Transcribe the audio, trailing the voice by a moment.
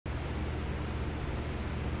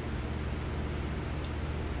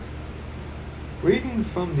Reading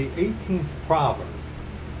from the 18th proverb,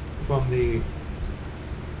 from the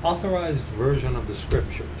authorized version of the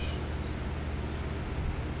Scriptures.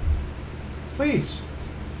 Please,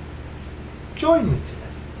 join me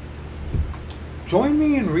today. Join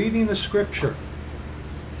me in reading the Scripture.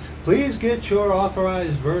 Please get your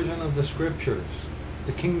authorized version of the Scriptures,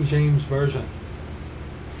 the King James Version.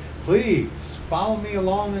 Please follow me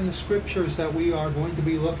along in the Scriptures that we are going to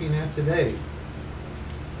be looking at today.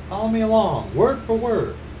 Follow me along, word for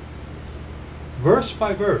word, verse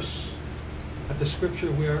by verse, at the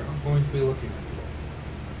Scripture we are going to be looking at today.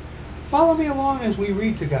 Follow me along as we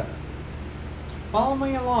read together. Follow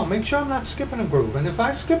me along. Make sure I'm not skipping a groove. And if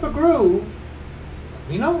I skip a groove, let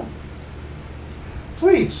me know.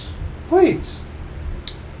 Please, please,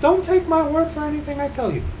 don't take my word for anything I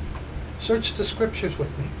tell you. Search the Scriptures with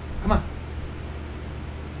me. Come on.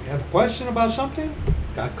 If you have a question about something,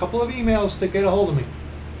 got a couple of emails to get a hold of me.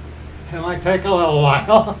 It might take a little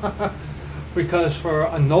while because for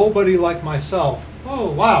a nobody like myself,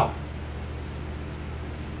 oh wow,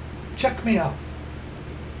 check me out.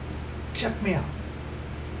 Check me out.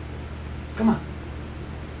 Come on.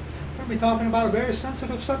 We're going to be talking about a very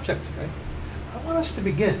sensitive subject today. I want us to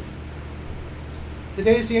begin.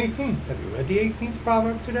 Today is the 18th. Have you read the 18th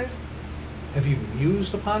proverb today? Have you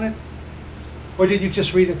mused upon it? Or did you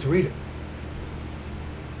just read it to read it?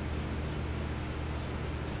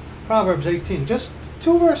 Proverbs 18. Just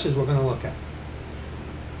 2 verses we're going to look at.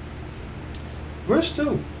 Verse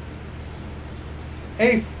 2.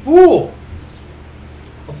 A fool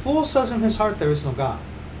says in his heart there is no God,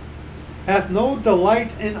 hath no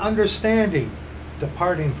delight in understanding,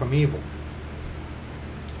 departing from evil.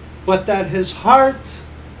 But that his heart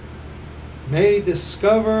may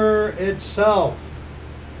discover itself.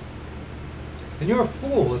 And you're a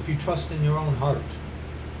fool if you trust in your own heart.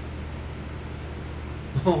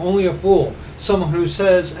 Only a fool, someone who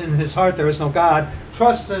says in his heart there is no God,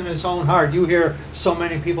 trusts in his own heart. You hear so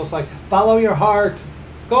many people say, follow your heart.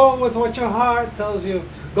 Go with what your heart tells you.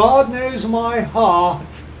 God knows my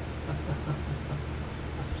heart.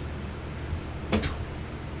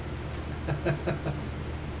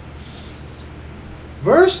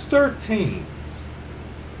 Verse 13.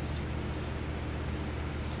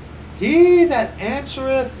 He that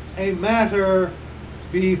answereth a matter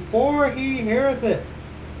before he heareth it,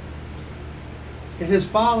 it is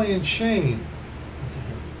folly and shame unto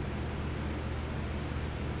him.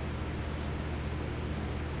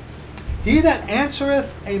 He that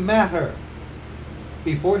answereth a matter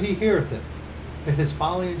before he heareth it, it is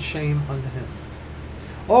folly and shame unto him.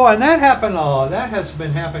 Oh, and that happened. That has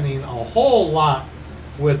been happening a whole lot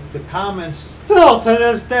with the comments still to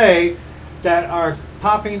this day that are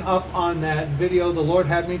popping up on that video the Lord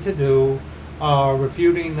had me to do,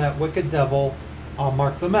 refuting that wicked devil,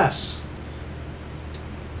 Mark the Mess.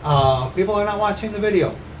 People are not watching the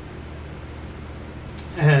video,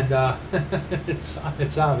 and it's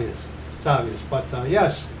obvious. It's obvious. But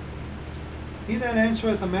yes, he that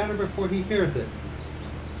answereth a matter before he heareth it,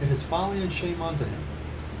 it is folly and shame unto him.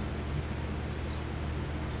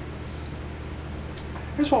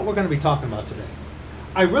 Here's what we're going to be talking about today.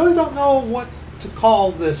 I really don't know what to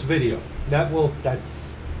call this video. That's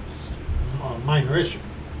a minor issue.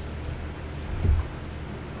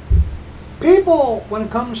 People, when it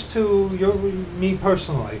comes to me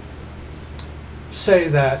personally, say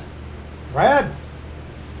that, Brad,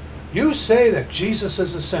 you say that Jesus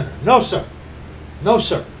is a sinner. No, sir. No,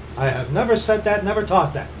 sir. I have never said that, never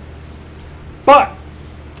taught that. But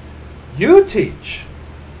you teach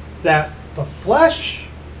that the flesh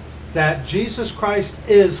that Jesus Christ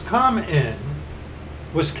is come in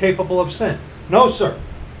was capable of sin. No, sir.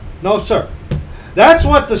 No, sir. That's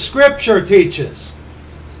what the Scripture teaches.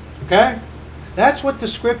 Okay? That's what the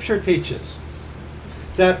Scripture teaches.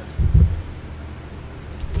 That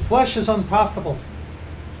flesh is unprofitable.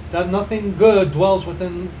 That nothing good dwells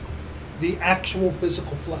within the actual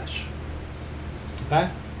physical flesh. Okay?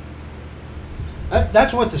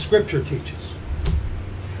 That's what the Scripture teaches.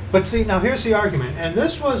 But see, now here's the argument. And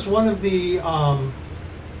this was one of the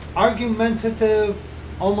argumentative,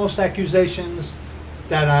 almost accusations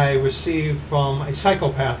that I received from a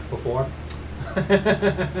psychopath before.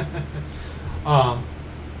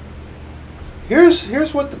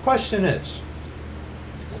 Here's what the question is.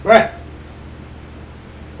 Brett,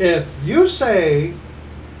 if you say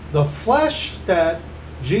the flesh that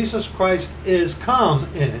Jesus Christ is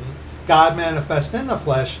come in, God manifest in the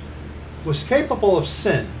flesh, was capable of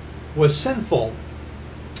sin, was sinful,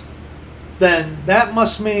 then that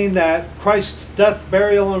must mean that Christ's death,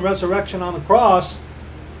 burial, and resurrection on the cross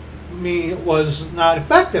was not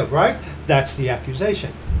effective, right? That's the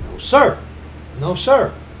accusation. No, sir. No,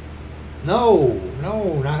 sir. No,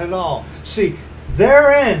 not at all. See,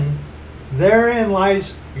 therein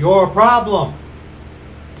lies your problem.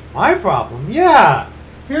 My problem? Yeah.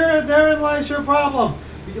 Therein lies your problem.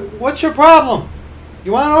 What's your problem?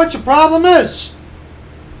 You want to know what your problem is?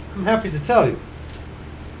 I'm happy to tell you.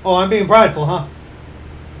 Oh, I'm being prideful, huh?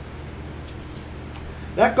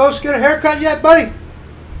 That ghost get a haircut yet, buddy?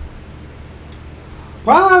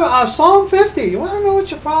 Psalm 50. You want to know what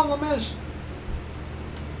your problem is?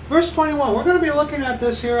 Verse 21. We're going to be looking at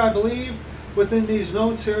this here, I believe, within these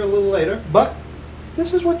notes here a little later. But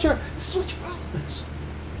this is what your problem is.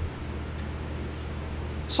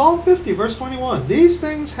 Psalm 50, verse 21. These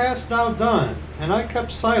things hast thou done, and I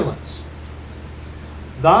kept silence.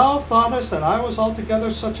 Thou thoughtest that I was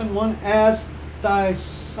altogether such an one as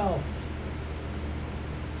thyself.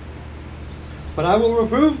 But I will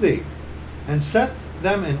reprove thee, and set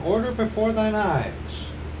them in order before thine eyes.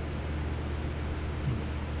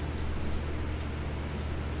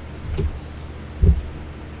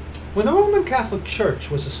 When the Roman Catholic Church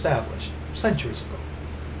was established centuries ago,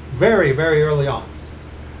 very, very early on,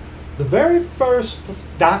 the very first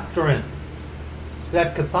doctrine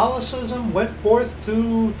that Catholicism went forth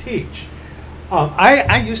to teach.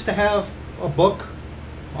 I used to have a book,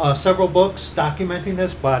 several books documenting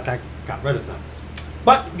this, but I got rid of them.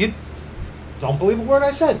 But you don't believe a word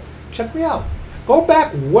I said. Check me out. Go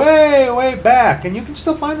back way, way back, and you can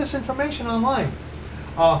still find this information online.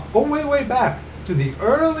 Go way, way back to the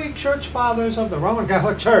early church fathers of the Roman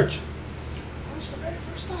Catholic Church. That was the very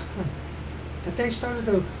first doctrine that they started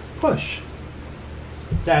to push.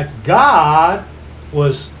 That God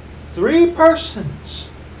was three persons.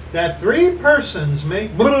 That three persons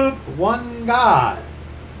make one God.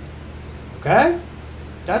 Okay?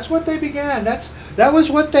 That's what they began. That was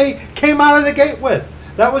what they came out of the gate with.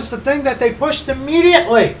 That was the thing that they pushed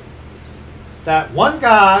immediately. That one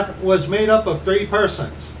God was made up of three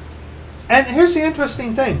persons. And here's the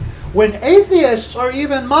interesting thing. When atheists or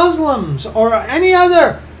even Muslims or any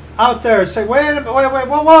other out there say, wait a minute, wait,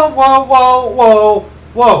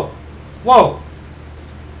 whoa.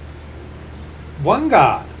 One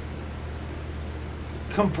God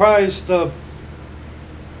comprised of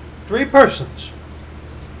three persons.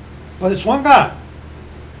 But it's one God.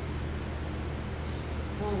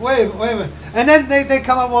 Wait a minute. And then they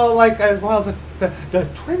come up, the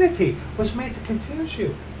Trinity was made to confuse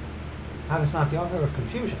you. God is not the author of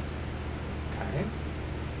confusion. Okay.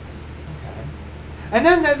 And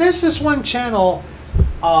then there's this one channel,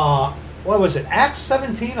 what was it, Acts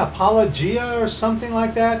 17 Apologia or something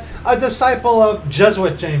like that? A disciple of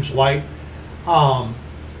Jesuit James White.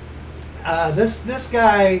 This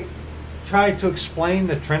guy tried to explain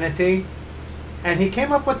the Trinity, and he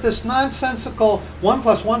came up with this nonsensical 1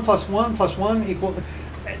 + 1 + 1 + 1 equal.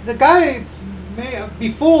 The guy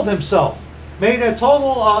befooled himself, made a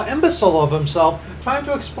total imbecile of himself trying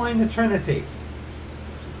to explain the Trinity.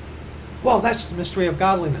 Well, that's the mystery of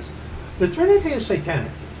godliness. The Trinity is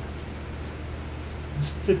satanic.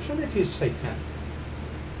 The Trinity is satanic.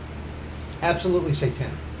 Absolutely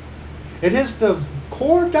satanic. It is the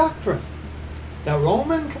core doctrine that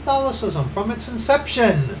Roman Catholicism, from its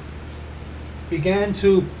inception, began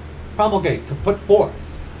to promulgate, to put forth.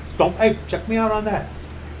 Hey, check me out on that.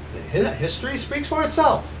 History speaks for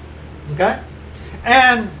itself. Okay?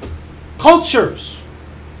 And cultures,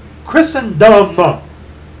 Christendom,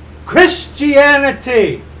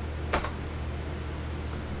 Christianity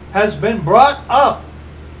has been brought up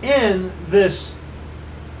in this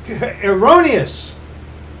erroneous,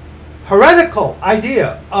 heretical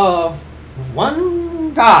idea of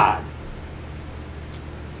one God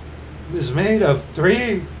is made of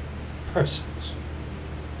three persons.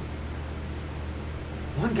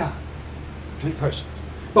 One God, three persons.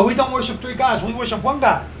 But we don't worship three gods, we worship one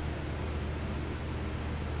God.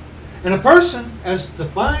 And a person, as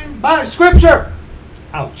defined by Scripture,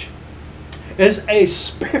 ouch, is a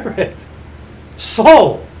spirit,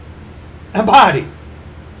 soul, and body.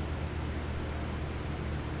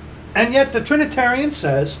 And yet the Trinitarian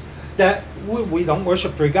says that we don't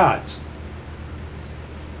worship three gods.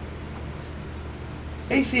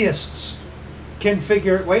 Atheists can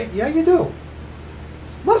figure, wait, yeah, you do.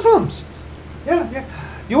 Muslims, yeah.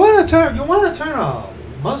 You want to turn a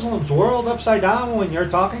Muslim's world upside down when you're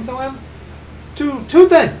talking to him? Two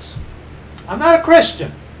things. I'm not a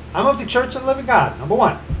Christian. I'm of the Church of the Living God, number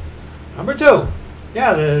one. Number two,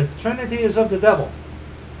 yeah, the Trinity is of the devil.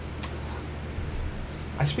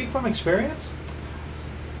 I speak from experience.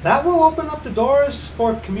 That will open up the doors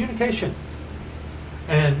for communication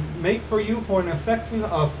and make for you for an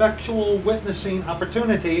effectual witnessing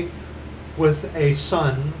opportunity with a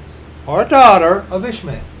son or daughter of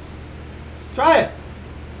Ishmael. Try it.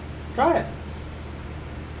 Try it.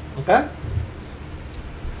 Okay?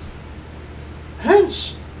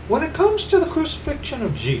 Hence, when it comes to the crucifixion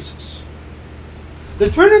of Jesus,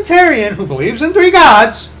 the Trinitarian who believes in three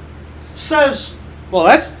gods says, well,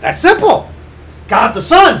 that's simple. God the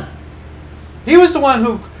Son. He was the one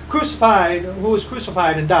who was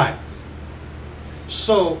crucified and died.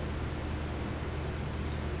 So,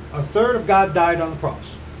 a third of God died on the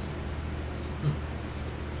cross.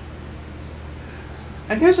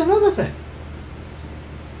 And here's another thing.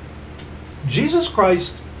 Jesus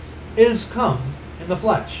Christ is come in the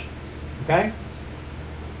flesh. Okay?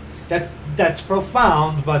 That's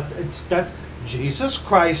profound, but it's that Jesus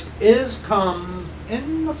Christ is come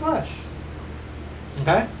in the flesh.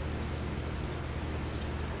 Okay?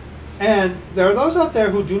 And there are those out there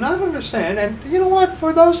who do not understand, and you know what?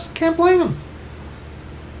 For those, can't blame them,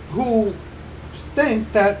 who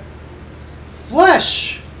think that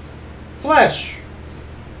flesh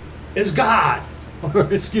is God.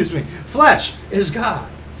 Or, excuse me, flesh is God.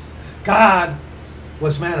 God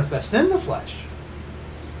was manifest in the flesh.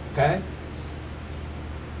 Okay?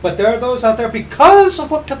 But there are those out there, because of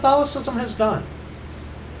what Catholicism has done,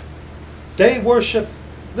 they worship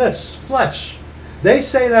this, flesh. They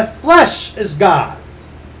say that flesh is God.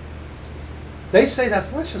 They say that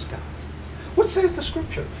flesh is God. What saith the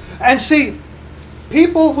Scripture? And see,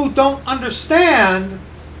 people who don't understand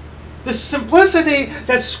the simplicity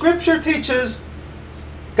that Scripture teaches,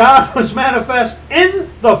 God was manifest in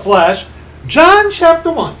the flesh. John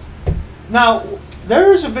chapter 1. Now,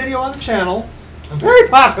 there is a video on the channel, a very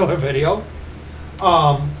popular video,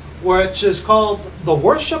 which is called The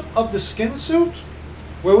Worship of the Skin Suit,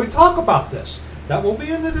 where we talk about this. That will be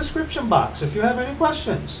in the description box if you have any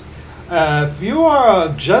questions. If you are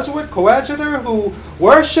a Jesuit coadjutor who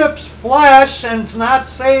worships flesh and is not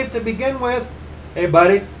saved to begin with, hey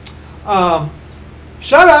buddy,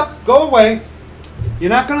 shut up, go away. You're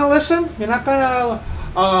not going to listen? You're not going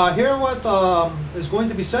to hear what is going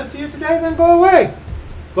to be said to you today? Then go away.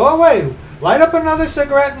 Go away. Light up another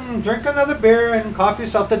cigarette and drink another beer and cough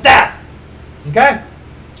yourself to death. Okay?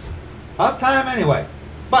 About time anyway.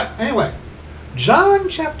 But anyway, John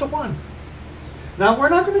chapter 1. Now, we're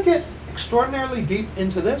not going to get extraordinarily deep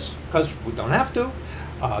into this because we don't have to.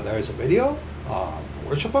 There is a video, The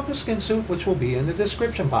Worship of the Skin Suit, which will be in the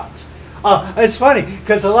description box. It's funny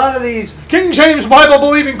because a lot of these King James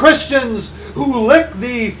Bible-believing Christians who lick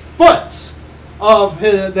the foot of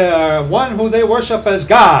the one who they worship as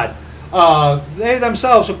God, they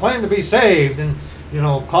themselves who claim to be saved and, you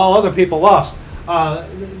know, call other people lost.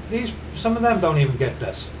 Some of them don't even get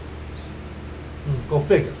this. Go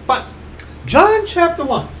figure. But John chapter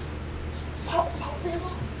 1. Follow me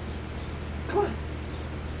along. Come on.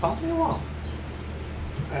 Follow me along.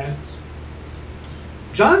 Okay.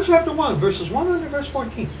 John chapter 1, verses 1 to verse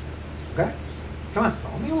 14. Okay? Come on,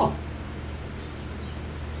 follow me along.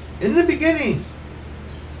 In the beginning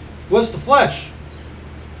was the flesh,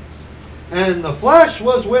 and the flesh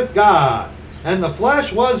was with God, and the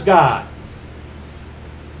flesh was God.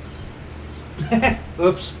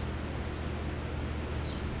 Oops.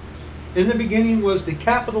 In the beginning was the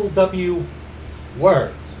capital W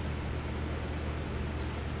Word.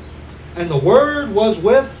 And the Word was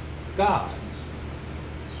with God.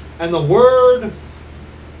 And the Word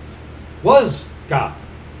was God.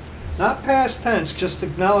 Not past tense, just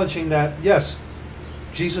acknowledging that, yes,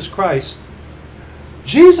 Jesus Christ.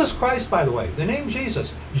 Jesus Christ, by the way, the name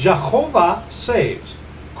Jesus. Jehovah saves.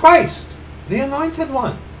 Christ, the Anointed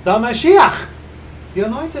One. The Mashiach, the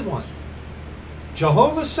Anointed One.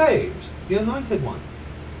 Jehovah saves, the Anointed One.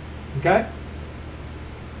 Okay?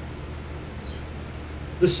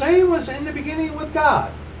 The same was in the beginning with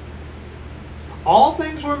God. All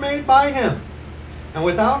things were made by Him, and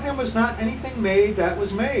without Him was not anything made that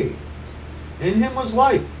was made. In Him was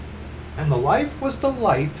life, and the life was the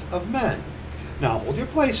light of men. Now hold your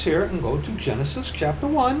place here and go to Genesis chapter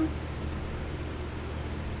 1.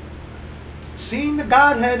 Seeing the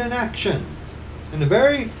Godhead in action in the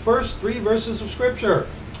very first 3 verses of Scripture.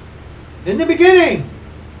 In the beginning.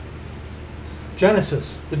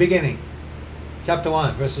 Genesis, the beginning. Chapter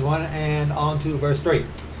 1, verses 1 and on to verse 3.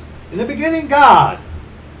 In the beginning, God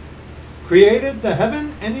created the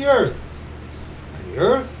heaven and the earth. And the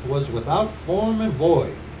earth was without form and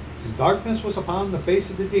void, and darkness was upon the face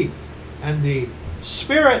of the deep. And the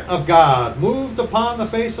Spirit of God moved upon the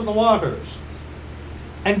face of the waters.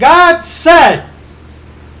 And God said,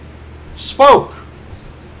 spoke,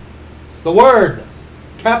 the Word,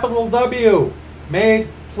 capital W, made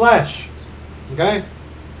flesh. Okay?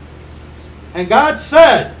 And God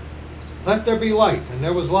said, let there be light, and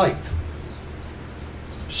there was light.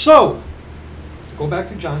 So, go back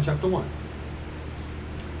to John chapter 1.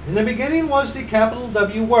 In the beginning was the capital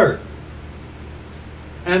W Word.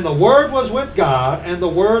 And the Word was with God, and the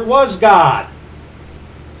Word was God.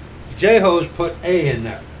 Jeho's put A in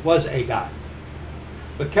there. Was a God.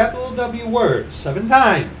 But capital W Word, 7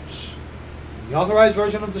 times. In the Authorized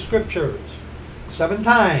Version of the Scriptures, 7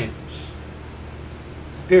 times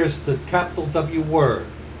appears the capital W Word,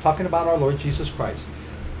 talking about our Lord Jesus Christ,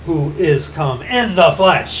 who is come in the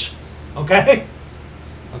flesh. Okay?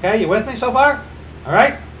 Okay, you with me so far? All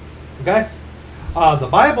right? Okay? The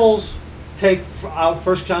Bibles take out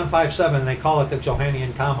 1 John 5:7. They call it the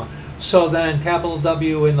Johannine comma. So then capital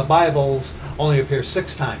W in the Bibles only appears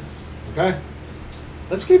 6 times. Okay?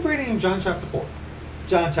 Let's keep reading in John chapter 4.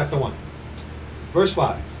 John chapter 1. Verse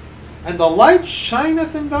 5. And the light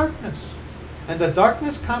shineth in darkness, and the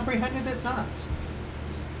darkness comprehended it not.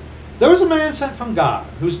 There was a man sent from God,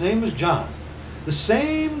 whose name was John. The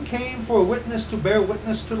same came for a witness to bear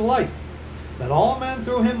witness to the light, that all men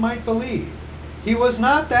through him might believe. He was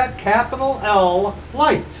not that capital L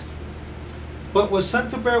light, but was sent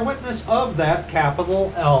to bear witness of that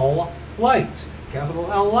capital L light.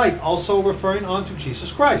 Capital L light, also referring on to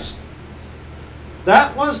Jesus Christ.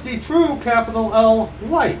 That was the true capital L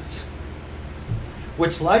light,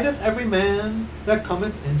 which lighteth every man that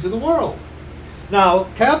cometh into the world. Now,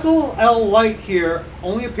 capital L light here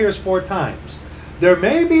only appears 4 times. There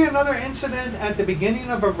may be another incident at the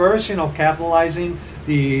beginning of a verse, capitalizing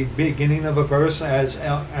the beginning of a verse as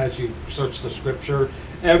you search the Scripture.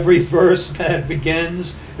 Every verse that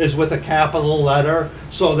begins is with a capital letter.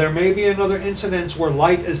 So there may be another incident where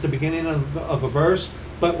light is the beginning of a verse,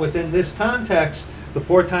 but within this context, the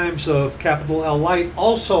 4 times of capital L light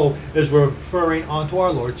also is referring onto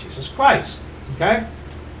our Lord Jesus Christ. Okay?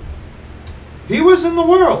 He was in the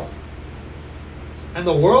world, and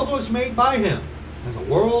the world was made by him, and the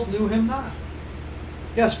world knew him not.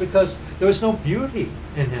 Yes, because there was no beauty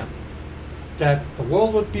in him that the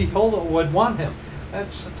world would want him.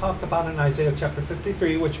 That's talked about in Isaiah chapter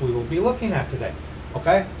 53, which we will be looking at today.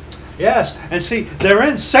 Okay? Yes, and see,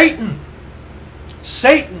 therein Satan,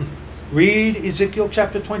 read Ezekiel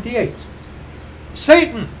chapter 28.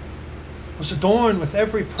 Satan was adorned with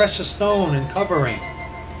every precious stone and covering.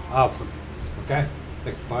 Okay?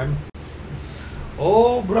 Beg your pardon.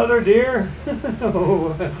 Oh, brother dear.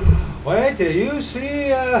 Wait till you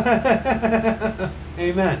see.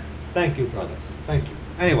 Amen. Thank you, brother. Thank you.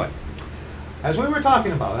 Anyway, as we were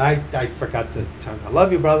talking about, I forgot to turn. I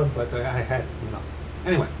love you, brother, but I had,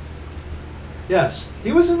 Anyway. Yes,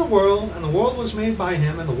 he was in the world, and the world was made by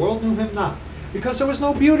him, and the world knew him not. Because there was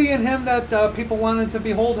no beauty in him that people wanted to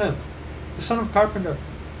behold him. The son of carpenter.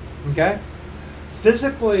 Okay?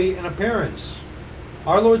 Physically, in appearance,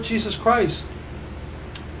 our Lord Jesus Christ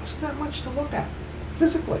wasn't that much to look at.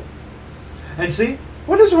 Physically. And see,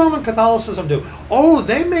 what does Roman Catholicism do? Oh,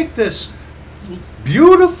 they make this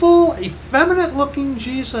beautiful, effeminate-looking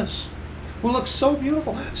Jesus who looks so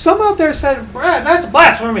beautiful. Some out there said, Brad, that's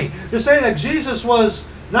blasphemy to say that Jesus was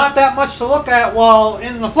not that much to look at while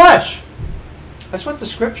in the flesh. That's what the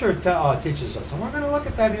Scripture teaches us. And we're going to look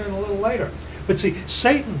at that here in a little later. But see,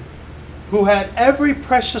 Satan, who had every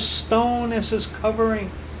precious stone as his covering,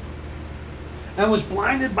 and was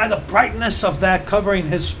blinded by the brightness of that covering,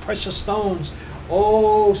 his precious stones.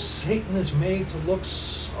 Oh, Satan is made to look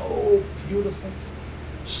so beautiful.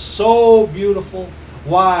 So beautiful.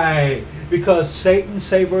 Why? Because Satan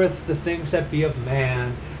savoreth the things that be of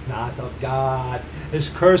man, not of God. His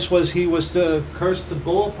curse was he was cursed to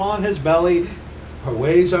go upon his belly. Her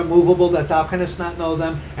ways are movable, that thou canst not know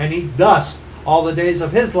them. And eat dust all the days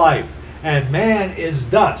of his life. And man is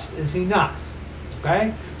dust, is he not?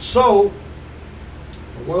 Okay? So,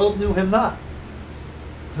 the world knew him not.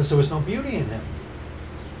 Because there was no beauty in him.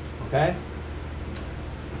 Okay?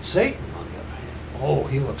 But Satan, on the other hand, oh,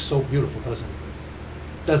 he looks so beautiful, doesn't he?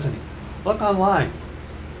 Doesn't he? Look online.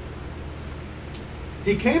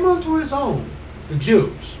 He came unto his own, the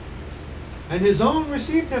Jews, and his own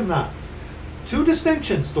received him not. 2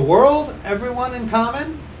 distinctions. The world, everyone in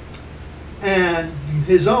common, and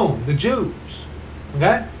his own, the Jews.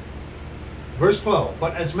 Okay? Verse 12.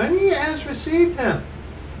 But as many as received him,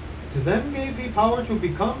 to them gave he power to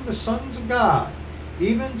become the sons of God,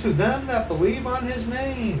 even to them that believe on his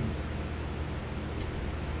name,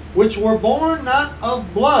 which were born not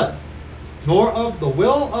of blood, nor of the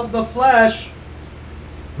will of the flesh,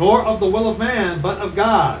 nor of the will of man, but of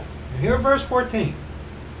God. And here verse 14.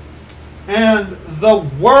 And the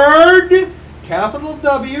Word, capital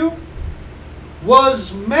W,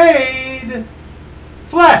 was made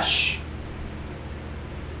flesh.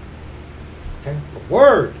 Okay, the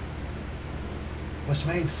Word was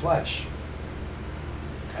made flesh.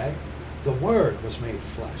 Okay? The Word was made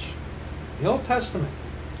flesh. In the Old Testament,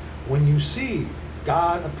 when you see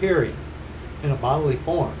God appearing in a bodily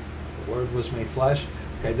form, the Word was made flesh.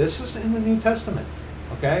 Okay, this is in the New Testament.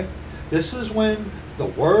 Okay? This is when the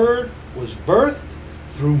Word was birthed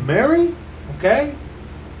through Mary. Okay?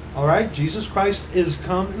 All right? Jesus Christ is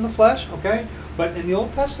come in the flesh. Okay? But in the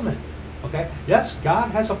Old Testament, okay? Yes,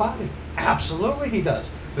 God has a body. Absolutely He does.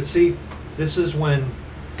 But see, this is when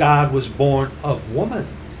God was born of woman.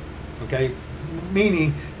 Okay?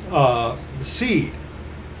 Meaning the seed.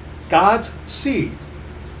 God's seed.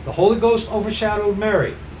 The Holy Ghost overshadowed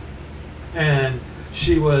Mary. And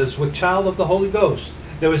she was with child of the Holy Ghost.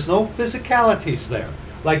 There was no physicalities there,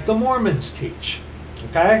 like the Mormons teach.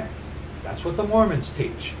 Okay? That's what the Mormons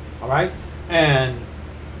teach. All right? And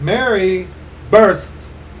Mary birthed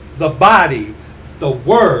the body, the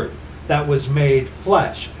Word that was made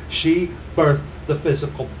flesh. She birthed the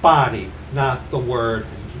physical body, not the Word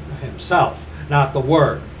Himself. Not the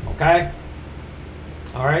Word. Okay?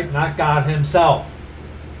 All right? Not God Himself.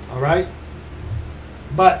 All right?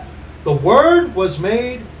 But the Word was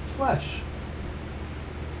made flesh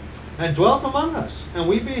and dwelt among us, and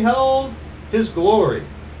we beheld His glory,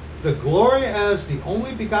 the glory as the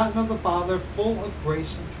only begotten of the Father, full of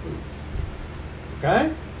grace and truth.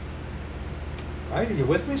 Okay? All right, are you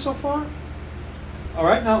with me so far? All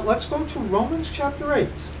right, now let's go to Romans chapter 8.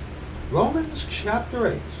 Romans chapter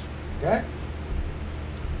 8. Okay?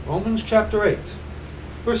 Romans chapter 8.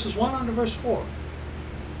 Verses 1 on to verse 4.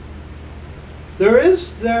 There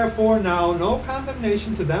is therefore now no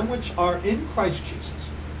condemnation to them which are in Christ Jesus,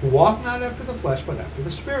 who walk not after the flesh, but after the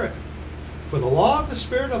Spirit. For the law of the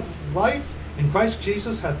Spirit of life in Christ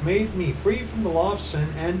Jesus hath made me free from the law of sin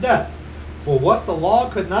and death. For what the law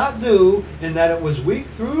could not do, in that it was weak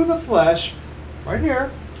through the flesh, right here,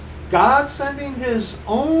 God sending His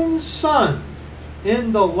own Son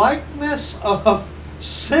in the likeness of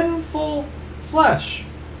sinful flesh,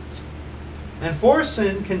 and for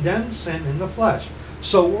sin condemned sin in the flesh.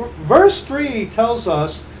 So verse 3 tells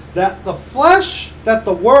us that the flesh that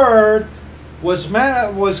the Word was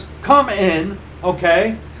come in,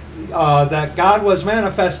 okay, that God was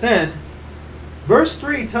manifest in, verse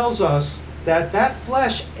 3 tells us that that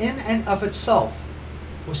flesh in and of itself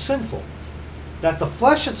was sinful. That the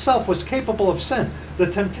flesh itself was capable of sin.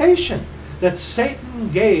 The temptation that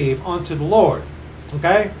Satan gave unto the Lord,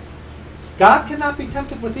 okay, God cannot be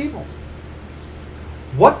tempted with evil.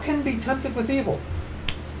 What can be tempted with evil?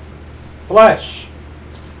 Flesh.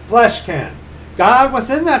 Flesh can. God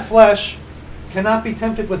within that flesh cannot be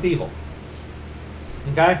tempted with evil.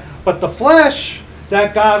 Okay? But the flesh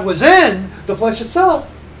that God was in, the flesh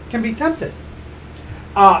itself, can be tempted.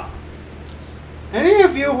 Any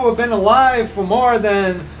of you who have been alive for more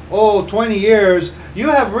than 20 years, you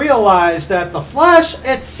have realized that the flesh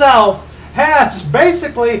itself has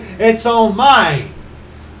basically its own mind.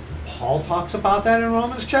 Paul talks about that in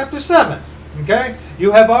Romans chapter 7. Okay?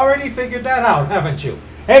 You have already figured that out, haven't you?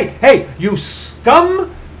 Hey, you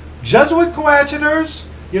scum Jesuit coadjutors,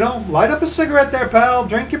 light up a cigarette there, pal,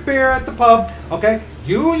 drink your beer at the pub, okay?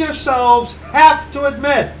 You yourselves have to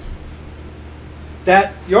admit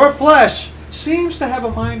that your flesh seems to have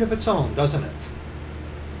a mind of its own, doesn't it?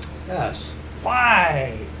 Yes.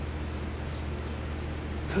 Why?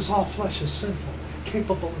 Because all flesh is sinful,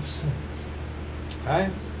 capable of sin. Okay?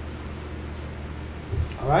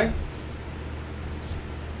 All right?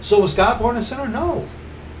 So was God born a sinner? No.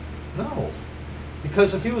 No.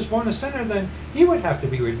 Because if He was born a sinner, then He would have to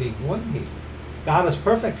be redeemed, wouldn't He? God is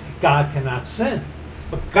perfect. God cannot sin.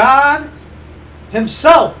 But God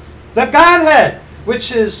Himself, the Godhead,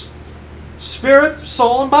 which is spirit,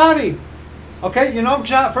 soul, and body. Okay, 1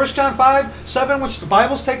 John 5:7, which the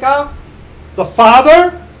Bibles take out? The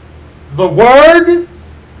Father, the Word,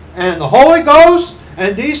 and the Holy Ghost,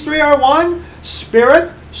 and these three are one.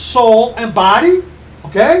 Spirit, soul, and body.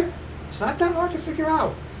 Okay? It's not that hard to figure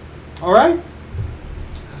out. All right?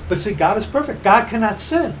 But see, God is perfect. God cannot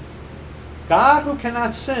sin. God who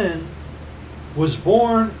cannot sin was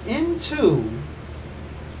born into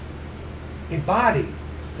a body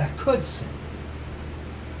that could sin.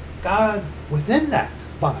 God within that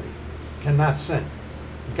body cannot sin.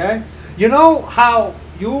 Okay? You know how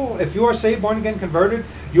if you are saved, born again, converted,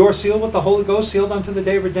 you are sealed with the Holy Ghost, sealed unto the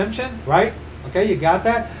day of redemption, right? Okay, you got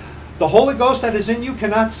that? The Holy Ghost that is in you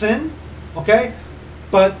cannot sin. Okay?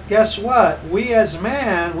 But guess what? We as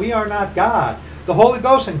man, we are not God. The Holy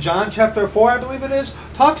Ghost in John chapter 4, I believe it is,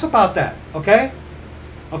 talks about that. Okay?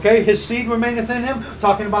 Okay, His seed remaineth in Him,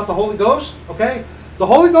 talking about the Holy Ghost. Okay? The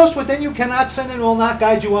Holy Ghost within you cannot sin and will not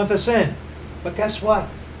guide you unto sin. But guess what?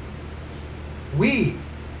 we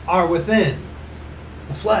are within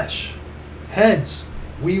the flesh. Hence,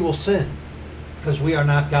 we will sin because we are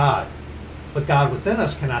not God. But God within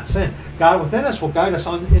us cannot sin. God within us will guide us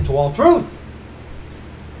into all truth.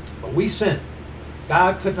 But we sin.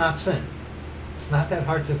 God could not sin. It's not that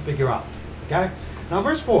hard to figure out. Okay? Now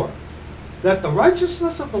verse 4. That the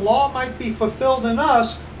righteousness of the law might be fulfilled in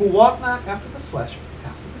us who walk not after the flesh, but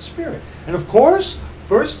after the Spirit. And of course,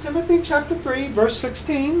 1 Timothy chapter 3, verse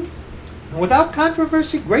 16. And without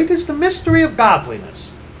controversy, great is the mystery of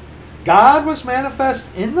godliness. God was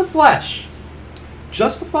manifest in the flesh,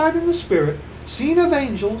 justified in the Spirit, seen of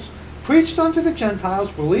angels, preached unto the Gentiles,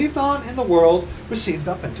 believed on in the world, received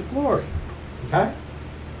up into glory. Okay?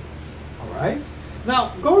 All right?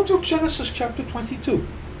 Now, go to Genesis chapter 22.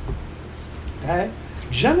 Okay?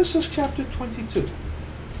 Genesis chapter 22.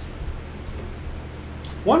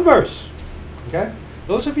 One verse. Okay?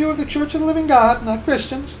 Those of you of the Church of the Living God, not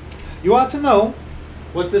Christians, you ought to know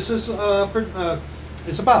what this is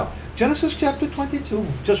about. Genesis chapter 22,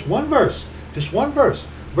 just one verse. Just one verse.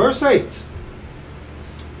 Verse 8.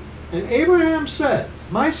 And Abraham said,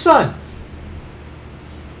 my son,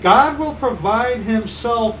 God will provide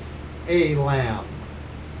himself a lamb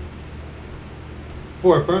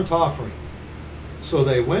for a burnt offering. So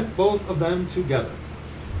they went both of them together.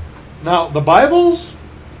 Now, the Bible's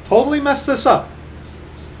totally messed this up.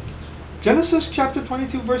 Genesis chapter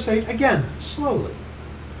 22, verse 8, again, slowly.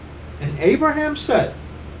 And Abraham said,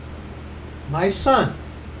 my son,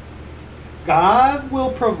 God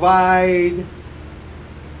will provide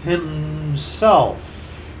himself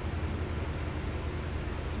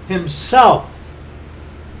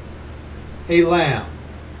a lamb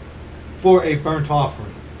for a burnt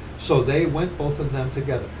offering. So they went both of them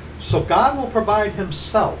together. So God will provide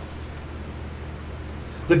himself.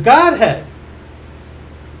 The Godhead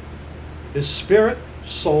is spirit,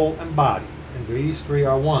 soul, and body. And these three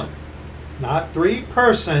are one. Not three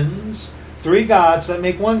persons, three gods that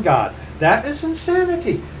make one God. That is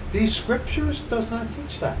insanity. These scriptures does not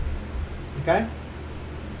teach that. Okay?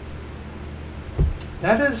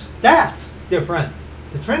 That is different.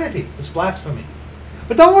 The Trinity is blasphemy.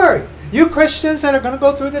 But don't worry. You Christians that are going to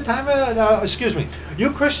go through the time of,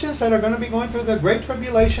 you Christians that are going to be going through the Great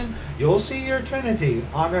Tribulation, you'll see your Trinity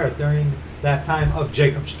on earth during that time of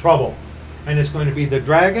Jacob's trouble. And it's going to be the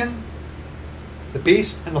dragon, the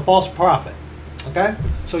beast, and the false prophet. Okay?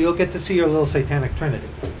 So you'll get to see your little satanic Trinity.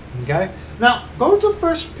 Okay? Now, go to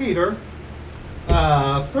 1 Peter.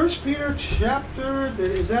 1 Peter chapter,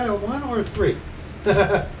 is that a 1 or a 3?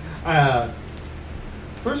 1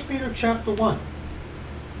 Peter chapter 1.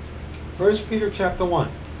 1 Peter chapter 1.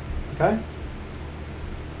 Okay?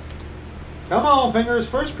 Come on,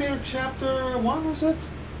 fingers. 1 Peter chapter 1, is it?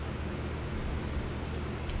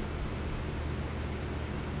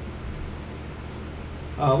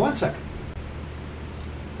 One second.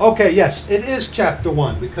 Okay, yes, it is chapter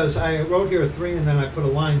 1, because I wrote here 3 and then I put a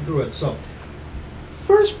line through it. So,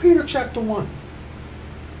 1 Peter chapter 1,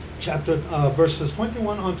 verses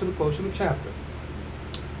 21 on to the close of the chapter.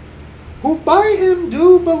 Who by him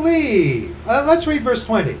do believe. Let's read verse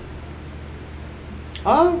 20.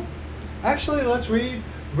 Actually, let's read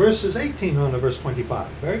verses 18 on to verse 25.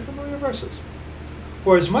 Very familiar verses.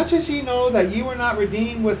 For as much as ye know that ye were not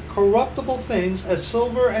redeemed with corruptible things as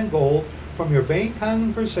silver and gold from your vain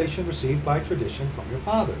conversation received by tradition from your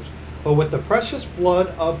fathers, but with the precious blood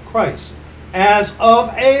of Christ, as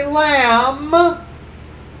of a lamb,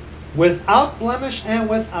 without blemish and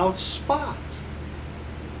without spot.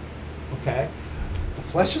 Okay? The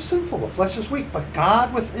flesh is sinful, the flesh is weak, but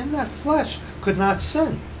God within that flesh could not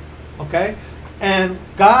sin. Okay? And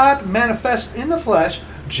God manifests in the flesh.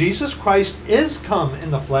 Jesus Christ is come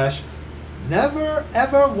in the flesh, never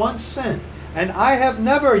ever once sinned. And I have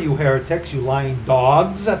never, you heretics, you lying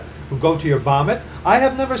dogs who go to your vomit, I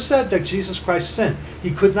have never said that Jesus Christ sinned.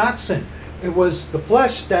 He could not sin. It was the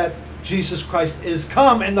flesh that Jesus Christ is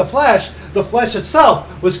come in the flesh. The flesh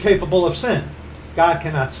itself was capable of sin. God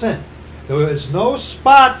cannot sin. There is no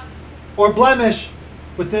spot or blemish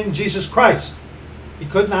within Jesus Christ. He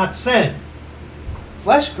could not sin.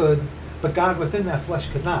 Flesh could, but God within that flesh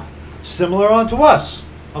could not. Similar unto us.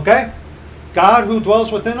 Okay? God who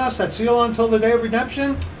dwells within us, that seal until the day of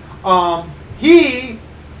redemption, he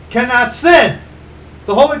cannot sin.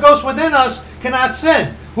 The Holy Ghost within us cannot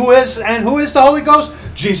sin. Who is the Holy Ghost?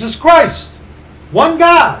 Jesus Christ. One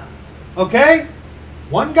God. Okay?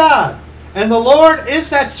 One God. And the Lord is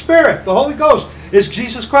that Spirit. The Holy Ghost is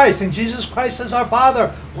Jesus Christ. And Jesus Christ is our Father.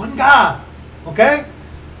 One God. Okay?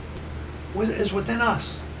 Is within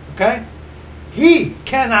us. Okay? He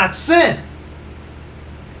cannot sin.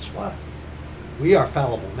 Guess what? We are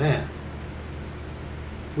fallible man.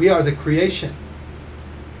 We are the creation,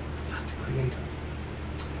 not the creator.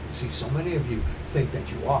 See, so many of you think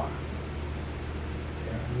that you are.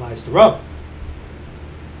 Therein lies the rub.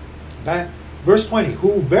 Okay? Verse 20,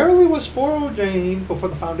 who verily was foreordained before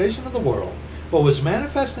the foundation of the world, but was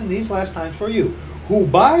manifest in these last times for you, who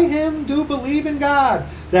by him do believe in God,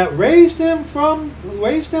 that raised him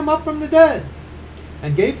up from the dead,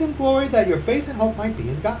 and gave him glory, that your faith and hope might be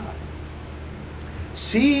in God.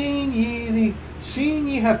 Seeing ye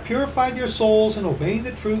have purified your souls in obeying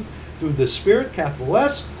the truth through the Spirit, capital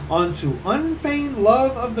S, unto unfeigned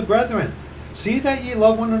love of the brethren. See that ye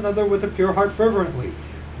love one another with a pure heart fervently,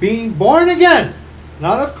 being born again,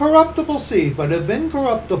 not of corruptible seed, but of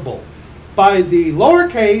incorruptible, by the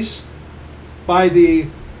lowercase, by the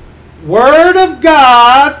word of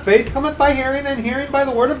God. Faith cometh by hearing, and hearing by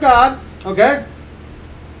the word of God. Okay?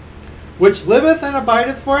 Which liveth and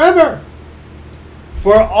abideth forever.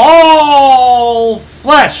 For all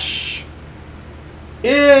flesh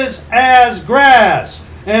is as grass,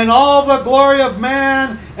 and all the glory of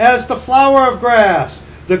man as the flower of grass.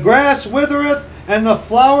 The grass withereth, and the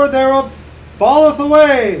flower thereof falleth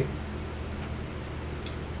away.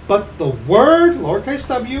 But the word, lowercase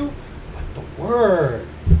w, but the word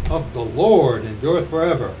of the Lord endureth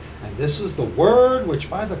forever. And this is the word which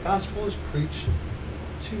by the gospel is preached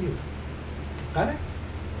to you. Okay?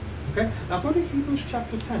 Okay? Now go to Hebrews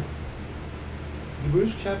chapter 10.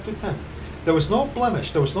 Hebrews chapter 10. There was no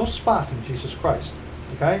blemish, there was no spot in Jesus Christ.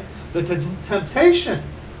 Okay? The temptation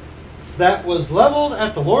that was leveled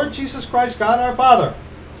at the Lord Jesus Christ, God our Father,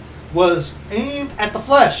 was aimed at the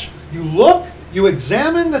flesh. You look, you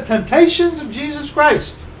examine the temptations of Jesus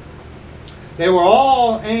Christ. They were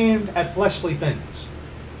all aimed at fleshly things.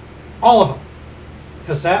 All of them.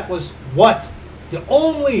 Because that was what? The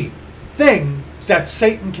only thing that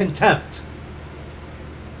Satan can tempt.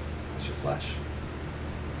 It's your flesh.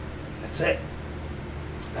 That's it.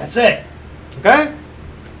 That's it. Okay?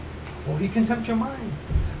 Well, he can tempt your mind.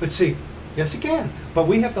 But see, yes he can. But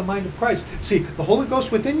we have the mind of Christ. See, the Holy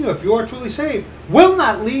Ghost within you, if you are truly saved, will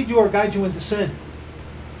not lead you or guide you into sin.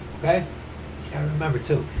 Okay? You got to remember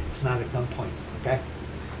too, it's not a gunpoint. Okay?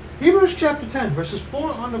 Hebrews chapter 10, verses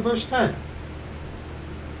 4 on to verse 10.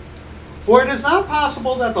 For it is not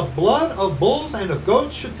possible that the blood of bulls and of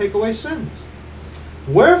goats should take away sins.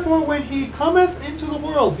 Wherefore when he cometh into the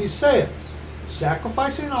world, he saith,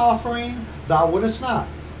 sacrifice and offering thou wouldest not,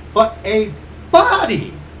 but a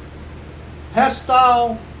body hast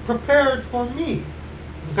thou prepared for me.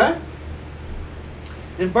 Okay?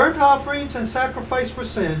 In burnt offerings and sacrifice for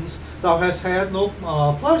sins thou hast had no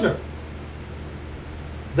pleasure.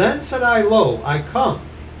 Then said I, lo, I come.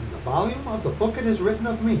 In the volume of the book it is written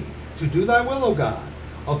of me, to do thy will, O God.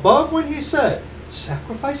 Above when he said,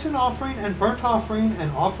 sacrifice and burnt offering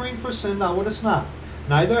and offering for sin thou wouldest not,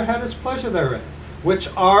 neither hadst pleasure therein, which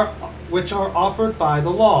are offered by the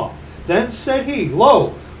law. Then said he,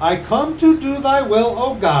 lo, I come to do thy will,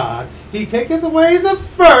 O God. He taketh away the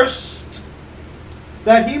first,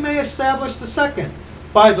 that he may establish the second,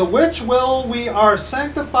 by the which will we are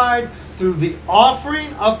sanctified through the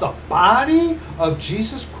offering of the body of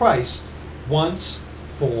Jesus Christ once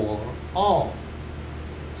for all.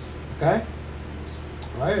 Okay?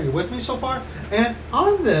 All right, are you with me so far? And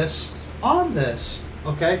on this,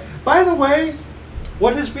 okay, by the way,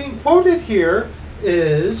 what is being quoted here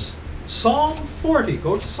is Psalm 40.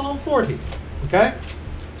 Go to Psalm 40. Okay?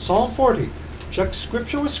 Psalm 40. Check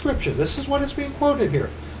scripture with scripture. This is what is being quoted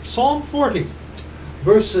here. Psalm 40.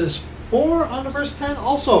 Verses 4 on to verse 10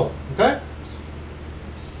 also. Okay?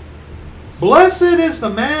 Blessed is the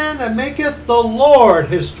man that maketh the Lord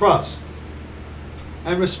his trust,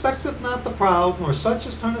 and respecteth not the proud, nor such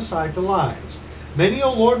as turn aside to lies. Many,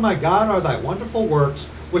 O Lord my God, are thy wonderful works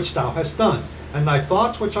which thou hast done, and thy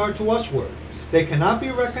thoughts which are to usward. They cannot be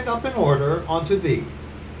reckoned up in order unto thee.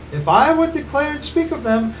 If I would declare and speak of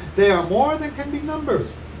them, they are more than can be numbered.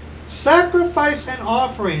 Sacrifice and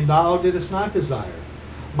offering thou didst not desire.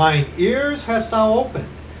 Mine ears hast thou opened.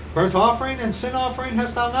 Burnt offering and sin offering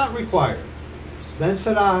hast thou not required. Then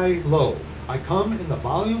said I, lo, I come. In the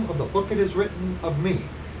volume of the book it is written of me.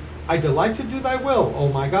 I delight to do thy will, O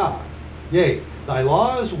my God. Yea, thy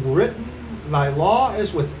law is written, thy law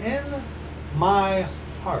is within my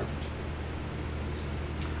heart.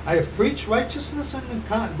 I have preached righteousness in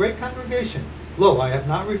the great congregation. Lo, I have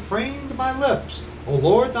not refrained my lips. O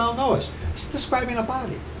Lord, thou knowest. It's describing a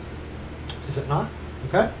body. Is it not?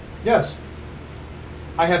 Okay? Yes.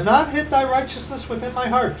 I have not hid thy righteousness within my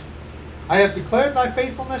heart. I have declared thy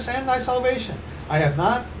faithfulness and thy salvation. I have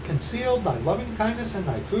not concealed thy loving kindness and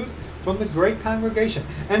thy truth from the great congregation.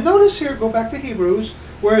 And notice here, go back to Hebrews,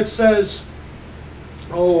 where it says,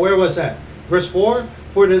 Oh, where was that? Verse 4,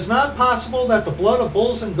 for it is not possible that the blood of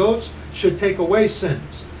bulls and goats should take away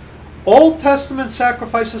sins. Old Testament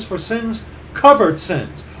sacrifices for sins covered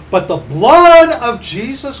sins. But the blood of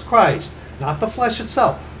Jesus Christ, not the flesh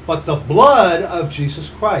itself, but the blood of Jesus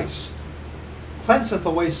Christ cleanseth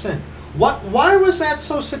away sin. Why was that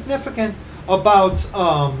so significant about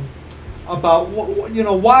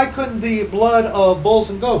why couldn't the blood of bulls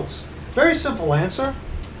and goats? Very simple answer.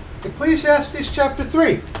 Ecclesiastes chapter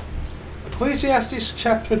 3. Ecclesiastes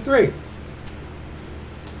chapter 3.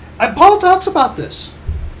 And Paul talks about this.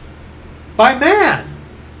 By man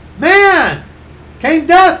came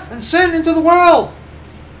death and sin into the world.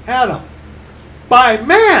 Adam. By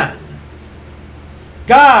man,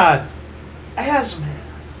 God as man.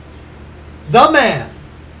 The man,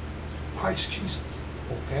 Christ Jesus.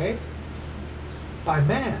 Okay? By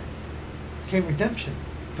man came redemption,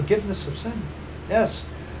 forgiveness of sin. Yes.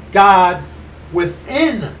 God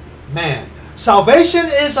within man. Salvation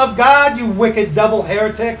is of God, you wicked devil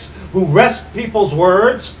heretics who wrest people's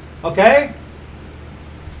words. Okay?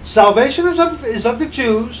 Salvation is of the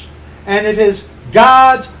Jews, and it is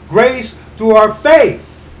God's grace through our faith.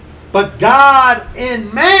 But God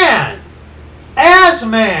in man, as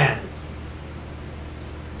man,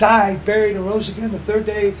 died, buried, and rose again the third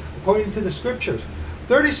day according to the Scriptures.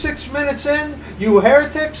 36 minutes in, you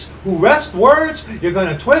heretics who wrest words, you're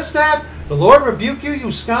going to twist that. The Lord rebuke you,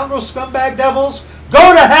 you scoundrel, scumbag devils.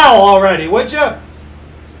 Go to hell already, would you?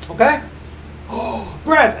 Okay? Oh,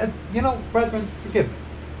 brethren, forgive me.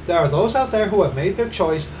 There are those out there who have made their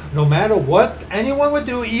choice, no matter what anyone would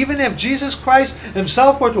do, even if Jesus Christ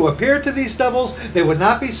himself were to appear to these devils, they would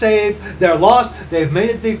not be saved. They're lost. They've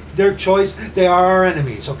made their choice. They are our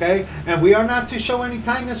enemies, okay? And we are not to show any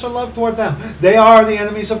kindness or love toward them. They are the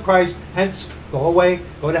enemies of Christ. Hence, go away,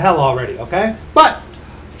 go to hell already, okay? But,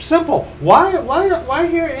 simple. Why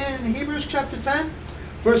here in Hebrews chapter 10?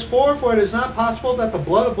 Verse 4, for it is not possible that the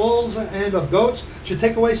blood of bulls and of goats should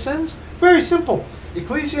take away sins. Very simple.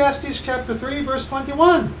 Ecclesiastes chapter 3, verse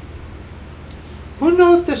 21. Who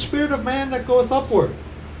knoweth the spirit of man that goeth upward,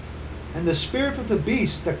 and the spirit of the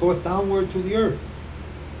beast that goeth downward to the earth?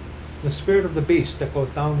 The spirit of the beast that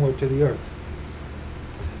goeth downward to the earth.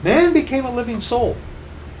 Man became a living soul.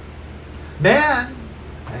 Man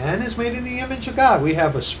is made in the image of God. We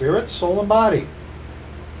have a spirit, soul, and body.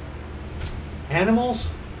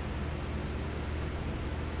 Animals,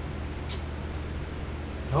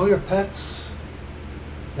 know your pets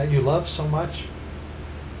that you love so much,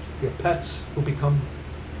 your pets who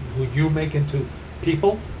you make into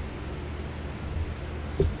people.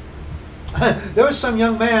 There was some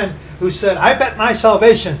young man who said, I bet my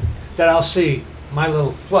salvation that I'll see my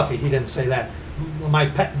little Fluffy, he didn't say that, my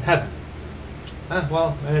pet in heaven.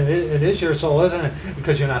 Well, it is your soul, isn't it?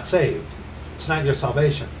 Because you're not saved. It's not your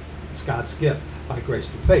salvation. It's God's gift by grace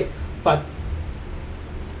through faith. But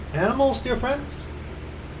animals, dear friends,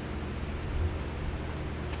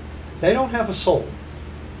 they don't have a soul.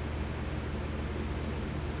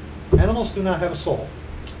 Animals do not have a soul.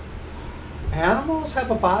 Animals have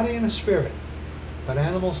a body and a spirit, but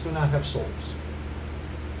animals do not have souls.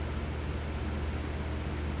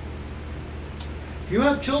 If you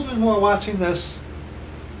have children who are watching this,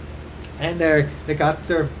 and they got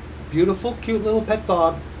their beautiful, cute little pet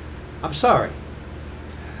dog, I'm sorry.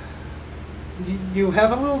 You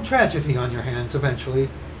have a little tragedy on your hands eventually,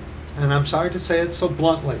 and I'm sorry to say it so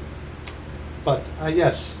bluntly. But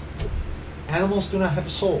yes, animals do not have a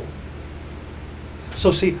soul.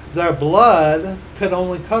 So see, their blood could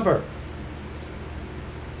only cover,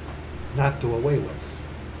 not do away with.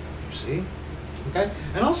 You see? Okay?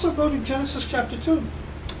 And also go to Genesis chapter 2.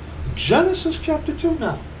 Genesis chapter 2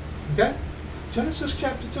 now. Okay? Genesis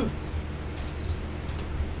chapter 2.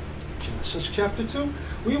 Genesis chapter 2.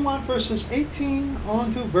 We want verses 18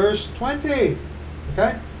 on to verse 20.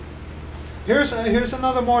 Okay? Here's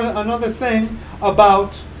another thing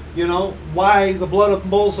about, why the blood of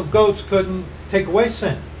bulls of goats couldn't take away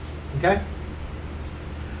sin. Okay?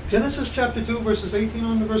 Genesis chapter 2, verses 18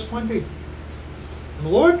 on to verse 20. And the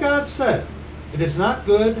Lord God said, it is not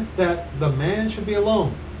good that the man should be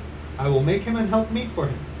alone. I will make him an helpmeet for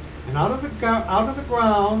him. And out of the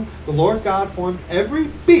ground the Lord God formed every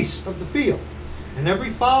beast of the field, and every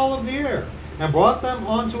fowl of the air, and brought them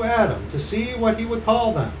unto Adam, to see what he would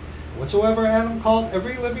call them. Whatsoever Adam called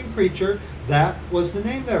every living creature, that was the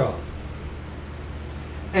name thereof.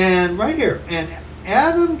 And right here, and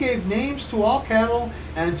Adam gave names to all cattle,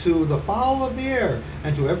 and to the fowl of the air,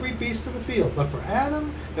 and to every beast of the field. But for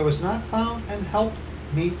Adam there was not found an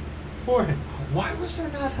helpmeet for him. Why was there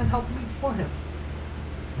not an helpmeet for him?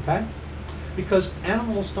 Okay? Because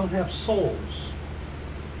animals don't have souls.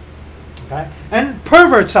 Okay? And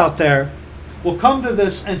perverts out there will come to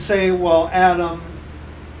this and say, well, Adam,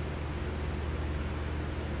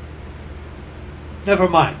 never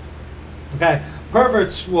mind. Okay?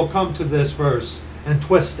 Perverts will come to this verse and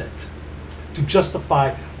twist it to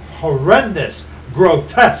justify horrendous,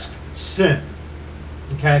 grotesque sin.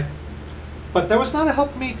 Okay? But there was not a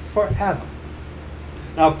helpmeet for Adam.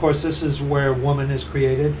 Now, of course, this is where woman is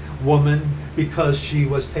created. Woman, because she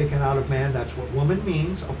was taken out of man, that's what woman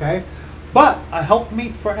means, okay? But a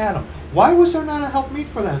helpmeet for Adam. Why was there not a helpmeet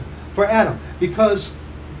for them, for Adam? Because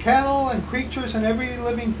cattle and creatures and every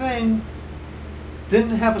living thing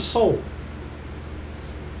didn't have a soul.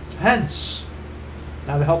 Hence,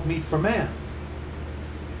 not a helpmeet for man.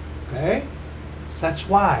 Okay? That's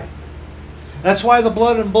why. That's why the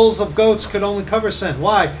blood and bulls of goats could only cover sin.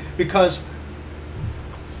 Why? Because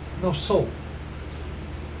no soul.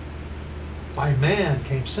 By man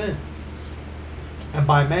came sin. And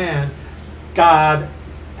by man, God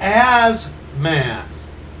as man.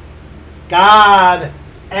 God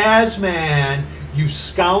as man. You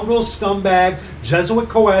scoundrel, scumbag, Jesuit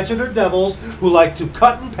coadjutor devils who like to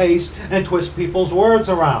cut and paste and twist people's words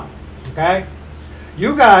around. Okay?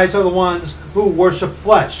 You guys are the ones who worship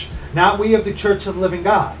flesh. Not we of the Church of the Living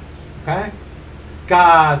God. Okay?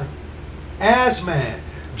 God as man.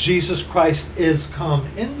 Jesus Christ is come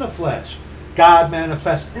in the flesh. God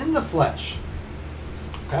manifest in the flesh.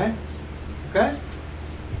 Okay? Okay?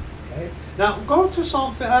 Okay. Now go to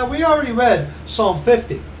Psalm. We already read Psalm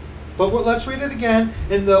 50. But let's read it again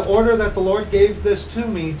in the order that the Lord gave this to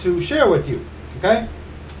me to share with you. Okay?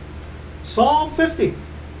 Psalm 50.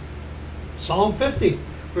 Psalm 50.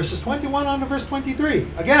 Verses 21 on to verse 23.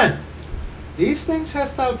 Again. These things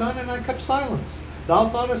hast thou done, and I kept silence. Thou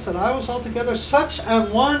thoughtest that I was altogether such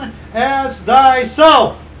an one as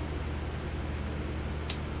thyself.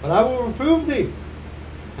 But I will reprove thee,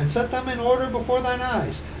 and set them in order before thine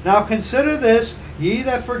eyes. Now consider this, ye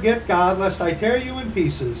that forget God, lest I tear you in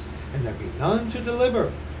pieces, and there be none to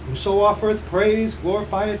deliver. Whoso offereth praise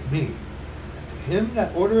glorifieth me. And to him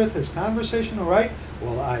that ordereth his conversation aright,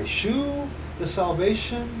 will I shew the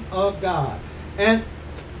salvation of God. And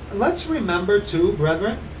let's remember too,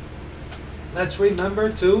 brethren, let's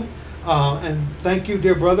remember too, and thank you,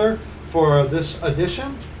 dear brother, for this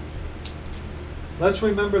addition. Let's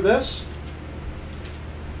remember this.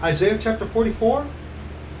 Isaiah chapter 44.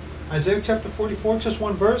 Isaiah chapter 44, just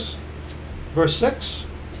one verse. Verse 6.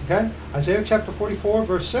 Okay? Isaiah chapter 44,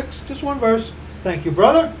 verse 6. Just one verse. Thank you,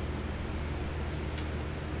 brother.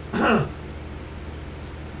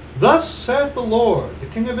 Thus saith the Lord, the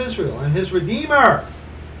King of Israel, and his Redeemer,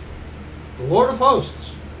 the Lord of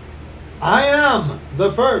hosts, I am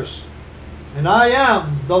the first, and I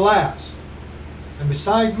am the last, and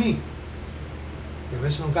beside me there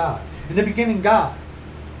is no God. In the beginning, God.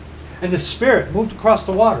 And the Spirit moved across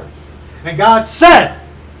the waters. And God said,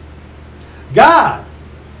 God,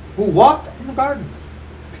 who walked in the garden,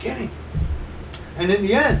 the beginning. And in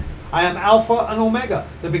the end, I am Alpha and Omega,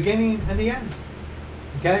 the beginning and the end.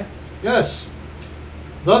 Okay? Yes.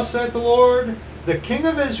 Thus said the Lord, the King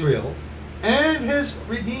of Israel, and his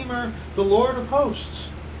Redeemer, the Lord of hosts.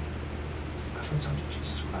 Reference unto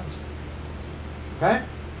Jesus Christ. Okay?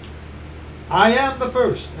 I am the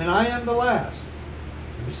first, and I am the last.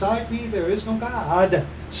 And beside me there is no God.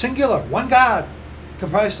 Singular, one God,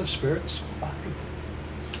 comprised of spirit, soul, body.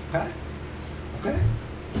 Okay? Okay?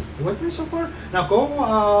 You with me so far? Now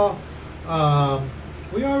go,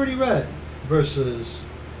 we already read verses,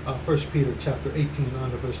 1 Peter chapter 18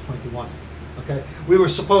 on to verse 21. Okay? We were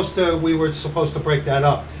supposed to break that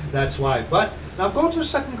up. That's why. But now go to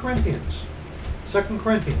 2 Corinthians. 2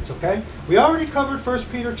 Corinthians, okay? We already covered 1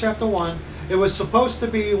 Peter chapter 1. It was supposed to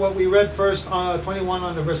be what we read first, 21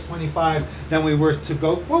 on to verse 25. Then we were to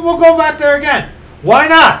go, well, we'll go back there again. Why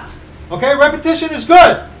not? Okay, repetition is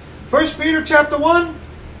good. 1 Peter chapter 1,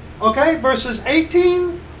 okay, verses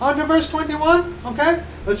 18 on to verse 21, okay?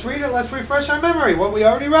 Let's read it. Let's refresh our memory, what we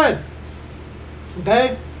already read.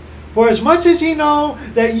 Okay? For as much as ye know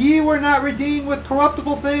that ye were not redeemed with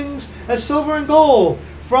corruptible things as silver and gold,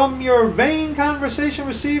 from your vain conversation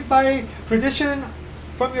received by tradition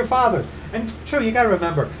from your fathers. And true, you got to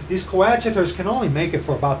remember, these coadjutors can only make it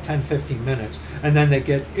for about 10-15 minutes, and then they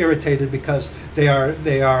get irritated because they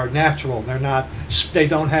are natural. They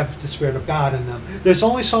don't have the Spirit of God in them. There's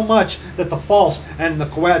only so much that the false and the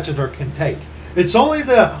coadjutor can take. It's only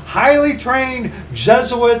the highly trained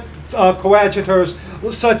Jesuit coadjutors,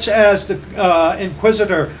 such as the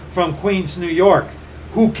Inquisitor from Queens, New York,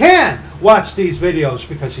 who can watch these videos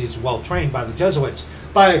because he's well trained by the Jesuits,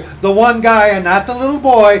 by the one guy, and not the little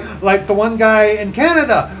boy, like the one guy in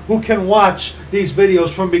Canada who can watch these videos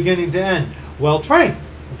from beginning to end. Well trained,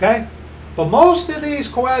 okay? But most of these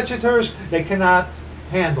coadjutors, they cannot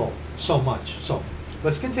handle so much. So,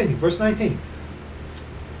 let's continue. Verse 19.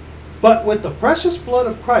 But with the precious blood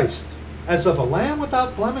of Christ, as of a lamb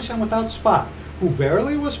without blemish and without spot, who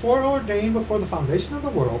verily was foreordained before the foundation of the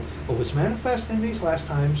world, but was manifest in these last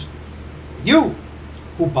times for you,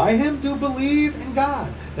 who by him do believe in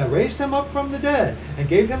God, that raised him up from the dead, and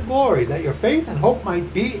gave him glory, that your faith and hope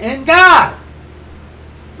might be in God.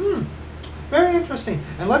 Very interesting.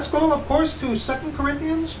 And let's go, of course, to 2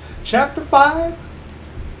 Corinthians chapter 5.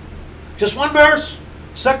 Just one verse.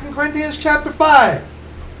 2 Corinthians chapter 5.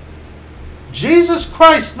 Jesus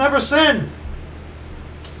Christ never sinned.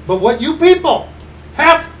 But what you people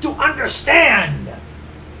have to understand,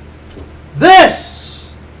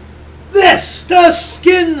 this the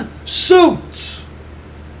skin suit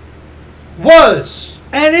was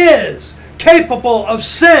and is capable of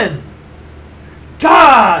sin.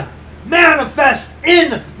 God manifest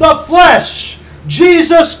in the flesh.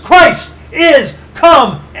 Jesus Christ is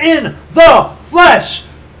come in the flesh.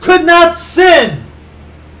 Could not sin.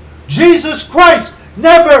 Jesus Christ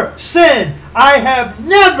never sinned. I have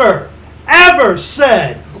never, ever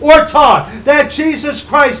said or taught that Jesus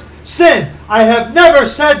Christ sinned. I have never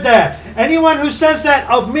said that. Anyone who says that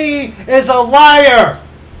of me is a liar.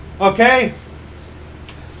 Okay?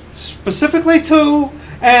 Specifically too,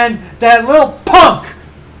 and that little punk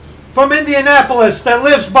from Indianapolis that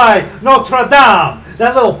lives by Notre Dame,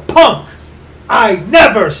 that little punk, I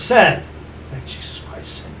never said that Jesus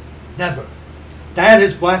Christ sinned. Never. That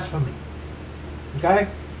is blasphemy. Okay?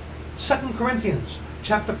 2 Corinthians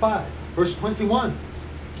chapter 5, verse 21.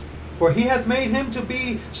 For he hath made him to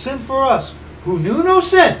be sin for us, who knew no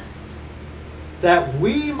sin, that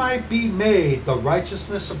we might be made the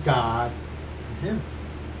righteousness of God in him.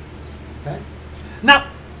 Okay? Now,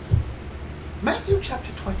 Matthew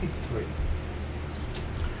chapter 23.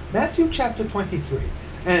 Matthew chapter 23.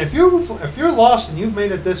 And if you're lost and you've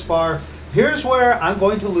made it this far, here's where I'm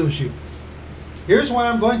going to lose you. Here's where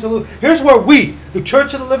I'm going to lose. Here's where we, the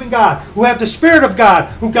Church of the Living God, who have the Spirit of God,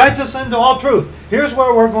 who guides us into all truth, here's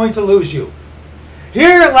where we're going to lose you.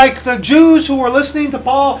 Here, like the Jews who were listening to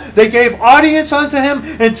Paul, they gave audience unto him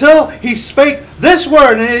until he spake this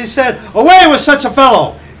word, and he said, away with such a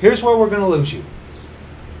fellow. Here's where we're going to lose you.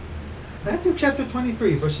 Matthew chapter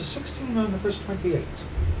 23, verses 16 on to verse 28.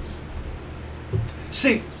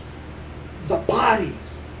 See, the body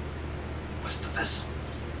was the vessel.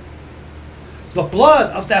 The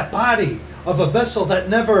blood of that body, of a vessel that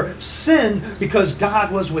never sinned because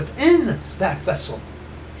God was within that vessel.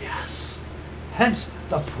 Yes. Hence,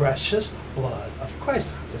 the precious blood of Christ.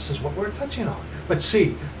 This is what we're touching on. But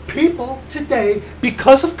see, people today,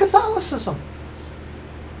 because of Catholicism,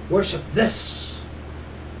 worship this.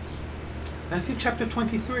 Matthew chapter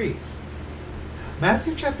 23.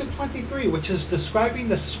 Matthew chapter 23, which is describing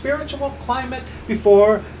the spiritual climate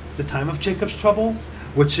before the time of Jacob's trouble,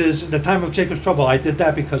 which is the time of Jacob's trouble. I did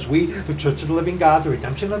that because we, the Church of the Living God, the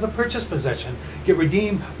redemption of the purchased possession, get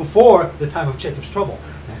redeemed before the time of Jacob's trouble.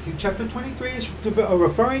 Matthew chapter 23 is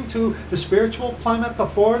referring to the spiritual climate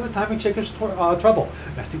before the time of Jacob's trouble.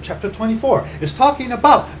 Matthew chapter 24 is talking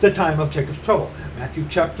about the time of Jacob's trouble. Matthew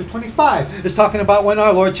chapter 25 is talking about when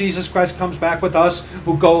our Lord Jesus Christ comes back with us,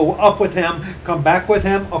 who go up with him, come back with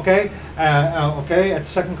him, okay? Okay, at the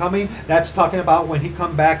second coming. That's talking about when he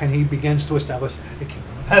comes back and he begins to establish the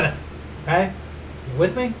kingdom of heaven. Okay? You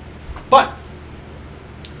with me? But,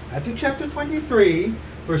 Matthew chapter 23,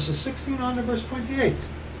 verses 16 on to verse 28.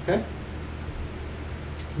 Okay?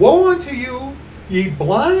 Woe unto you, ye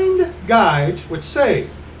blind guides, which say,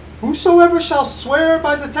 whosoever shall swear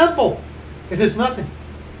by the temple, it is nothing.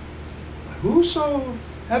 But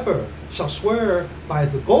whosoever shall swear by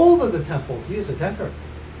the gold of the temple, he is a debtor.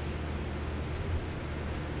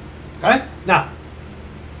 Okay? Now,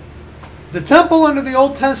 the temple under the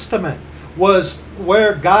Old Testament was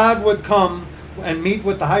where God would come and meet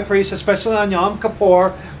with the high priest, especially on Yom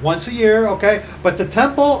Kippur, once a year, okay? But the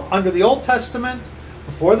temple under the Old Testament,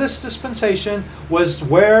 before this dispensation, was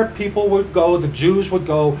where people would go, the Jews would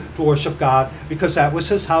go to worship God, because that was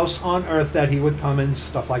his house on earth that he would come and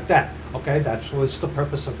stuff like that. Okay, that was the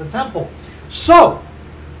purpose of the temple. So,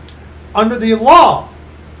 under the law,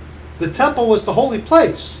 the temple was the holy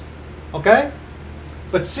place. Okay?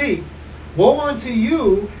 But see, woe unto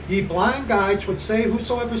you, ye blind guides, which say,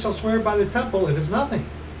 whosoever shall swear by the temple, it is nothing.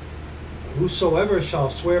 But whosoever shall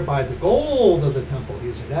swear by the gold of the temple, he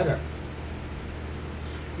is a debtor.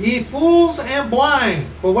 Ye fools and blind,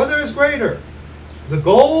 for whether is greater, the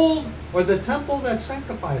gold or the temple that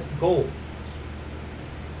sanctifieth gold?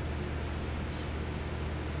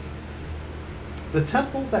 The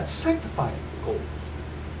temple that sanctifieth the gold.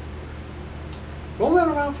 Roll that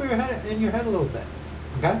around for your head, in your head a little bit.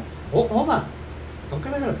 Okay? Hold on. Don't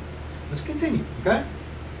get ahead of me. Let's continue. Okay?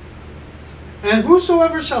 And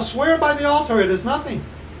whosoever shall swear by the altar, it is nothing.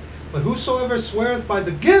 But whosoever sweareth by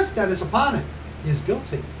the gift that is upon it is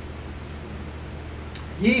guilty.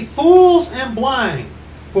 Ye fools and blind,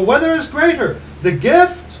 for whether is greater, the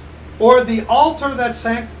gift or the altar that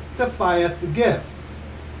sanctifieth the gift?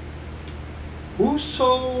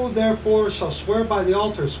 Whoso therefore shall swear by the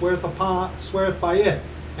altar sweareth by it,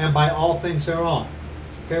 and by all things thereon.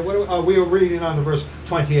 Okay, we were reading on to verse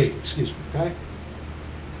 28, excuse me, okay?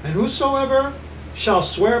 And whosoever shall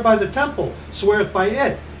swear by the temple sweareth by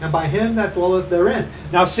it, and by him that dwelleth therein.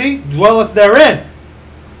 Now see, dwelleth therein.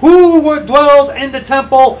 Who dwelled in the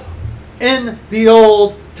temple in the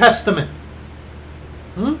Old Testament?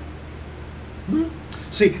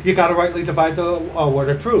 See, you got to rightly divide the word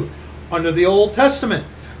of truth. Under the Old Testament,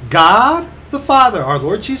 God the Father, our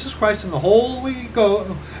Lord Jesus Christ, and the Holy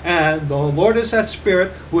Ghost, and the Lord is that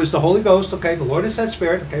Spirit, who is the Holy Ghost, okay? The Lord is that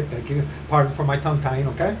Spirit, okay? Thank you. Pardon for my tongue-tying,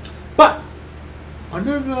 okay? But,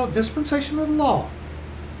 under the dispensation of the law,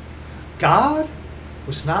 God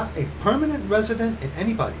was not a permanent resident in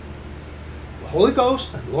anybody. The Holy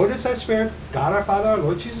Ghost, and the Lord is that Spirit, God our Father, our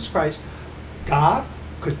Lord Jesus Christ, God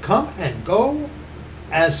could come and go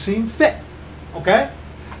as seemed fit, okay?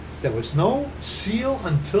 There was no seal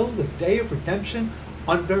until the day of redemption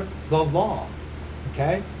under the law.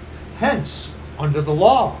 Okay? Hence, under the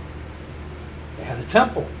law, they had a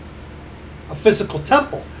temple, a physical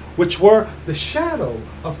temple, which were the shadow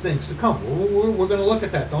of things to come. We're going to look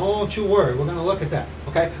at that. Don't you worry. We're going to look at that.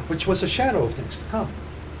 Okay? Which was a shadow of things to come.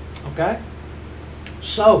 Okay?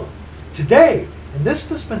 So, today, in this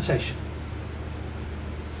dispensation,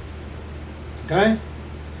 okay?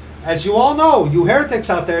 As you all know, you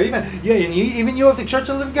heretics out there, even you of the Church of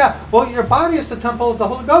the Living God, well, your body is the temple of the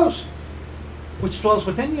Holy Ghost, which dwells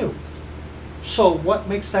within you. So what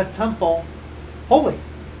makes that temple holy,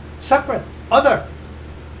 separate, other?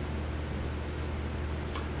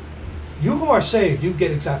 You who are saved, you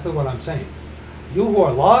get exactly what I'm saying. You who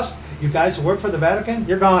are lost, you guys who work for the Vatican,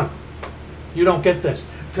 you're gone. You don't get this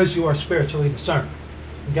because you are spiritually discerned.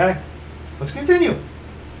 Okay? Let's continue.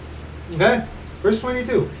 Okay? Verse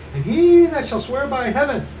 22, and he that shall swear by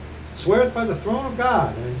heaven sweareth by the throne of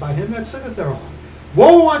God, and by him that sitteth thereon.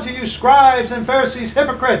 Woe unto you, scribes and Pharisees,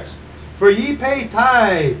 hypocrites! For ye pay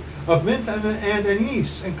tithe of mint and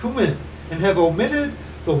anise and cumin, and have omitted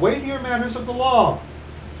the weightier matters of the law.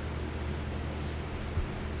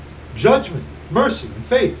 Judgment, mercy, and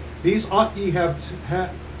faith, these ought ye to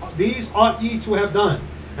have done,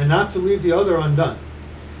 and not to leave the other undone.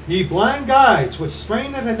 Ye blind guides, which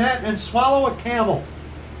strain at a net and swallow a camel.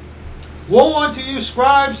 Woe unto you,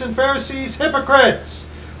 scribes and Pharisees, hypocrites!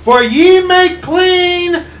 For ye make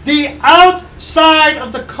clean the outside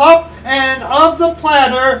of the cup and of the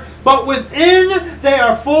platter, but within they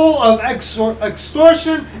are full of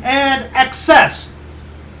extortion and excess.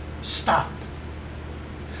 Stop.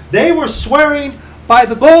 They were swearing by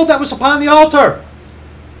the gold that was upon the altar.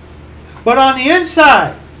 But on the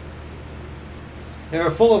inside, they are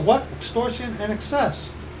full of what? Extortion and excess.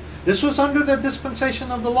 This was under the dispensation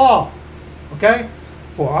of the law. Okay?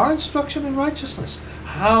 For our instruction in righteousness.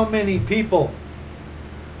 How many people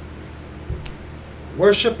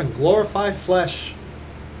worship and glorify flesh,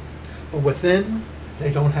 but within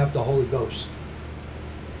they don't have the Holy Ghost?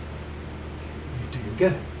 Do you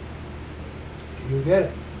get it? Do you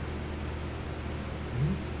get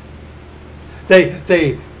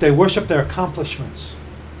it? They worship their accomplishments.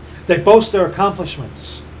 They boast their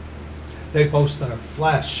accomplishments. They boast their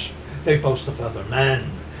flesh. They boast of other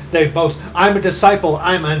men. They boast, I'm a disciple,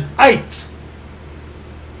 I'm an ite.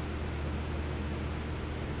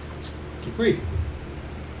 Let's keep reading.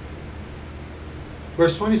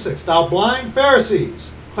 Verse 26, thou blind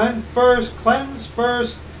Pharisees, cleanse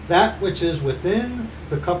first that which is within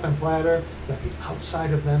the cup and platter, that the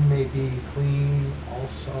outside of them may be clean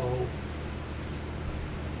also.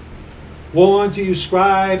 Woe unto you,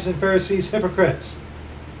 scribes and Pharisees, hypocrites!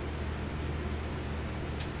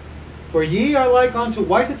 For ye are like unto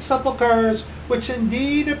whited sepulchres, which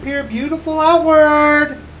indeed appear beautiful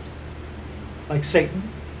outward, like Satan,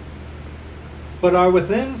 but are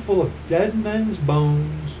within full of dead men's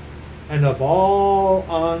bones, and of all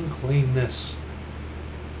uncleanness.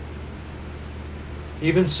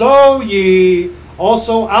 Even so ye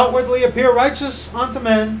also outwardly appear righteous unto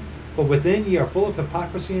men, but within ye are full of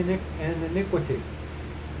hypocrisy and iniquity.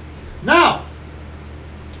 Now,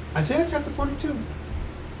 Isaiah chapter 42.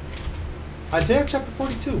 Isaiah chapter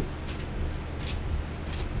 42.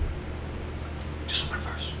 Just one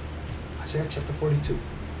verse. Isaiah chapter 42.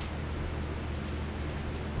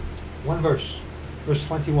 One verse. Verse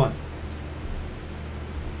 21.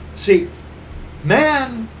 See,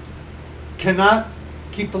 man cannot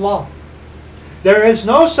keep the law. There is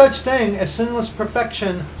no such thing as sinless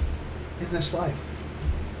perfection in this life.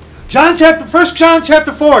 1 John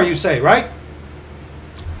chapter 4, you say, right?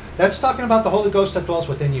 That's talking about the Holy Ghost that dwells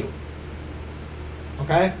within you.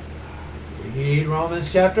 Okay? Read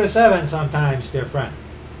Romans chapter 7 sometimes, dear friend.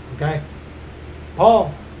 Okay?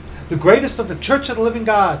 Paul, the greatest of the church of the living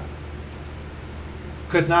God,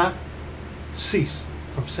 could not cease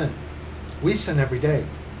from sin. We sin every day.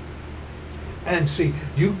 And see,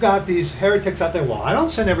 you've got these heretics out there. Well, I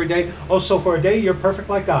don't sin every day. Oh, so for a day you're perfect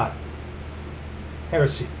like God.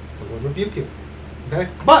 Heresy. The Lord rebuke you. Okay?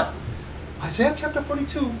 But Isaiah chapter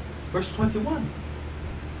 42, verse 21.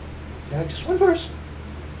 Yeah, just one verse.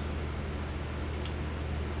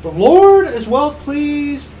 The Lord is well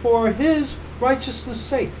pleased for his righteousness'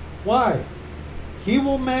 sake. Why? He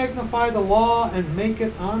will magnify the law and make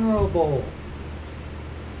it honorable.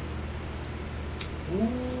 Oh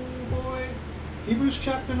boy. Hebrews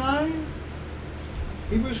chapter 9.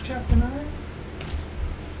 Hebrews chapter 9.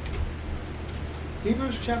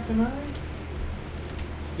 Hebrews chapter 9.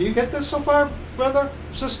 Do you get this so far, brother,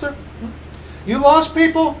 sister? You lost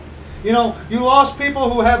people? You know, you lost people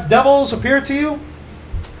who have devils appear to you?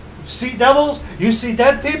 See devils? You see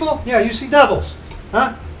dead people? Yeah, you see devils.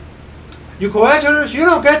 Huh? You coadjutors, you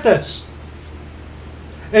don't get this.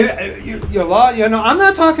 Your law, you know, I'm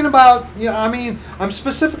not talking about, you know, I mean, I'm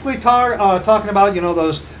specifically talking about, you know,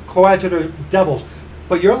 those coadjutor devils.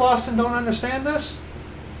 But you're lost and don't understand this?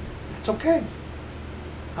 It's okay.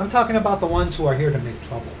 I'm talking about the ones who are here to make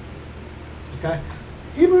trouble. Okay?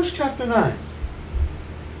 Hebrews chapter 9.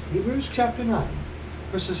 Hebrews chapter 9,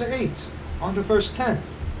 verses 8 on to verse 10.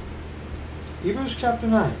 Hebrews chapter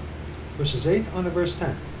 9, verses 8 on to verse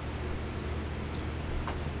 10.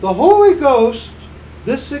 The Holy Ghost,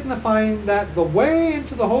 this signifying that the way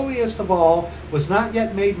into the holiest of all was not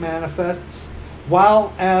yet made manifest,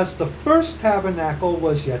 while as the first tabernacle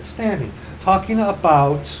was yet standing. Talking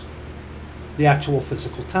about the actual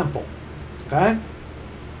physical temple. Okay?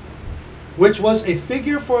 Which was a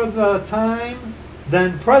figure for the time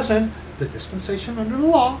then present, the dispensation under the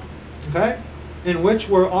law. Okay? In which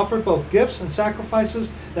were offered both gifts and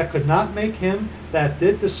sacrifices that could not make him that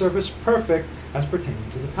did the service perfect as pertaining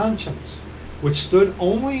to the conscience, which stood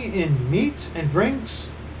only in meats and drinks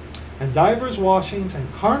and divers washings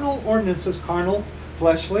and carnal ordinances, carnal,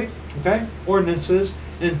 fleshly, okay, ordinances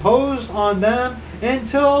imposed on them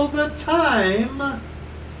until the time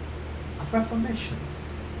of Reformation,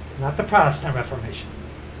 not the Protestant Reformation.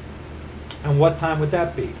 And what time would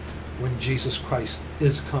that be? When Jesus Christ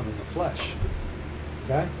is come in the flesh.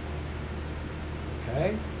 Okay?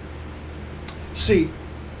 Okay? See,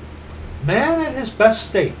 man at his best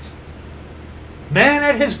state, man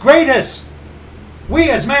at his greatest, we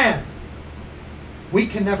as man, we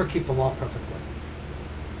can never keep the law perfectly.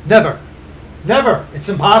 Never. Never. It's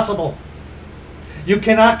impossible. You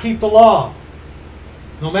cannot keep the law.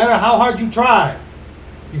 No matter how hard you try,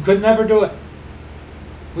 you could never do it.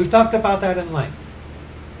 We've talked about that in length.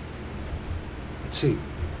 Let's see.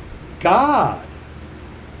 God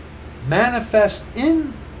manifest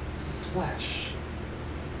in flesh.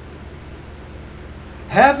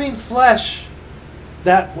 Having flesh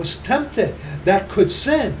that was tempted, that could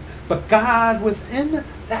sin, but God within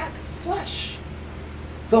that flesh.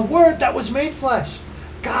 The Word that was made flesh.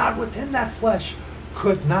 God within that flesh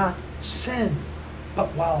could not sin.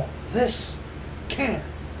 But while this can.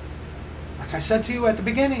 Like I said to you at the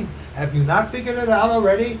beginning, have you not figured it out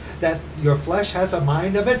already that your flesh has a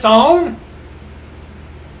mind of its own?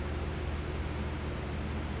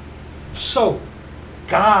 So,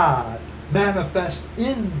 God manifest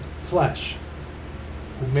in flesh,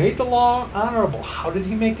 who made the law honorable. How did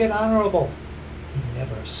he make it honorable? He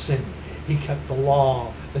never sinned. He kept the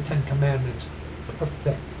law, the 10 Commandments,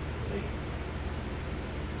 perfectly.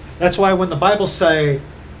 That's why when the Bible say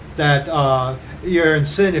that you're in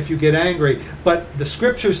sin if you get angry, but the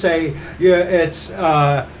Scriptures say it's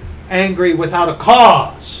angry without a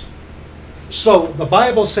cause. So the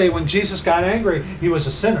Bible say when Jesus got angry, he was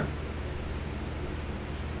a sinner.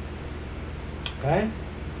 Okay?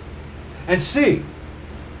 And see,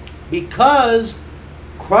 because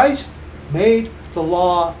Christ made the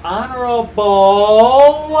law honorable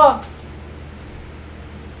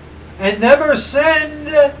and never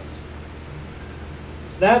sinned,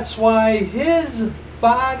 that's why his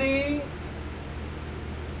body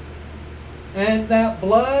And that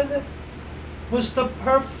blood was the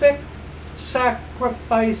perfect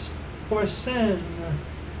sacrifice for sin.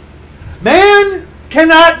 Man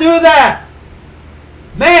cannot do that.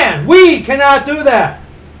 Man, we cannot do that.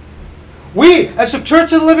 We, as the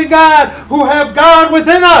Church of the Living God, who have God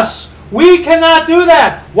within us, we cannot do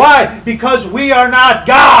that. Why? Because we are not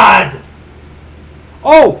God.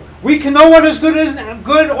 Oh, we can know what is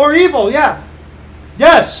good or evil. Yeah.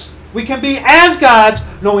 Yes, we can be as gods,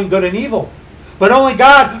 knowing good and evil. But only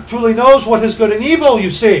God truly knows what is good and evil,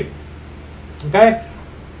 you see. Okay?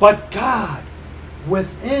 But God,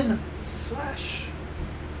 within flesh,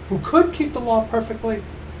 who could keep the law perfectly,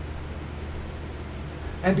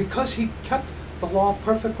 and because he kept the law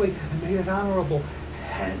perfectly and made it honorable,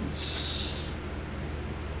 hence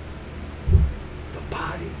the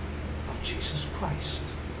body of Jesus Christ.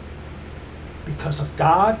 Because of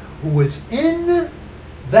God who is in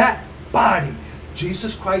that body,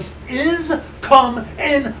 Jesus Christ is come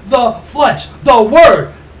in the flesh. The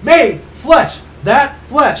Word made flesh. That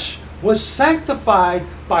flesh was sanctified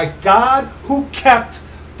by God who kept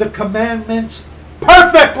the commandments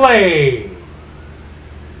perfectly.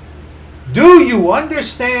 Do you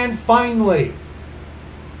understand finally?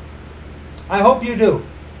 I hope you do.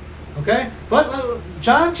 Okay? But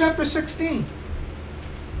John chapter 16.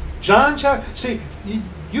 See,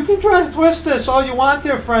 you can try to twist this all you want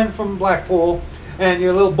there, friend from Blackpool, and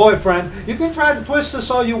your little boyfriend. You can try to twist this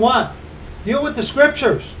all you want. Deal with the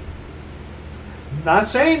scriptures. Not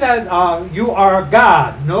saying that you are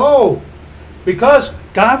God. No. Because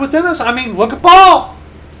God within us, I mean, look at Paul.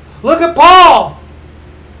 Look at Paul.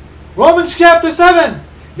 Romans chapter 7.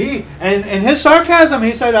 In his sarcasm,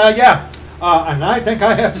 he said, and I think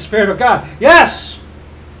I have the Spirit of God. Yes.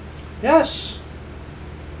 Yes.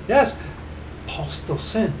 Yes. Paul still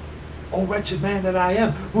sinned. O wretched man that I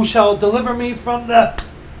am, who shall deliver me from the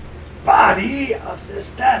body of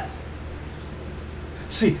this death?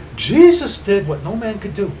 See, Jesus did what no man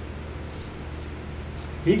could do.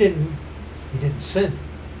 He didn't sin.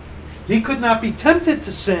 He could not be tempted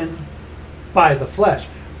to sin by the flesh.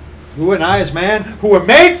 You and I as man, who are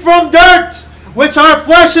made from dirt, which our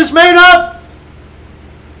flesh is made of.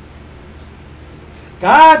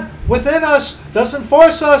 God within us doesn't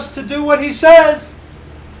force us to do what he says.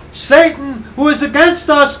 Satan, who is against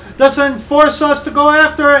us, doesn't force us to go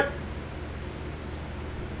after it.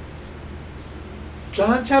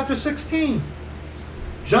 John chapter 16.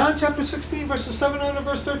 John chapter 16, verses 7 and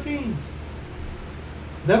verse 13.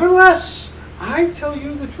 Nevertheless, I tell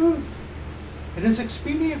you the truth. It is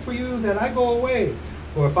expedient for you that I go away.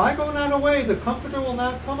 For if I go not away, the Comforter will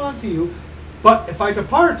not come unto you. But if I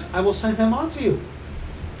depart, I will send him unto you.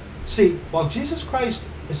 See, while Jesus Christ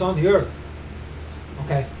is on the earth,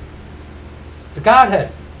 okay, the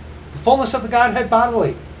Godhead, the fullness of the Godhead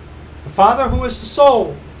bodily, the Father who is the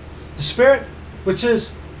soul, the Spirit which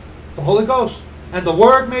is the Holy Ghost, and the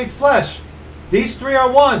Word made flesh. These three are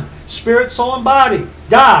one. Spirit, soul, and body.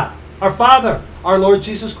 God, our Father, our Lord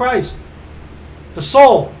Jesus Christ. The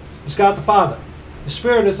soul is God the Father. The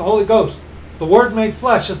Spirit is the Holy Ghost. The Word made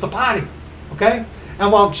flesh is the body. Okay?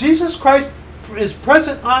 And while Jesus Christ is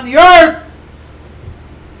present on the earth,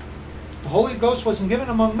 the Holy Ghost wasn't given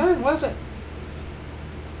among men, was it?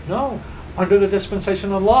 No. Under the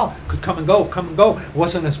dispensation of the law, could come and go, It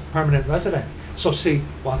wasn't a permanent resident. So see,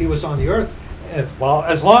 while he was on the earth,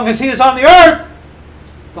 as long as he is on the earth,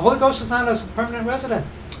 the Holy Ghost is not a permanent resident.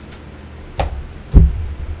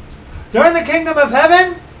 During the kingdom of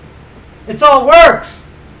heaven, it's all works.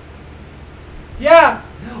 Yeah.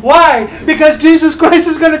 Why? Because Jesus Christ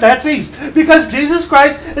is going to, that's east. Because Jesus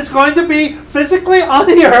Christ is going to be physically on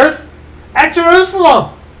the earth at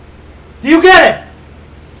Jerusalem. Do you get it?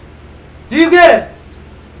 Do you get it?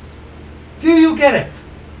 Do you get it?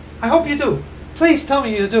 I hope you do. Please tell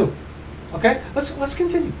me you do. Okay? Let's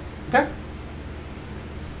continue. Okay?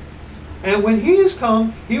 And when he is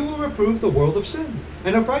come, he will reprove the world of sin,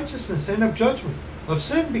 and of righteousness, and of judgment. Of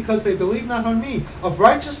sin, because they believe not on me. Of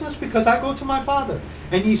righteousness, because I go to my Father,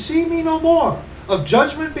 and ye see me no more. Of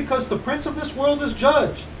judgment, because the prince of this world is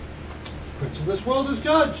judged. The prince of this world is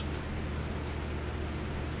judged.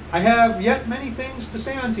 I have yet many things to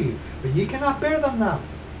say unto you, but ye cannot bear them now.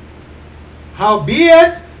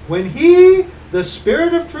 Howbeit, when he, the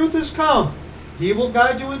Spirit of truth, is come, he will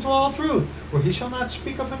guide you into all truth, for he shall not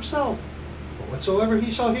speak of himself, but whatsoever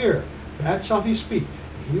he shall hear, that shall he speak.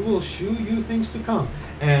 He will shew you things to come.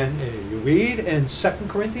 And you read in 2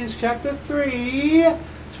 Corinthians chapter 3,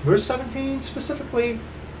 verse 17 specifically,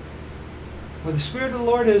 where the Spirit of the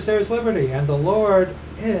Lord is, there is liberty, and the Lord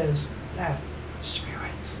is that Spirit.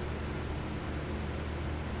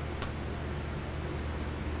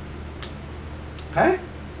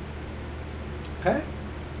 Okay?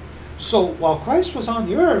 So while Christ was on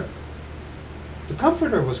the earth, the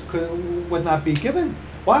Comforter would not be given.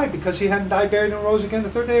 Why? Because he hadn't died, buried, and rose again the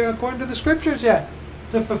third day according to the Scriptures yet,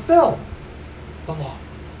 to fulfill the law.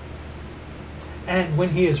 And when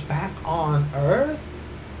he is back on earth,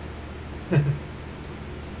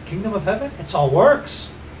 kingdom of heaven, it's all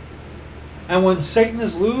works. And when Satan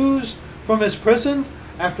is loosed from his prison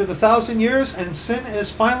after the 1,000 years and sin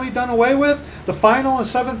is finally done away with, the final and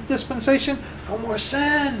seventh dispensation, no more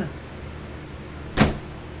sin.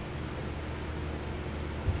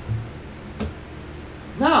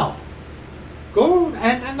 Now, go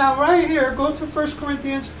and now right here, go to 1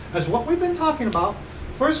 Corinthians as what we've been talking about.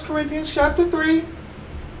 1 Corinthians chapter 3.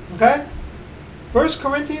 Okay? 1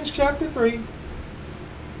 Corinthians chapter 3.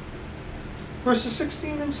 Verses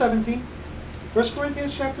 16 and 17. 1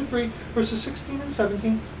 Corinthians chapter 3, verses 16 and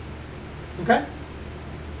 17. Okay?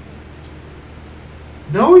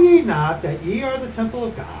 Know ye not that ye are the temple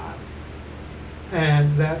of God,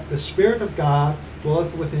 and that the Spirit of God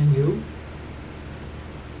dwelleth within you?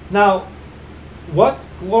 Now, what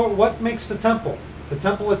makes the temple? The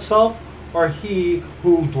temple itself, or he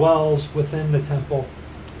who dwells within the temple?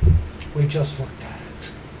 We just looked at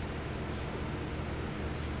it.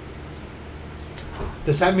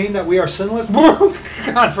 Does that mean that we are sinless?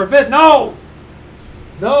 God forbid, no!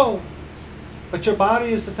 No. But your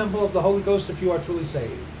body is the temple of the Holy Ghost if you are truly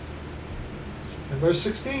saved. And verse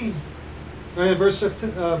 16. Verse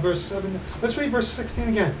 7. Let's read verse 16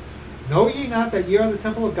 again. Know ye not that ye are the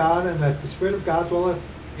temple of God, and that the Spirit of God dwelleth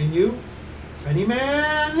in you? If any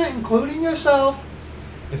man, including yourself,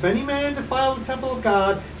 if any man defile the temple of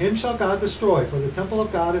God, him shall God destroy. For the temple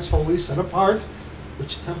of God is holy, set apart,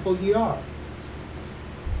 which temple ye are.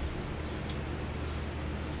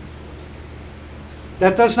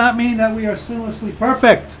 That does not mean that we are sinlessly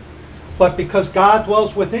perfect. But because God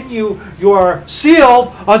dwells within you, you are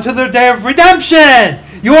sealed unto the day of redemption.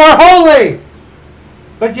 You are holy.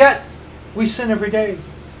 But yet, we sin every day.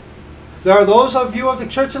 There are those of you of the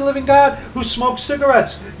Church of the Living God who smoke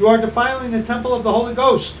cigarettes. You are defiling the temple of the Holy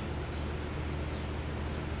Ghost.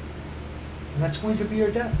 And that's going to be your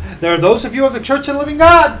death. There are those of you of the Church of the Living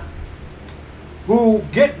God who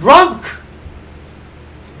get drunk.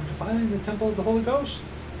 You're defiling the temple of the Holy Ghost.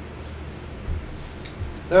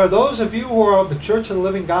 There are those of you who are of the Church of the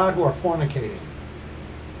Living God who are fornicating.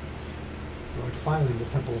 You are defiling the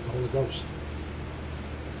temple of the Holy Ghost.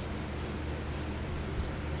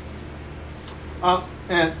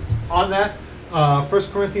 And on that, 1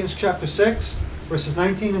 Corinthians chapter 6, verses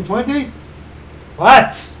 19 and 20.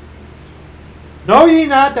 What? Know ye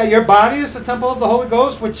not that your body is the temple of the Holy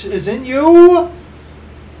Ghost, which is in you,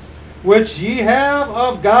 which ye have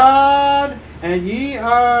of God, and ye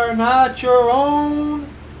are not your own?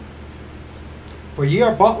 For ye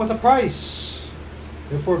are bought with a price.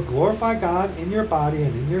 Therefore glorify God in your body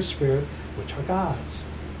and in your spirit, which are God's.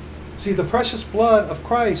 See, the precious blood of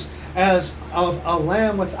Christ as of a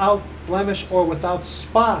lamb without blemish or without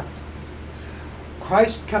spot.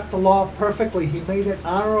 Christ kept the law perfectly. He made it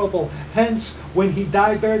honorable. Hence, when he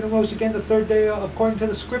died, buried, and rose again the third day according to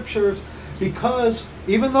the Scriptures, because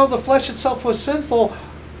even though the flesh itself was sinful,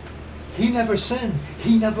 he never sinned.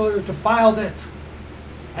 He never defiled it.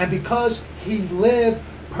 And because he lived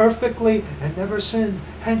perfectly and never sinned,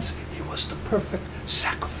 hence he was the perfect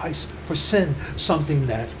sacrifice for sin, something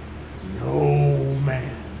that no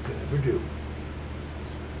man could ever do.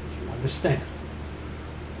 Do you understand?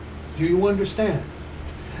 Do you understand?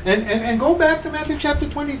 And go back to Matthew chapter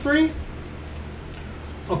 23.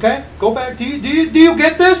 Okay? Go back. Do you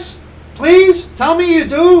get this? Please tell me you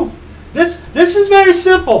do. This is very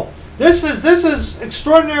simple. This is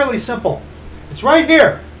extraordinarily simple. It's right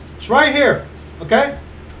here. It's right here. Okay?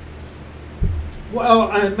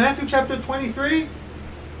 Well, in Matthew chapter 23.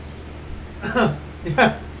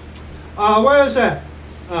 Yeah. Where is that?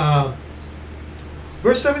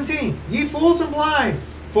 Verse 17. Ye fools and blind,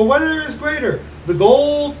 for whether is greater, the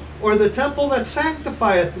gold or the temple that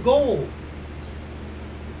sanctifieth the gold?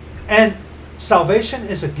 And salvation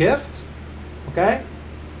is a gift. Okay?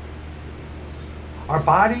 Our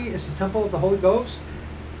body is the temple of the Holy Ghost.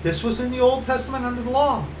 This was in the Old Testament under the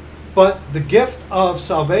law. But the gift of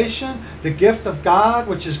salvation, the gift of God,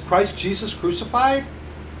 which is Christ Jesus crucified.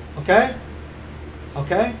 Okay?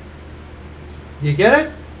 Okay? You get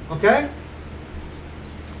it? Okay?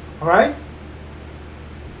 All right?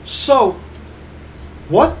 So,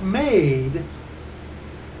 what made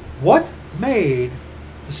the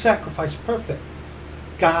sacrifice perfect?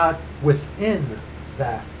 God within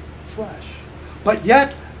that flesh. But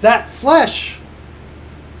yet, that flesh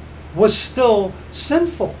was still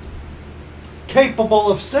sinful,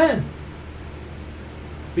 capable of sin.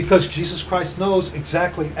 Because Jesus Christ knows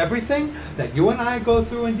exactly everything that you and I go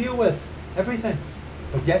through and deal with. Everything.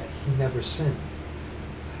 But yet, he never sinned.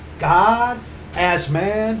 God, as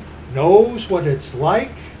man, knows what it's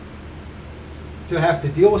like to have to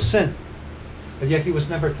deal with sin. But yet he was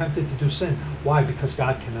never tempted to do sin. Why? Because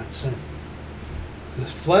God cannot sin. The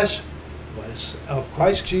flesh was of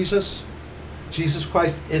Christ Jesus. Jesus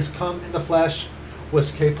Christ is come in the flesh,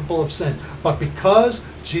 was capable of sin. But because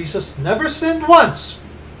Jesus never sinned once,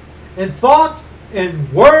 in thought,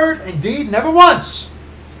 in word, in deed, never once.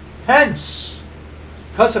 Hence,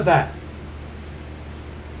 because of that,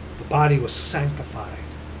 the body was sanctified.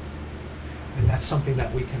 And that's something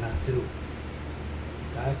that we cannot do.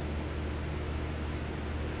 Okay?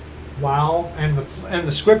 Wow, and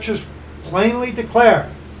the scriptures plainly declare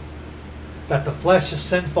that the flesh is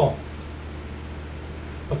sinful.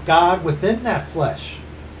 But God within that flesh,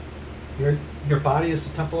 your body is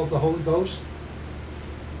the temple of the Holy Ghost.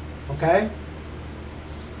 Okay?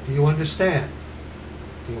 Do you understand?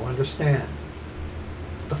 Do you understand?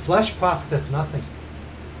 The flesh profiteth nothing.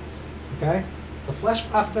 Okay? The flesh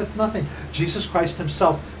profiteth nothing. Jesus Christ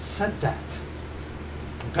himself said that.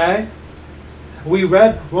 Okay? We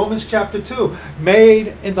read Romans chapter 2,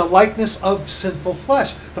 made in the likeness of sinful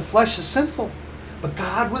flesh. The flesh is sinful. But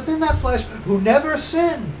God within that flesh, who never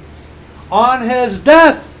sinned, on his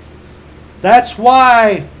death, that's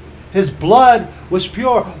why his blood was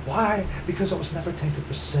pure. Why? Because it was never tainted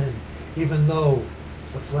with sin, even though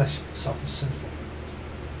the flesh itself is sinful.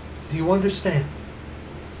 Do you understand?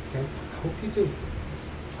 Okay? I hope you do.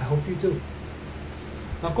 I hope you do.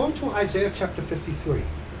 Now go to Isaiah chapter 53.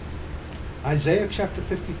 Isaiah chapter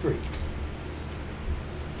 53.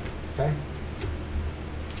 Okay?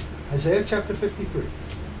 Isaiah chapter 53.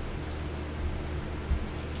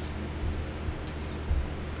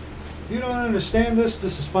 If you don't understand this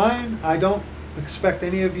is fine. I don't expect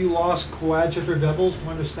any of you lost coadjutor devils to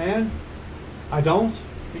understand. I don't.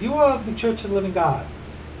 But you are of the Church of the Living God,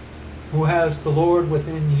 who has the Lord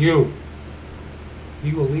within you.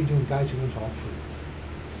 He will lead you and guide you into all truth.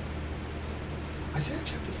 Isaiah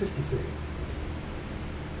chapter 53.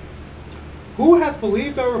 Who hath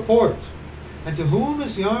believed our report? And to whom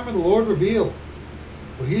is the arm of the Lord revealed?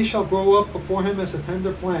 For he shall grow up before him as a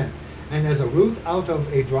tender plant, and as a root out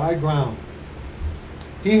of a dry ground.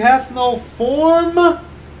 He hath no form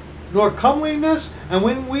nor comeliness, and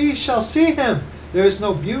when we shall see him, there is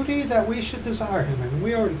no beauty that we should desire him. And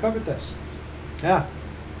we already covered this. Yeah.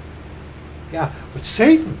 But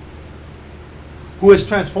Satan, who is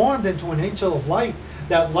transformed into an angel of light,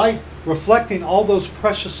 that light reflecting all those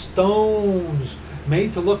precious stones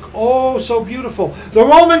made to look oh so beautiful. The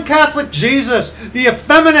Roman Catholic Jesus, the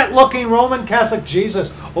effeminate looking Roman Catholic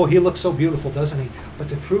Jesus. Oh, he looks so beautiful, doesn't he? But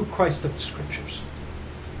the true Christ of the Scriptures,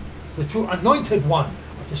 the true anointed one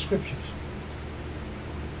of the Scriptures,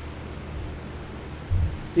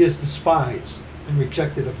 he is despised and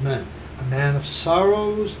rejected of men, a man of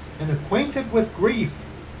sorrows and acquainted with grief.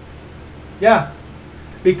 Yeah,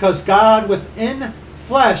 because God within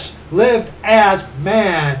flesh lived as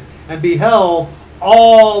man and beheld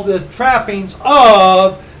all the trappings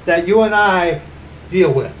of that you and I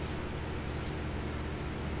deal with.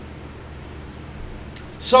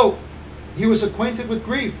 So, he was acquainted with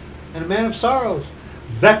grief and a man of sorrows,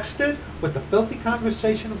 vexed with the filthy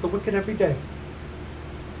conversation of the wicked every day.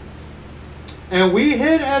 And we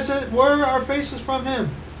hid, as it were, our faces from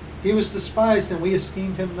him. He was despised, and we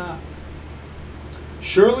esteemed him not.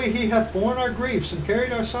 Surely he hath borne our griefs and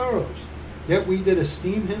carried our sorrows. Yet we did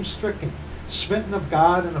esteem him stricken, smitten of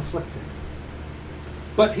God, and afflicted.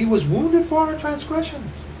 But he was wounded for our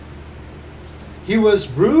transgressions. He was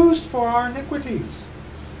bruised for our iniquities.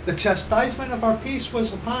 The chastisement of our peace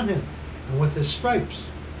was upon him, and with his stripes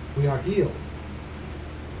we are healed.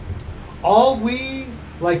 All we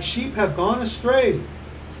like sheep have gone astray.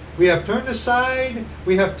 We have turned aside,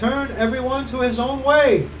 we have turned everyone to his own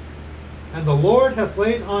way. And the Lord hath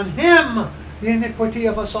laid on him the iniquity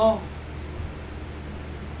of us all.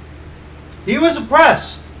 He was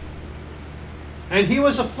oppressed, and he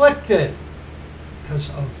was afflicted because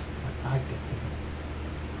of what I did to him.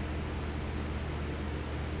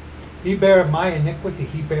 He bare my iniquity,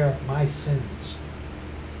 he bare my sins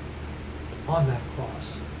on that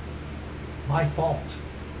cross. My fault.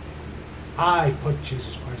 I put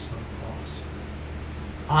Jesus Christ on the cross.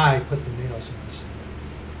 I put the nails in his head.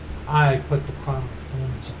 I put the crown of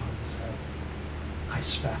thorns upon his head. I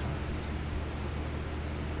spat on him.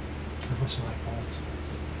 It was my fault.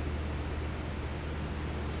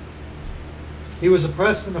 He was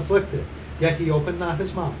oppressed and afflicted, yet he opened not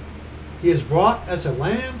his mouth. He is brought as a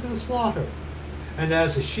lamb to the slaughter, And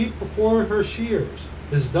as a sheep before her shears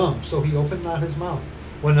is dumb, so he opened not his mouth.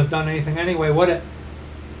 Wouldn't have done anything anyway, would it?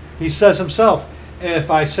 He says himself,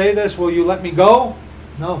 if I say this, will you let me go?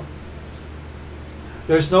 No.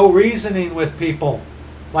 There's no reasoning with people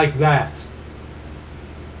like that.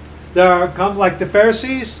 There are come like the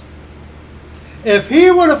Pharisees. If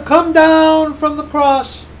he would have come down from the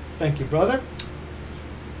cross, thank you, brother.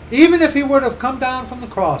 Even if he would have come down from the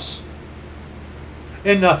cross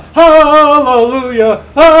in the hallelujah,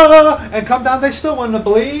 and come down, they still wouldn't have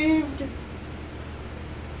believed.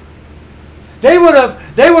 They would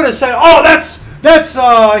have said, oh, that's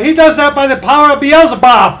he does that by the power of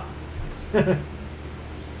Beelzebub.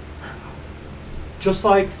 Just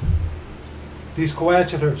like these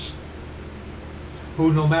coadjutors,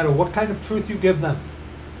 who no matter what kind of truth you give them,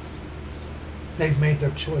 they've made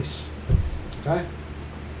their choice. Okay?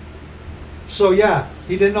 So yeah,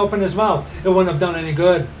 he didn't open his mouth. It wouldn't have done any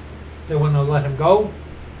good. They wouldn't have let him go.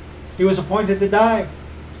 He was appointed to die.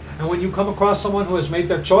 And when you come across someone who has made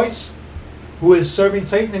their choice, who is serving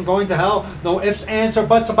Satan and going to hell, no ifs, ands, or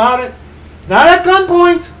buts about it, not at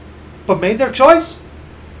gunpoint, but made their choice,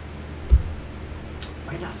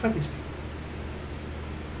 why not for these people?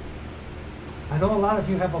 I know a lot of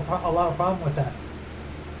you have a lot of problem with that.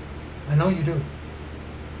 I know you do.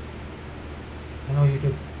 I know you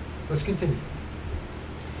do. Let's continue.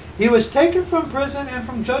 He was taken from prison and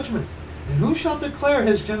from judgment. And who shall declare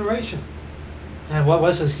his generation? And what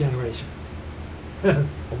was his generation? A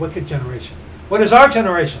wicked generation. What is our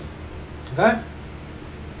generation? Okay?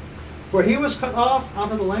 For he was cut off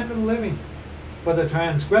out of the land of the living. For the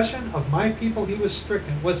transgression of my people he was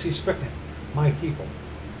stricken. Was he stricken? My people.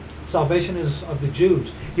 Salvation is of the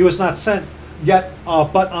Jews. He was not sent yet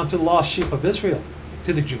but unto the lost sheep of Israel.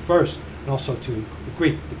 To the Jew first, and also to the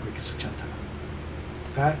Greek. The Greek is a Gentile.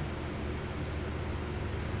 Okay?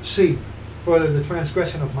 See, for the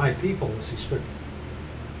transgression of my people was he stricken.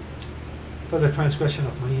 For the transgression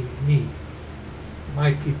of me,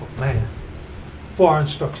 my people, man. For our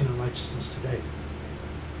instruction in righteousness today.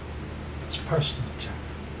 It's personal, Jack.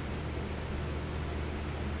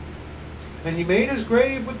 And he made his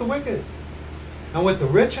grave with the wicked, and with the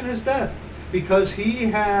rich in his death, because he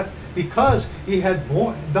had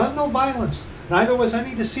done no violence, neither was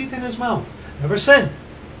any deceit in his mouth. Never sinned.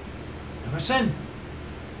 Never sinned.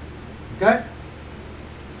 Okay?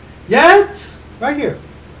 Yet, right here,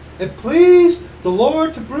 it pleased the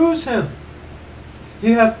Lord to bruise him.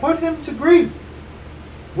 He hath put him to grief.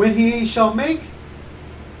 When he shall make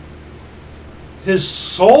his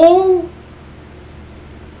soul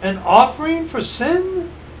an offering for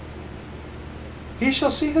sin, he shall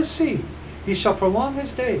see his seed. He shall prolong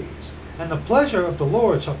his days, and the pleasure of the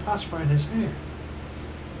Lord shall prosper in his hand.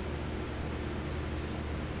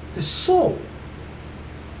 His soul,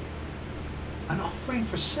 an offering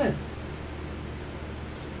for sin.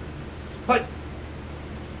 But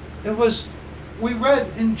it was, we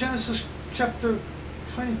read in Genesis chapter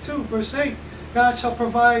 22, verse 8, God shall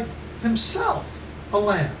provide himself a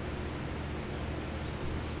lamb.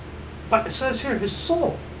 But it says here, his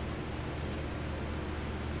soul.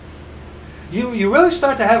 You really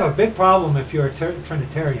start to have a big problem if you're a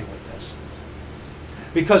Trinitarian with this.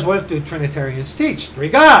 Because what do Trinitarians teach? Three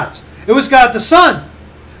gods. It was God the Son,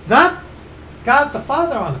 not God the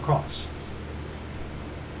Father on the cross.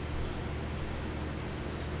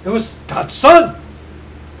 It was God the Son.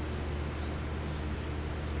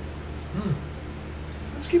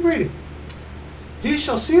 Let's keep reading. He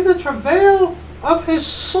shall see the travail of his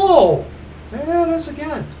soul. There it is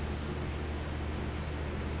again.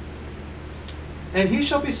 And he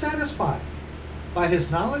shall be satisfied. By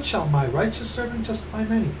his knowledge shall my righteous servant justify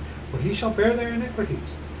many, for he shall bear their iniquities.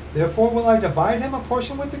 Therefore will I divide him a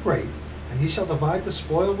portion with the great, and he shall divide the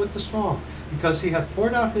spoil with the strong, because he hath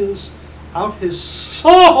poured out his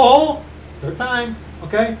soul, third time,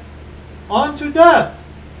 okay, unto death.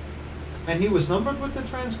 And he was numbered with the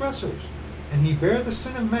transgressors, and he bare the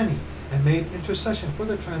sin of many, and made intercession for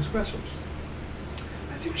the transgressors.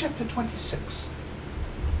 Matthew chapter 26.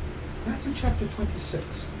 Matthew chapter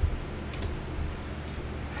 26.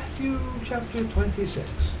 Matthew chapter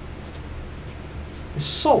 26. His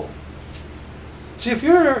soul. See, if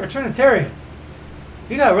you're a Trinitarian,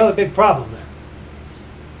 you got a really big problem there.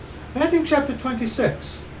 Matthew chapter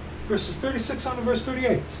 26, verses 36 on to verse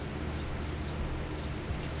 38.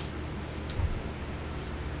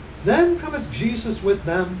 Then cometh Jesus with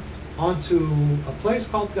them unto a place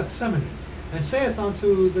called Gethsemane, and saith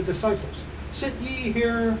unto the disciples, Sit ye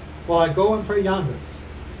here while I go and pray yonder.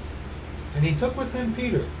 And he took with him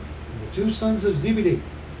Peter and the two sons of Zebedee,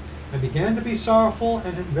 and began to be sorrowful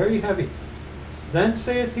and very heavy. Then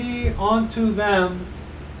saith he unto them,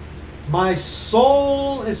 my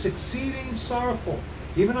soul is exceeding sorrowful,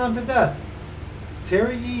 even unto death.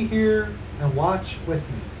 Tarry ye here and watch with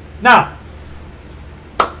me. Now,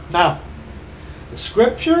 the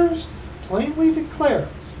scriptures plainly declare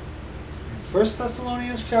in 1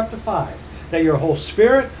 Thessalonians chapter 5 that your whole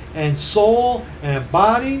spirit and soul and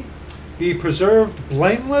body be preserved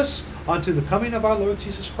blameless unto the coming of our Lord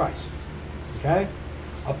Jesus Christ. Okay?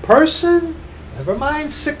 A person, never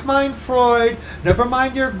mind sick mind Freud, never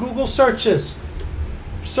mind your Google searches.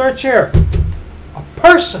 Search here. A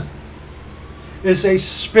person is a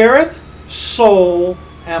spirit, soul,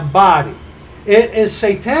 and body. It is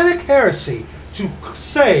satanic heresy to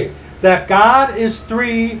say that God is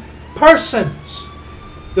three persons.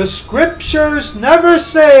 The scriptures never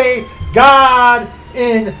say God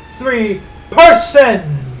in three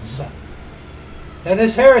persons. That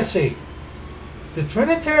is heresy. The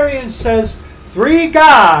Trinitarian says three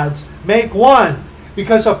gods make one,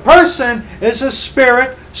 because a person is a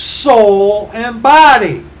spirit, soul, and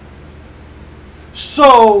body.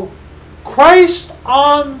 So, Christ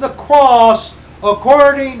on the cross,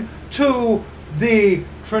 according to the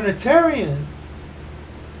Trinitarian,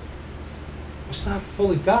 was not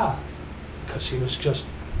fully God, because he was just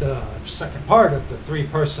the second part of the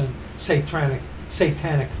three-person satanic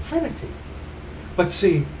Trinity. But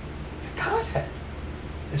see, the Godhead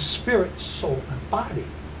is spirit, soul, and body.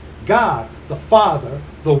 God, the Father,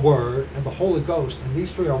 the Word, and the Holy Ghost, and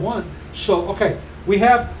these three are one. So, okay, we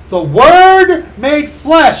have the Word made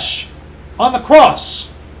flesh on the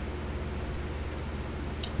cross.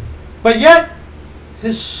 But yet,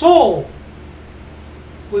 his soul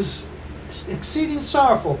was exceeding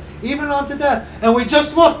sorrowful, even unto death. And we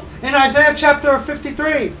just looked in Isaiah chapter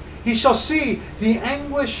 53. He shall see the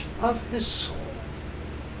anguish of his soul.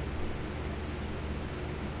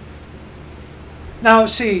 Now,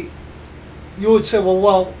 see, you would say,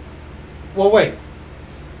 well, wait.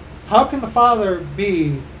 How can the Father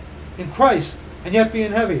be in Christ and yet be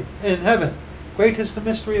in heaven? Great is the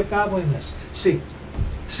mystery of godliness. See,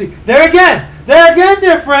 there again,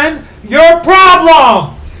 dear friend, your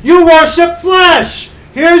problem. You worship flesh.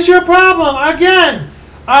 Here's your problem again.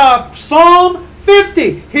 Psalm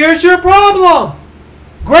 50. Here's your problem.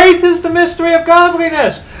 Great is the mystery of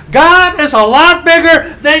godliness. God is a lot bigger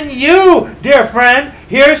than you, dear friend.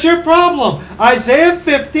 Here's your problem. Isaiah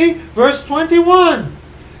 50, verse 21.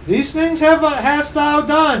 These things hast thou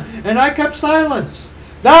done, and I kept silence.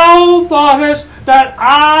 Thou thoughtest that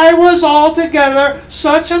I was altogether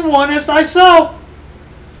such an one as thyself.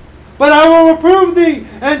 But I will reprove thee,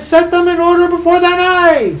 and set them in order before thine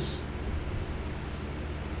eyes.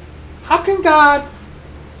 How can God,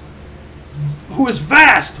 who is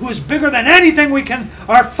vast, who is bigger than anything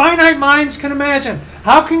our finite minds can imagine,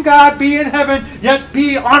 how can God be in heaven yet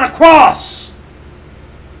be on a cross?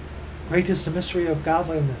 Great is the mystery of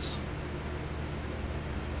godliness.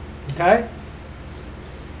 Okay?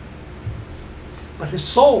 But his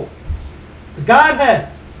soul, the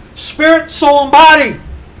Godhead, spirit, soul, and body.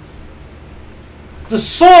 The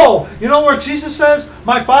soul, you know where Jesus says,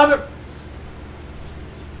 my Father...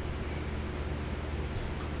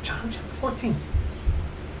 John chapter 14.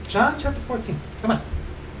 John chapter 14. Come on.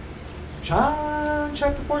 John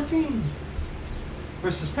chapter 14.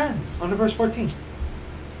 Verses 10 on to verse 14.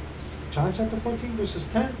 John chapter 14, verses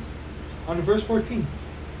 10 on to verse 14.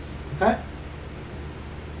 Okay?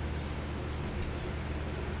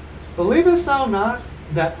 Believest thou not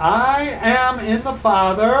that I am in the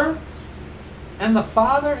Father, and the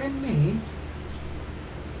Father in me?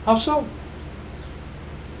 How so?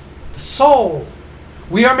 The soul.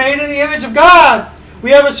 We are made in the image of God.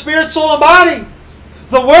 We have a spirit, soul, and body.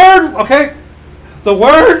 The Word, okay? The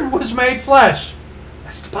Word was made flesh.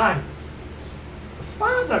 That's the body. The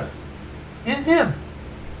Father in Him.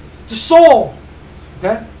 The soul.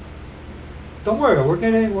 Okay? Don't worry, we're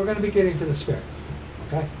going to be getting to the Spirit.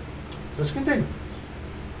 Okay? Let's continue.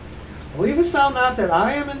 Believest thou not that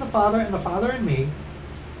I am in the Father, and the Father in me?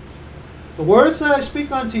 The words that I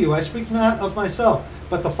speak unto you, I speak not of myself,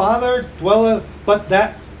 but the Father dwelleth,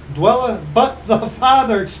 that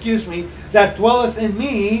dwelleth in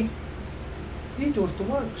me, he doeth the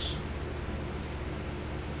works.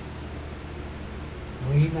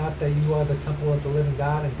 Know ye not that you are the temple of the living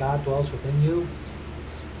God, and God dwells within you?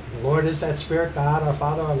 The Lord is that Spirit, God, our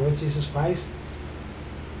Father, our Lord Jesus Christ.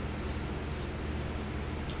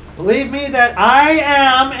 Believe me that I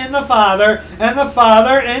am in the Father, and the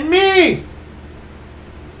Father in me.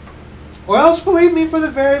 Or else believe me for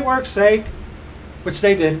the very work's sake, which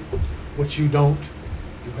they did, which you don't,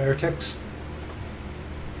 you heretics.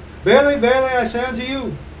 Verily, verily, I say unto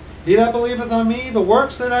you, He that believeth on me, the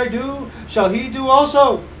works that I do, shall he do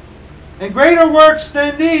also. And greater works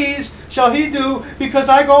than these shall he do, because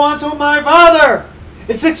I go unto my Father.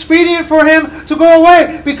 It's expedient for him to go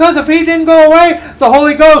away, because if he didn't go away, the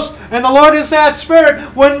Holy Ghost and the Lord is that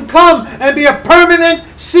Spirit wouldn't come and be a permanent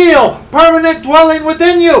seal, permanent dwelling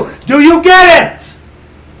within you. Do you get it?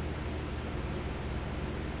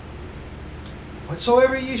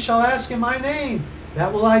 Whatsoever ye shall ask in my name,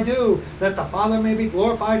 that will I do, that the Father may be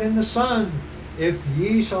glorified in the Son. If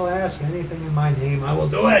ye shall ask anything in my name, I will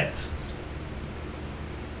do it.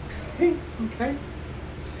 Okay.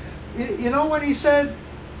 You know when he said,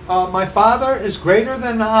 my Father is greater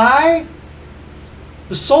than I?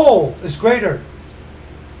 The soul is greater.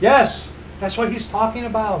 Yes, that's what he's talking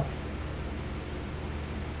about.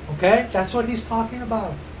 Okay? That's what he's talking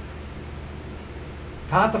about.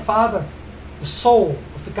 God the Father, the soul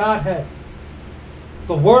of the Godhead.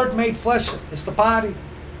 The Word made flesh is the body.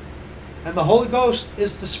 And the Holy Ghost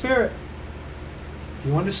is the Spirit. Do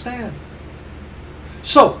you understand?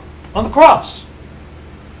 So, on the cross,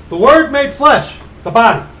 the Word made flesh, the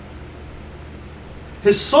body.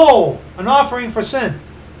 His soul, an offering for sin.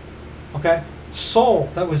 Okay? Soul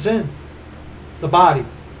that was in the body,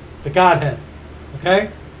 the Godhead.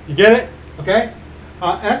 Okay? You get it? Okay?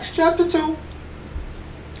 Acts chapter 2.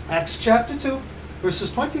 Acts chapter 2,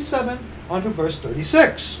 verses 27 on to verse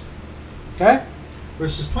 36. Okay?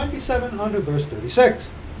 Verses 27 on to verse 36.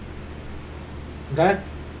 Okay?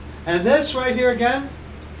 And this right here again,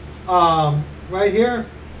 right here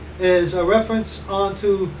is a reference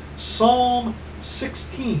onto Psalm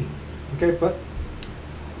 16. Okay, but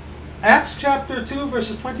Acts chapter 2,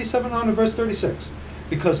 verses 27 on to verse 36.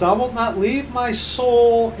 Because thou wilt not leave my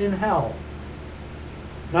soul in hell,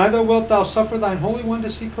 neither wilt thou suffer thine Holy One to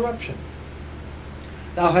see corruption.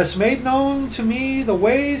 Thou hast made known to me the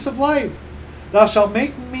ways of life. Thou shalt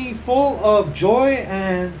make me full of joy,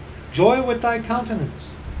 and joy with thy countenance.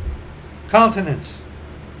 Countenance,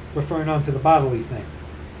 referring unto the bodily thing.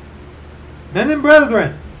 Men and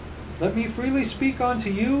brethren, let me freely speak unto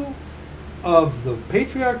you of the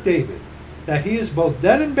patriarch David, that he is both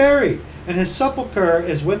dead and buried, and his sepulchre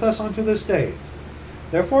is with us unto this day.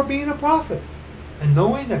 Therefore, being a prophet, and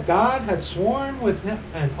knowing that God had sworn with him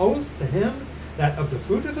an oath to him, that of the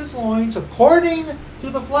fruit of his loins, according to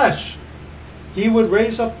the flesh, he would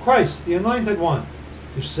raise up Christ, the anointed one,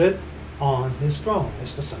 to sit on his throne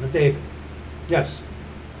as the son of David. Yes.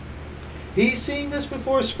 He, seeing this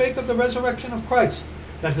before, spake of the resurrection of Christ,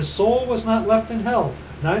 that his soul was not left in hell,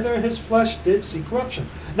 neither his flesh did see corruption.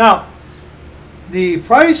 Now, the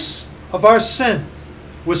price of our sin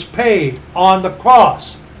was paid on the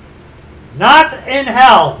cross, not in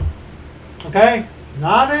hell. Okay?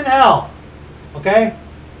 Not in hell. Okay?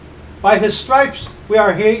 By his stripes we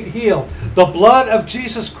are healed. The blood of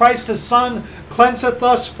Jesus Christ his Son cleanseth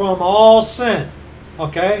us from all sin.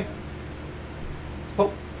 Okay?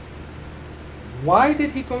 But why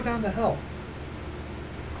did he go down to hell?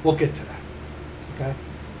 We'll get to that. Okay?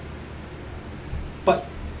 But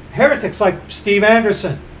heretics like Steve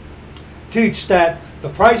Anderson teach that the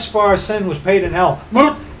price for our sin was paid in hell.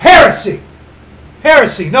 Heresy!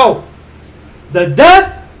 Heresy, no. The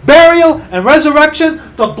death, burial, and resurrection,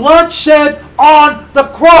 the blood shed on the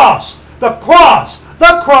cross. The cross.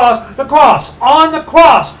 The cross. The cross. On the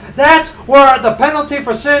cross. That's where the penalty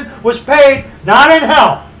for sin was paid, not in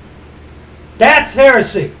hell. That's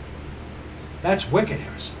heresy. That's wicked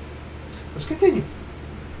heresy. Let's continue.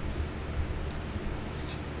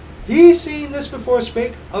 He, seeing this before,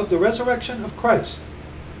 spake of the resurrection of Christ,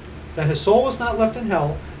 that his soul was not left in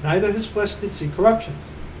hell, neither his flesh did see corruption.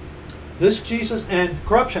 This Jesus, and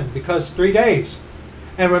corruption, because 3 days.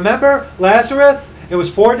 And remember, Lazarus, it was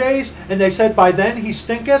 4 days, and they said, by then he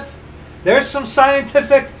stinketh. There's some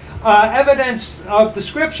scientific evidence of the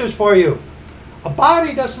scriptures for you. A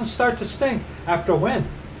body doesn't start to stink after when?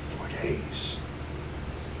 4 days.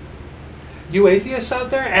 You atheists out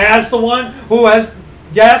there, as the one who has,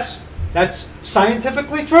 yes, that's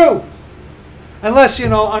scientifically true. Unless, you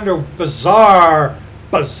know, under bizarre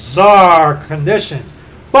conditions.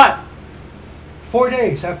 But 4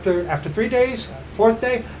 days, after 3 days, 4th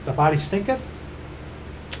day, the body stinketh,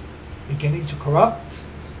 beginning to corrupt.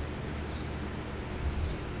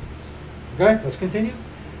 Okay, let's continue.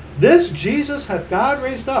 This Jesus hath God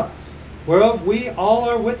raised up, whereof we all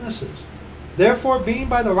are witnesses. Therefore, being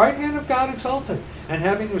by the right hand of God exalted, and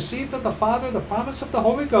having received of the Father the promise of the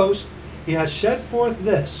Holy Ghost, he has shed forth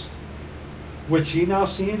this, which ye now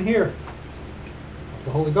see and hear, of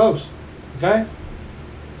the Holy Ghost. Okay?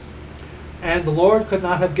 And the Lord could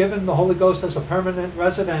not have given the Holy Ghost as a permanent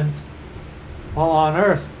resident while on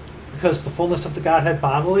earth. Because the fullness of the Godhead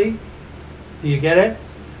bodily. Do you get it?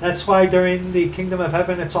 That's why during the kingdom of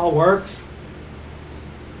heaven it's all works.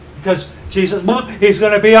 Because Jesus, he's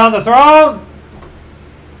going to be on the throne.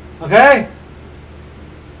 Okay?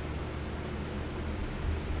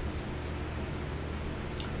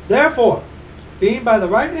 Therefore, being by the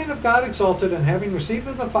right hand of God exalted, and having received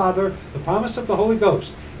of the Father the promise of the Holy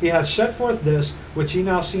Ghost, he hath shed forth this, which ye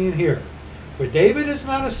now see and hear. For David is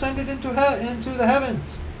not ascended into the heavens,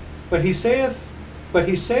 but he saith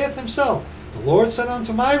himself, the Lord said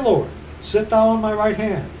unto my Lord, sit thou on my right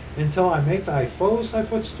hand, until I make thy foes thy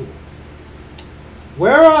footstool.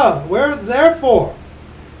 Where therefore,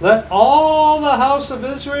 let all the house of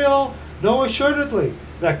Israel know assuredly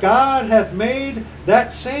that God hath made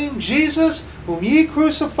that same Jesus, whom ye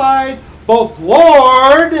crucified, both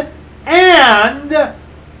Lord and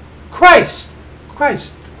Christ.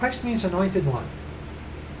 Christ means anointed one.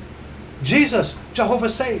 Jesus, Jehovah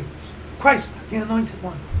saves. Christ, the anointed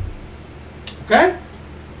one. Okay?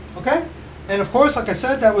 Okay? And of course, like I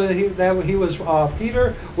said,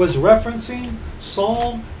 Peter was referencing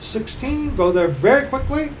Psalm 16. Go there very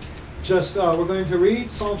quickly. Just we're going to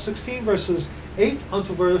read Psalm 16 verses 8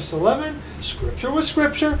 unto verse 11. Scripture with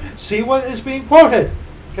scripture. See what is being quoted.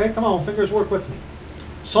 Okay, come on, fingers, work with me.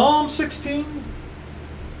 Psalm 16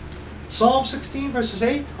 verses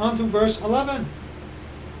 8 unto verse 11.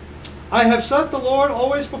 I have set the Lord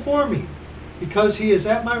always before me, because he is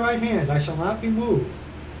at my right hand. I shall not be moved.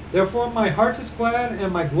 Therefore my heart is glad,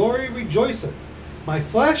 and my glory rejoiceth. My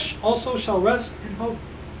flesh also shall rest in hope.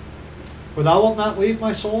 For thou wilt not leave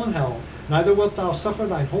my soul in hell, neither wilt thou suffer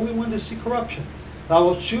thine Holy One to see corruption. Thou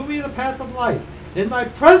wilt shew me the path of life. In thy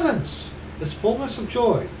presence is fullness of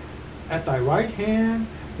joy. At thy right hand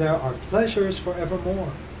there are pleasures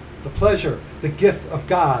forevermore. The pleasure, the gift of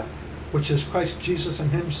God, which is Christ Jesus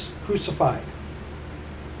and him crucified.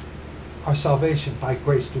 Our salvation by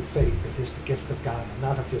grace through faith. It is the gift of God and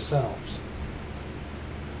not of yourselves.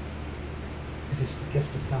 It is the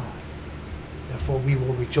gift of God. Therefore we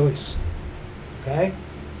will rejoice. Okay?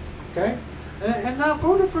 Okay? And now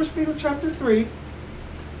go to 1 Peter chapter 3.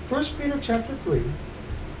 1 Peter chapter 3.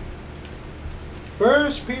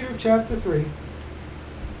 1 Peter chapter 3.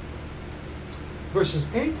 Verses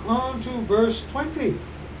 8 on to verse 20.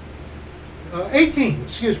 18,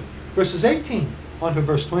 excuse me. Verses 18 on to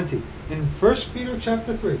verse 20. In 1 Peter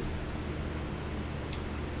chapter 3.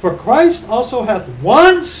 For Christ also hath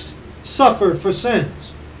once suffered for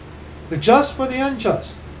sins, the just for the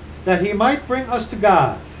unjust, that he might bring us to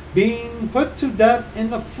God, being put to death in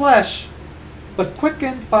the flesh, but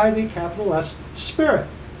quickened by the capital S Spirit,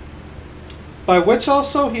 by which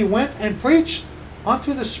also he went and preached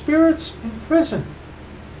unto the spirits in prison,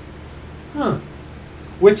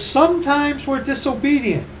 which sometimes were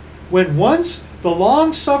disobedient, when once the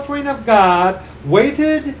long suffering of God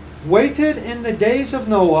waited in the days of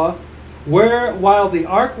Noah, while the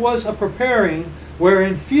ark was a preparing,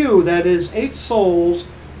 wherein few, that is 8 souls,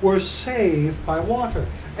 were saved by water.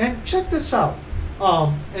 And check this out.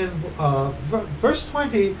 In verse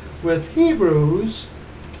 20 with Hebrews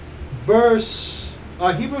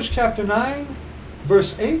chapter 9,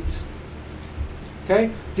 verse 8,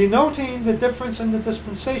 okay, denoting the difference in the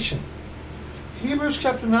dispensation. Hebrews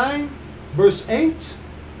chapter 9, verse 8,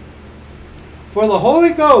 for the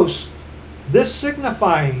Holy Ghost, this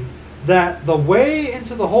signifying that the way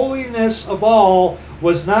into the holiness of all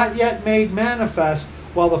was not yet made manifest,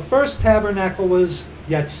 while the first tabernacle was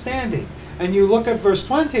yet standing. And you look at verse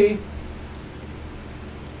 20,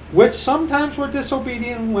 which sometimes were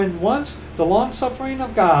disobedient, when once the long-suffering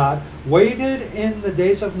of God waited in the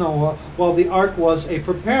days of Noah, while the ark was a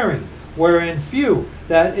preparing, wherein few,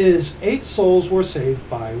 that is 8 souls, were saved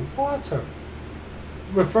by water.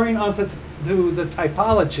 Referring to the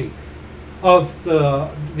typology of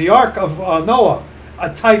the ark of Noah,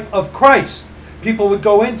 a type of Christ. People would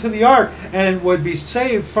go into the ark and would be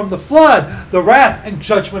saved from the flood, the wrath and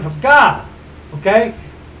judgment of God. Okay?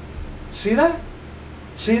 See that?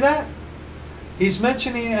 See that? He's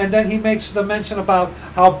mentioning, and then he makes the mention about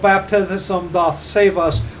how baptism doth save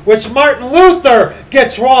us, which Martin Luther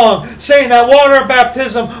gets wrong, saying that water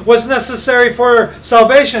baptism was necessary for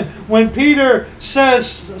salvation, when Peter says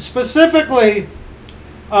specifically,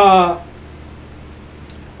 where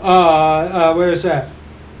is that?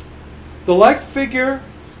 The like figure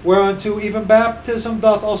whereunto even baptism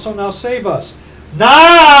doth also now save us,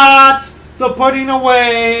 not the putting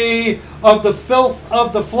away of the filth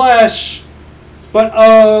of the flesh, but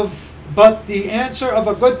the answer of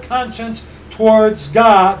a good conscience toward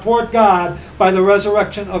God by the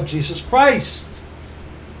resurrection of Jesus Christ.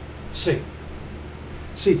 See,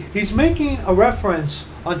 he's making a reference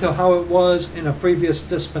unto how it was in a previous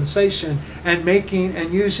dispensation, and making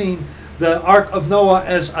and using the Ark of Noah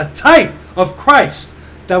as a type of Christ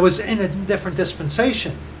that was in a different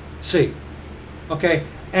dispensation. See? Okay?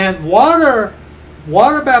 And water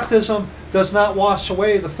baptism does not wash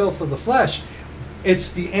away the filth of the flesh.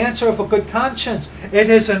 It's the answer of a good conscience. It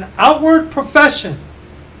is an outward profession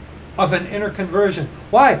of an inner conversion.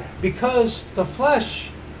 Why? Because the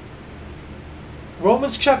flesh,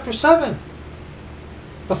 Romans chapter 7,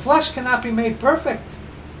 the flesh cannot be made perfect.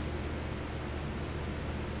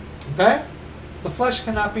 Okay? The flesh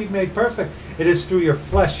cannot be made perfect. It is through your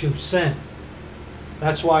flesh you sin.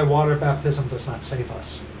 That's why water baptism does not save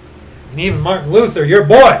us. And even Martin Luther, your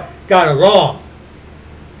boy, got it wrong.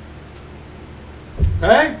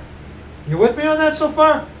 Okay? You with me on that so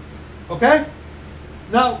far? Okay?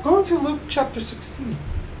 Now, go to Luke chapter 16.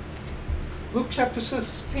 Luke chapter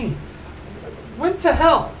 16. Went to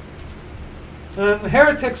hell. And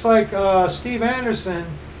heretics like Steve Anderson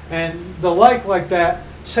and the like that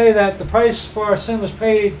say that the price for our sin was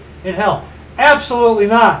paid in hell. Absolutely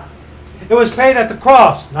not. It was paid at the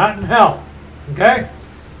cross, not in hell. Okay?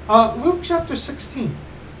 Luke chapter 16.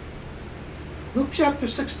 Luke chapter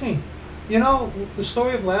 16. You know the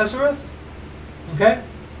story of Lazarus? Okay?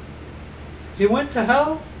 He went to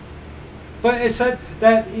hell, but it said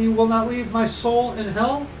that he will not leave my soul in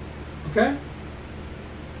hell. Okay?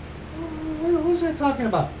 What is that talking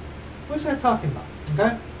about? What is that talking about?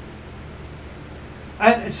 Okay?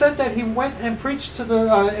 And it said that he went and preached to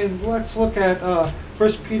the, and let's look at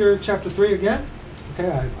 1 Peter chapter 3 again. Okay,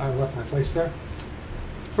 I left my place there.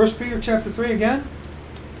 1 Peter chapter 3 again.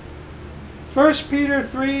 1 Peter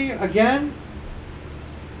 3 again.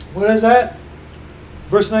 What is that?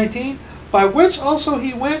 Verse 19. By which also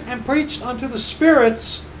he went and preached unto the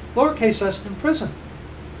spirits, lowercase s, in prison.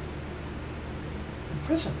 In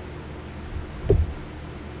prison.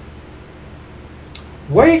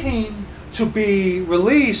 Waiting to be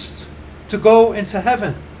released to go into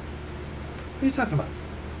heaven. What are you talking about?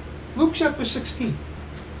 Luke chapter 16,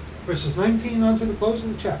 verses 19 on to the close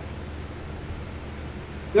of the chapter.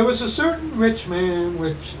 There was a certain rich man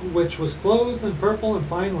which was clothed in purple and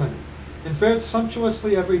fine linen, and fared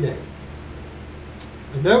sumptuously every day.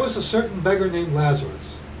 And there was a certain beggar named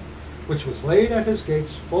Lazarus, which was laid at his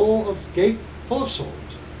gates full of sores,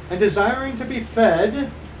 and desiring to be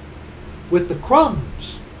fed with the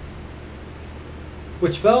crumbs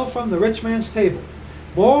which fell from the rich man's table.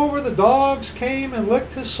 Moreover, the dogs came and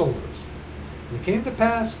licked his sores. And it came to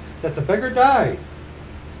pass that the beggar died,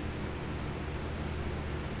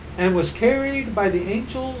 and was carried by the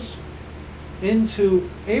angels into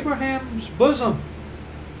Abraham's bosom.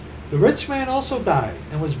 The rich man also died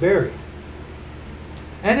and was buried.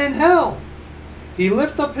 And in hell he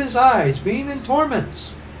lift up his eyes, being in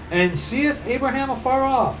torments, and seeth Abraham afar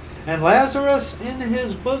off, and Lazarus in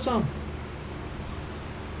his bosom.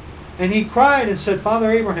 And he cried and said, Father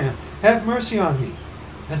Abraham, have mercy on me,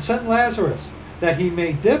 and send Lazarus, that he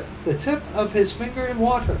may dip the tip of his finger in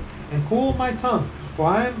water, and cool my tongue, for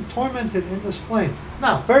I am tormented in this flame.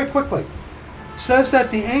 Now, very quickly, it says that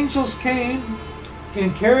the angels came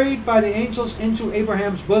and carried by the angels into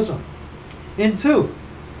Abraham's bosom. Into.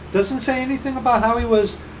 Doesn't say anything about how he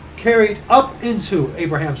was carried up into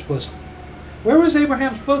Abraham's bosom. Where was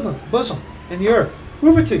Abraham's bosom? In the earth.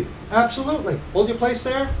 Prove it to you. Absolutely. Hold your place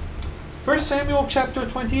there. 1 Samuel chapter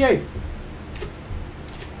 28.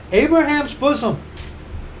 Abraham's bosom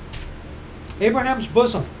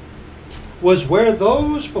was where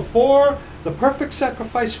those before the perfect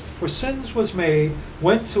sacrifice for sins was made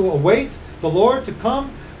went to await the Lord to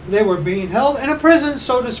come. They were being held in a prison,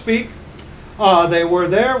 so to speak. They were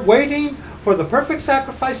there waiting for the perfect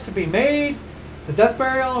sacrifice to be made, the death,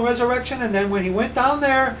 burial, and resurrection. And then when he went down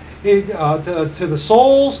there to the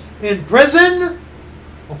souls in prison,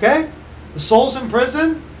 okay, the souls in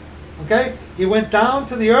prison, okay, he went down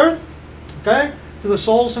to the earth, okay, to the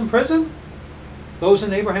souls in prison, those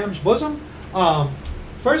in Abraham's bosom.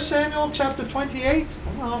 1 Samuel chapter 28,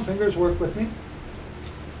 come on, fingers, work with me.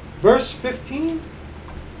 Verse 15.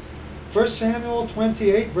 1 Samuel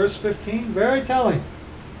 28, verse 15, very telling.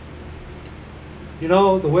 You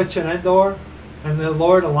know, the witch in Endor, and the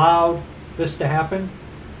Lord allowed this to happen.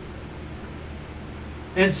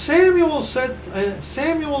 And Samuel said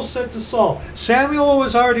to Saul, Samuel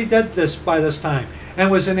was already dead by this time,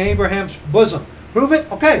 and was in Abraham's bosom. Prove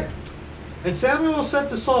it? Okay. And Samuel said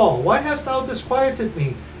to Saul, why hast thou disquieted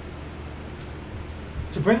me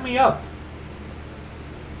to bring me up?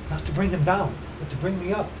 Not to bring him down, but to bring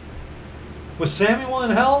me up. Was Samuel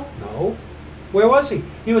in hell? No. Where was he?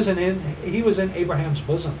 He was in Abraham's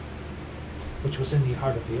bosom, which was in the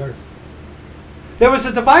heart of the earth. There was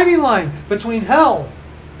a dividing line between hell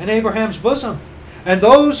and Abraham's bosom. And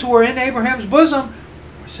those who were in Abraham's bosom,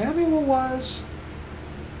 where Samuel was,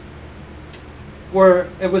 where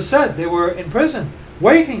it was said they were in prison,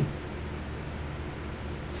 waiting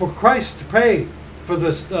for Christ to pay for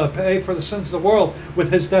the sins of the world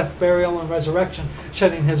with his death, burial, and resurrection,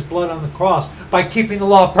 shedding his blood on the cross by keeping the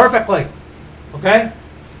law perfectly. Okay?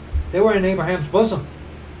 They were in Abraham's bosom.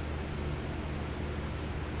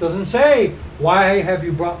 Doesn't say, why have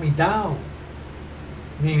you brought me down?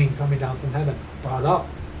 Meaning coming down from heaven. Brought up.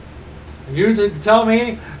 Are you to tell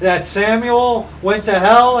me that Samuel went to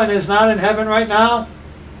hell and is not in heaven right now?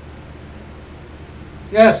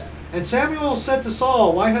 Yes. And Samuel said to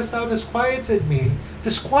Saul, why hast thou disquieted me?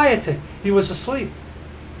 Disquieted. He was asleep.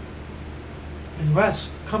 In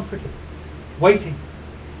rest, comforted, waiting.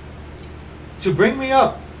 To bring me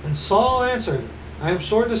up. And Saul answered, I am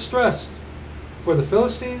sore distressed, for the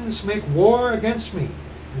Philistines make war against me,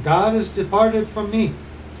 and God is departed from me,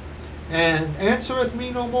 and answereth me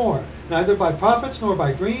no more, neither by prophets nor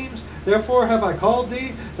by dreams. Therefore have I called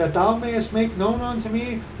thee, that thou mayest make known unto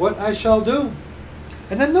me what I shall do.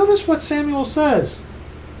 And then notice what Samuel says.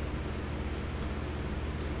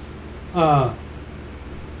 Where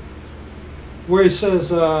he says,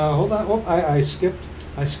 hold on, oh, I skipped.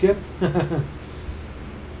 1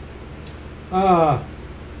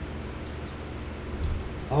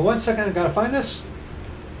 second, I've got to find this.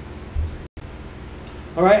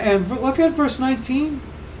 All right, and look at verse 19.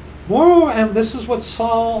 Moreover, and this is what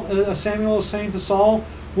Samuel is saying to Saul,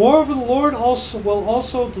 moreover, the Lord will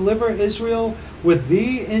also deliver Israel with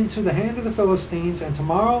thee into the hand of the Philistines, and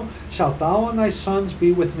tomorrow shalt thou and thy sons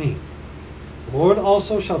be with me. The Lord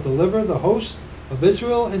also shall deliver the host of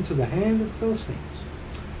Israel into the hand of the Philistines.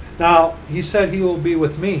 Now, he said he will be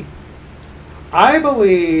with me. I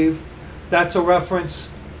believe that's a reference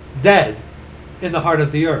dead in the heart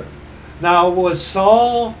of the earth. Now, was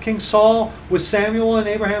King Saul, was Samuel in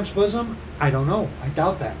Abraham's bosom? I don't know. I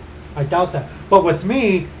doubt that. But with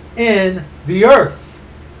me, in the earth.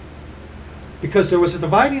 Because there was a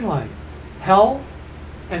dividing line. Hell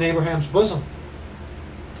and Abraham's bosom.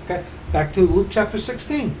 Okay? Back to Luke chapter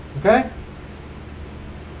 16. Okay?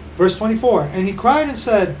 Verse 24. And he cried and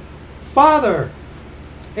said, Father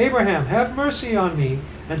Abraham, have mercy on me,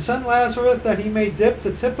 and send Lazarus that he may dip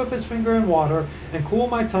the tip of his finger in water and cool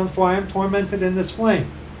my tongue, for I am tormented in this flame.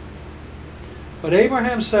 But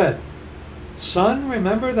Abraham said, Son,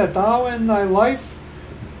 remember that thou in thy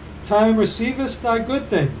lifetime receivest thy good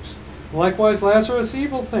things, likewise Lazarus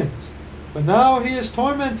evil things. But now he is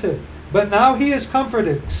tormented. But now he is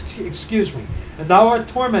comforted, and thou art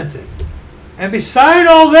tormented. And beside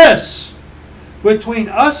all this, between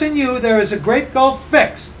us and you there is a great gulf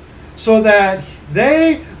fixed, so that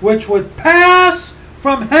they which would pass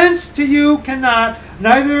from hence to you cannot,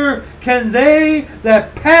 neither can they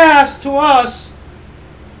that pass to us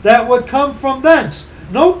that would come from thence.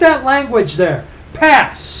 Note that language there.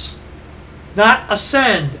 Pass. Not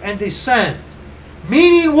ascend and descend.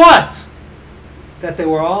 Meaning what? That they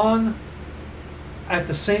were on at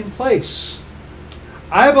the same place.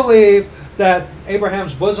 I believe that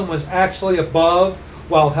Abraham's bosom was actually above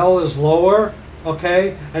while hell is lower.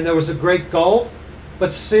 Okay? And there was a great gulf.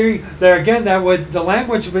 But see, there again, the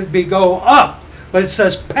language would be go up. But it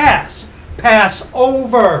says pass. Pass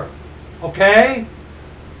over. Okay?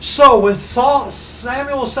 So when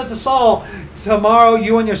Samuel said to Saul, tomorrow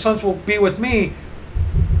you and your sons will be with me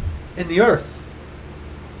in the earth,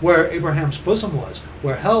 where Abraham's bosom was,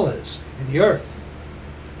 where hell is, in the earth.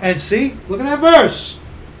 And see, look at that verse.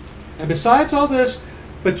 And besides all this,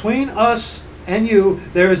 between us and you,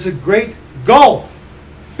 there is a great gulf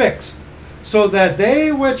fixed, so that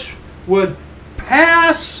they which would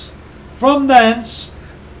pass from thence,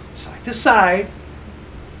 side to side,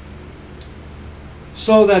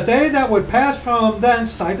 so that they that would pass from thence,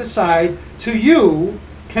 side to side, to you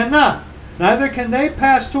cannot. Neither can they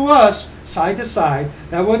pass to us, side to side,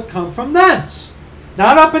 that would come from thence.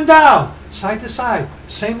 Not up and down, side to side,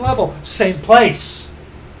 same level, same place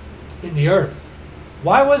in the earth.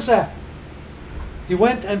 Why was that? He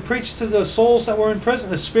went and preached to the souls that were in prison,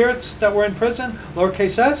 the spirits that were in prison,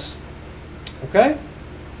 lowercase s. Okay?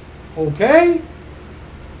 Okay?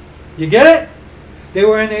 You get it? They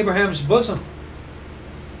were in Abraham's bosom.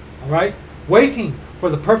 Alright? Waiting for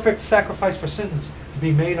the perfect sacrifice for sins to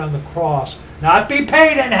be made on the cross. Not be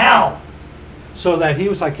paid in hell. So that he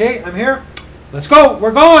was like, hey, I'm here. Let's go.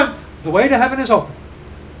 We're going. The way to heaven is open.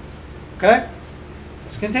 Okay?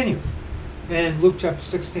 Let's continue. In Luke chapter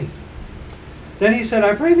 16. Then he said,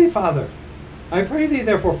 I pray thee, Father. I pray thee,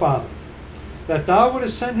 therefore, Father, that thou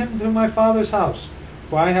wouldest send him to my father's house.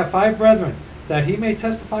 For I have 5 brethren, that he may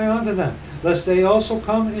testify unto them, lest they also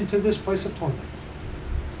come into this place of torment.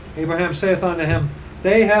 Abraham saith unto him,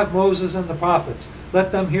 They have Moses and the prophets,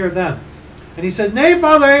 let them hear them. And he said, Nay,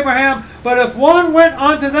 Father Abraham, but if one went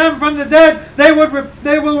unto them from the dead, they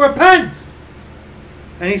will repent.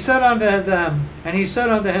 And he said unto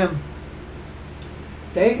him,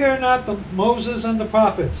 They hear not the Moses and the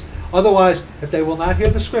prophets. Otherwise, if they will not hear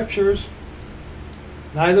the scriptures,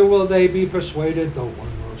 neither will they be persuaded, though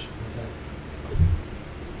one rose from the dead.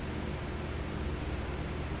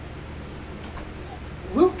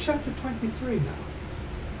 Luke chapter 23 now.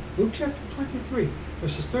 Luke chapter 23,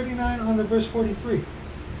 verses 39 on to verse 43.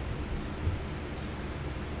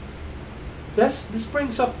 This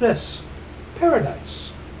brings up this.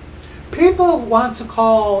 Paradise. People want to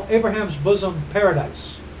call Abraham's bosom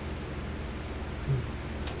paradise.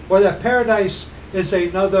 Or that paradise is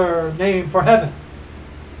another name for heaven.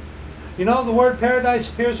 You know, the word paradise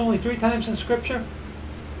appears only 3 times in Scripture.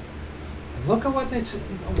 And look at what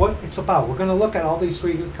it's about. We're going to look at all these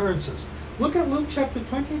 3 occurrences. Look at Luke chapter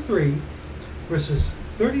 23, verses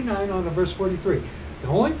 39 on to verse 43.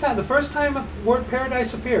 The first time the word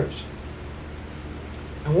paradise appears.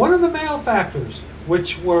 And one of the malefactors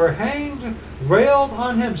which were hanged railed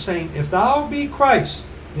on him, saying, If thou be Christ,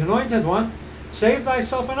 the anointed one, save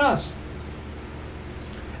thyself and us.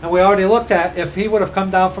 And we already looked at, if he would have come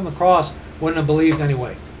down from the cross, wouldn't have believed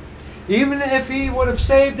anyway. Even if he would have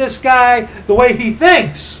saved this guy the way he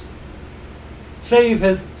thinks, save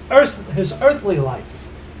his earthly life.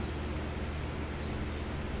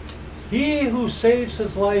 He who saves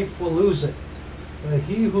his life will lose it. But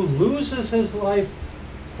he who loses his life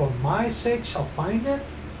for my sake shall find it.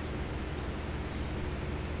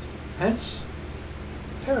 Hence,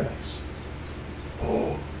 paradise.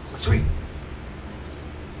 Oh, sweet.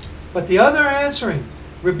 But the other answering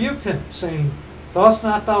rebuked him, saying, Dost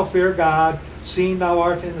not thou fear God, seeing thou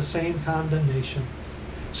art in the same condemnation?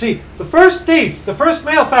 See, the first thief, the first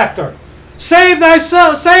malefactor, save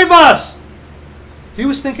thyself, save us! He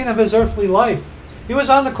was thinking of his earthly life. He was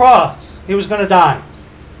on the cross. He was going to die.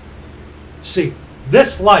 See,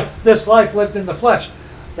 this life lived in the flesh.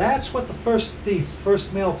 That's what the first thief,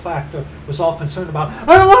 first malefactor was all concerned about.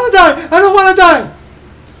 I don't want to die! I don't want to die!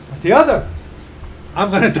 But the other, I'm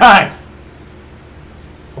going to die.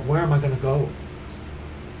 But where am I going to go?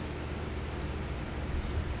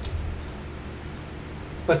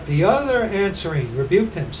 But the other answering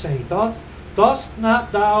rebuked him, saying, Dost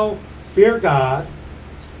not thou fear God,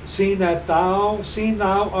 seeing thou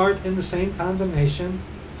art in the same condemnation?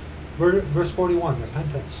 Verse 41,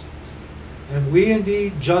 repentance. And we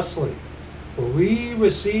indeed justly, for we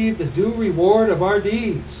receive the due reward of our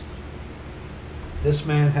deeds. This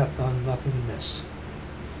man hath done nothing amiss.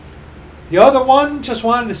 The other one just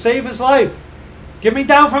wanted to save his life. Get me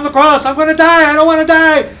down from the cross. I'm going to die. I don't want to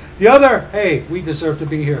die. The other, hey, we deserve to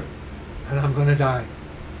be here, and I'm going to die.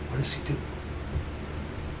 What does he do?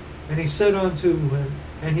 And he said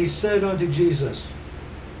unto Jesus,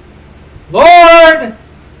 Lord,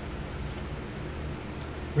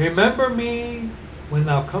 remember me when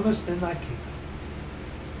thou comest in thy kingdom.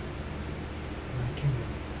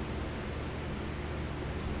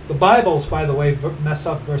 The Bibles, by the way, mess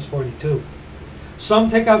up verse 42. Some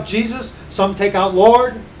take out Jesus, some take out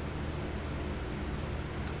Lord.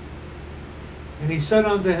 And he said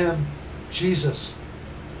unto him, Jesus,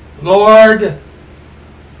 Lord,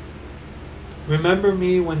 remember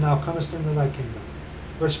me when thou comest into thy kingdom.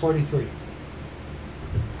 Verse 43.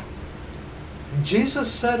 And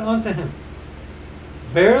Jesus said unto him,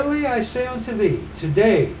 Verily I say unto thee,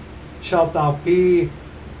 today shalt thou be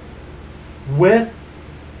with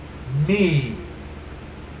me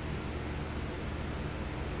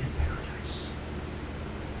in paradise.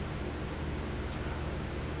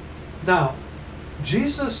 Now,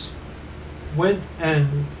 Jesus went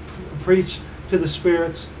and preached to the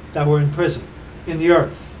spirits that were in prison, in the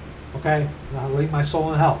earth. Okay? I'll leave my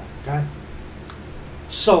soul in hell. Okay?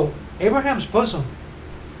 So, Abraham's bosom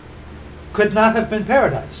could not have been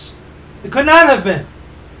paradise. It could not have been.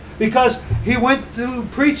 Because he went to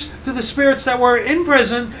preach to the spirits that were in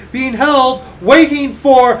prison, being held, waiting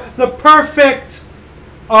for the perfect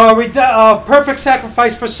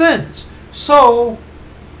sacrifice for sins. So,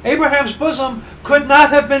 Abraham's bosom could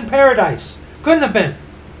not have been paradise. Couldn't have been.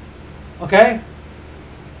 Okay?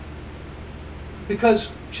 Because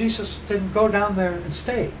Jesus didn't go down there and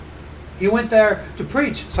stay. He went there to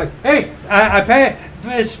preach. It's like, hey, I pay.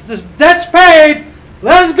 This debt's paid.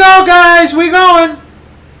 Let's go, guys. We going.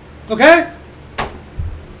 Okay?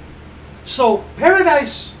 So,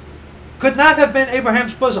 paradise could not have been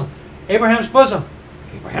Abraham's bosom. Abraham's bosom.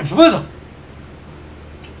 Abraham's bosom.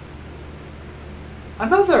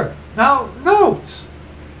 another. Now, note,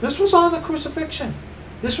 this was on the crucifixion.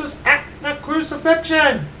 This was at the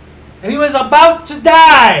crucifixion. He was about to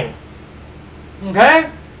die. Okay?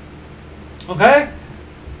 Okay?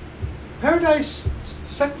 Paradise,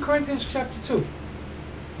 2 Corinthians chapter 2.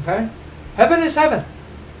 Okay? Heaven is heaven.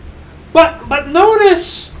 But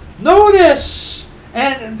notice,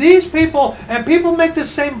 and these people, and people make the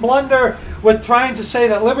same blunder with trying to say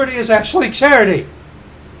that liberty is actually charity.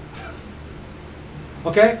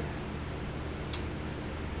 Okay?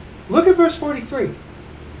 Look at verse 43.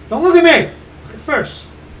 Don't look at me. Look at the verse.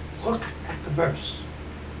 Look at the verse.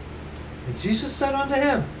 And Jesus said unto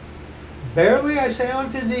him, Verily I say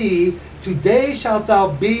unto thee, today shalt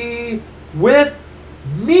thou be with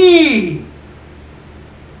me.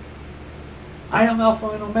 I am Alpha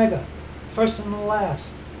and Omega, first and the last.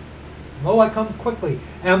 Lo, I come quickly,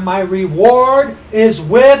 and my reward is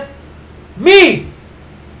with me.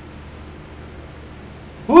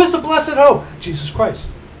 Who is the blessed hope? Jesus Christ.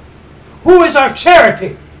 Who is our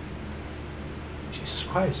charity? Jesus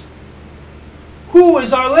Christ. Who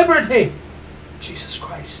is our liberty? Jesus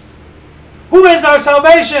Christ. Who is our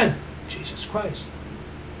salvation? Jesus Christ.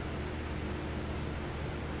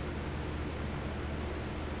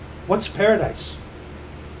 What's paradise?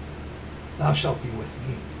 Thou shalt be with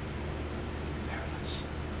me. Paradise.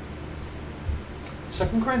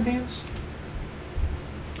 2 Corinthians.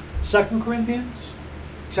 2 Corinthians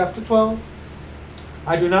chapter 12.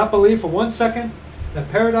 I do not believe for 1 second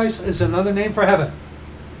that paradise is another name for heaven.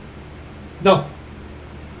 No.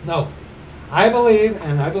 No. I believe,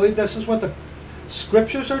 and I believe this is what the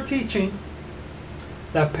scriptures are teaching,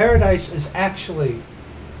 that paradise is actually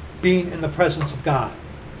being in the presence of God.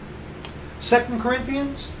 2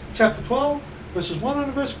 Corinthians chapter 12, verses 1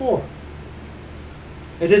 and verse 4.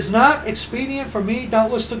 It is not expedient for me,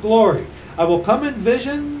 doubtless, to glory. I will come to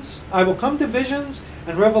visions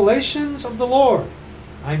and revelations of the Lord.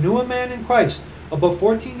 I knew a man in Christ about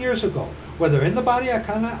 14 years ago. Whether in the body I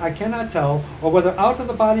cannot tell, or whether out of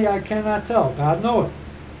the body I cannot tell. God knoweth.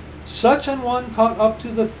 Such an one caught up to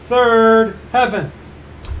the third heaven.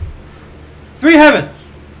 3 heavens.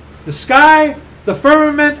 The sky, the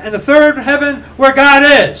firmament, and the third heaven where God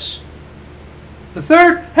is. The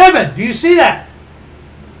third heaven. Do you see that?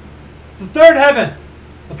 The third heaven.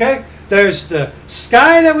 Okay? There's the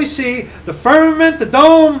sky that we see, the firmament, the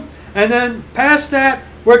dome, and then past that,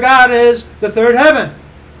 where God is, the third heaven.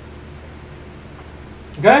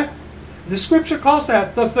 Okay? The scripture calls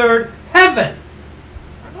that the third heaven.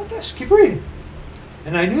 How about this? Keep reading.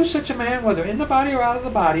 And I knew such a man, whether in the body or out of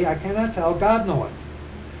the body, I cannot tell, God knoweth.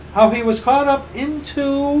 How he was caught up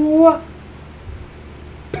into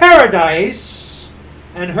paradise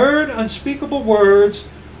and heard unspeakable words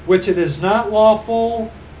which it is not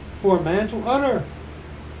lawful for a man to utter.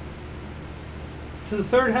 To the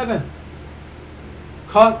third heaven.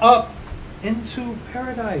 Caught up into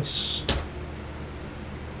paradise.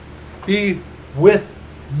 Be with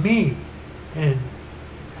me in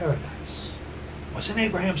paradise. Was in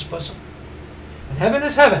Abraham's bosom. And heaven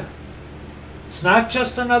is heaven. It's not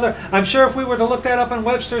just another. I'm sure if we were to look that up in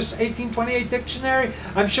Webster's 1828 dictionary,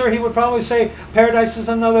 I'm sure he would probably say paradise is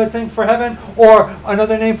another thing for heaven, or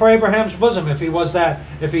another name for Abraham's bosom if he was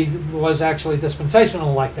actually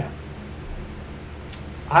dispensational like that.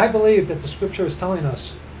 I believe that the scripture is telling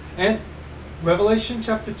us, and Revelation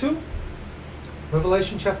chapter 2,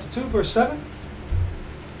 Revelation chapter 2, verse 7.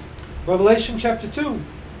 Revelation chapter 2,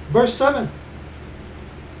 verse 7.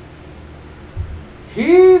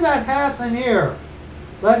 He that hath an ear,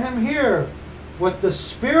 let him hear what the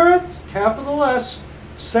Spirit, capital S,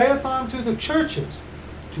 saith unto the churches.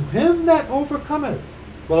 To him that overcometh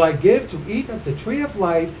will I give to eat of the tree of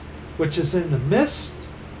life, which is in the midst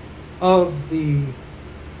of the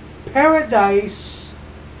paradise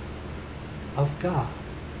of God.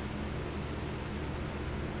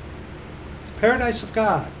 Paradise of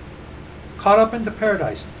God. Caught up into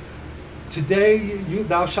paradise. Today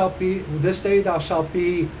thou shalt be, this day thou shalt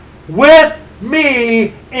be with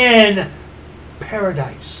me in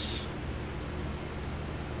paradise.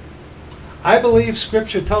 I believe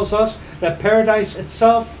Scripture tells us that paradise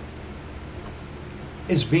itself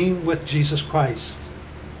is being with Jesus Christ.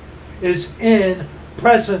 Is in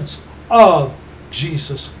presence of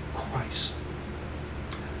Jesus Christ.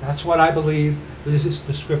 That's what I believe the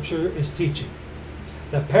Scripture is teaching.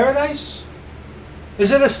 That paradise, is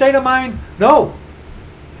it a state of mind? No.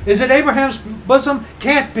 Is it Abraham's bosom?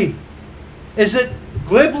 Can't be. Is it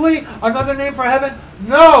glibly another name for heaven?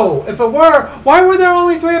 No. If it were, why were there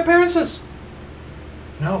only 3 appearances?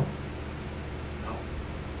 No. No.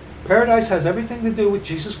 Paradise has everything to do with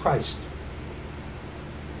Jesus Christ.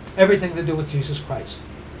 everything to do with Jesus Christ.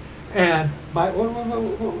 And by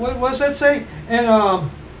what does that say in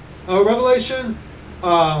Revelation?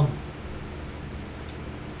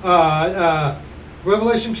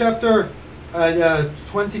 Revelation chapter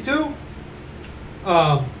 22.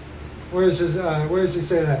 Where does he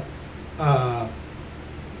say that?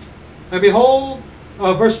 And behold,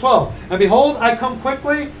 verse 12. And behold, I come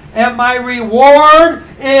quickly, and my reward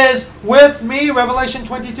is with me. Revelation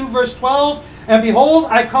 22, verse 12. And behold,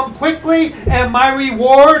 I come quickly, and my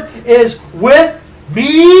reward is with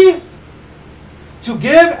me, to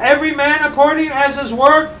give every man according as his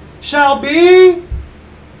work shall be.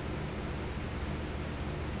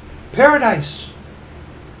 Paradise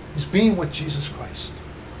is being with Jesus Christ.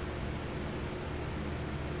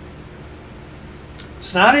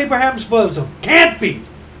 It's not Abraham's bosom. Can't be.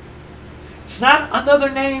 It's not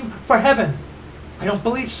another name for heaven. I don't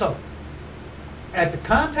believe so. At the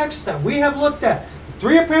context that we have looked at, the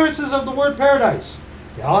three appearances of the word paradise,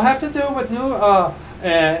 they all have to do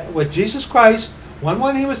with Jesus Christ. One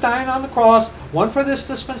when he was dying on the cross, one for this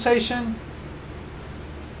dispensation,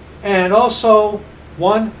 and also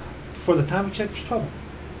one for the time of Jacob's trouble.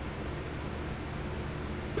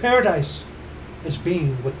 Paradise is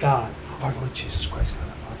being with God, our Lord Jesus Christ, God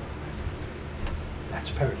our Father, my friend. That's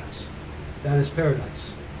paradise. That is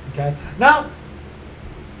paradise. Okay? Now,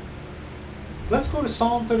 let's go to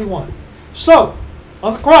Psalm 31. So,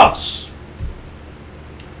 on the cross,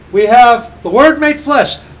 we have the Word made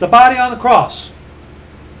flesh, the body on the cross.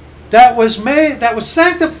 That was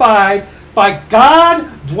sanctified by God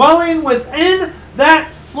dwelling within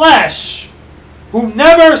that flesh, who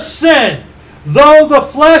never sinned, though the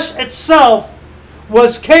flesh itself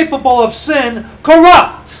was capable of sin,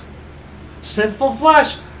 corrupt. Sinful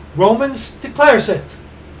flesh, Romans declares it.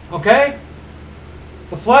 Okay?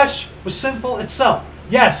 The flesh was sinful itself.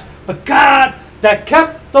 Yes, but God that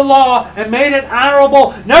kept the law and made it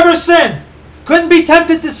honorable, never sinned, couldn't be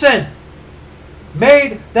tempted to sin,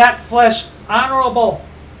 made that flesh honorable.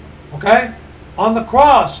 Okay? On the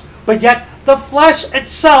cross. But yet the flesh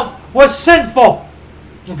itself was sinful.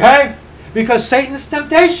 Okay? Because Satan's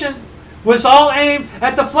temptation was all aimed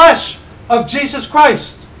at the flesh of Jesus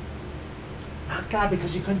Christ. Not God,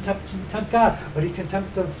 because he couldn't tempt God, but he can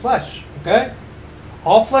tempt the flesh. Okay?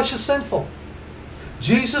 All flesh is sinful.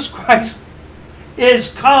 Jesus Christ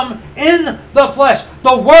is come in the flesh.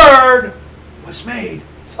 The Word was made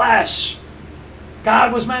flesh.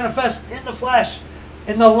 God was manifest in the flesh,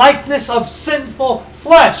 in the likeness of sinful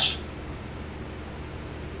flesh.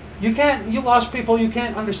 You lost people, you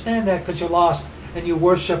can't understand that because you're lost and you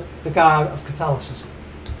worship the God of Catholicism.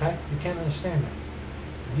 Okay? You can't understand that.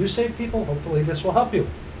 You save people, hopefully this will help you.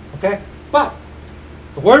 Okay? But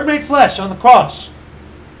the Word made flesh on the cross.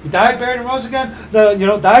 He died, buried, and rose again.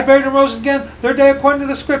 Died, buried, and rose again. Third day according to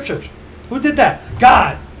the Scriptures. Who did that?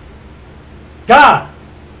 God. God.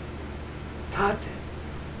 God did.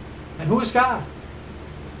 And who is God?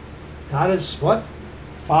 God is what?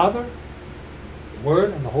 Father, the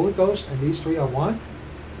Word, and the Holy Ghost, and these three are one.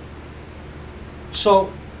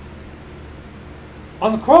 So,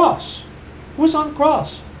 on the cross, who was on the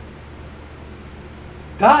cross?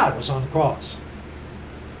 God was on the cross.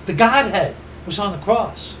 The Godhead was on the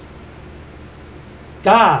cross.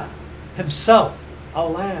 God Himself, a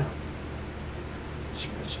lamb.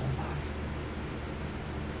 Spirit, soul, and body.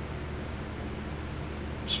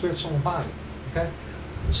 Spirit, soul, and body. Okay?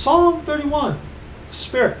 Psalm 31,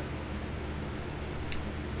 Spirit.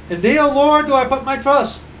 In Thee, O Lord, do I put my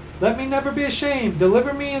trust. Let me never be ashamed.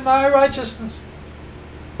 Deliver me in Thy righteousness.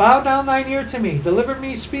 Bow down Thine ear to me. Deliver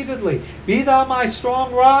me speedily. Be Thou my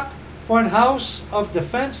strong rock, for an house of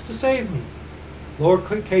defense to save me. Lord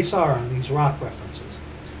Kesar on these rock references.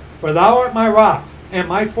 For Thou art my rock and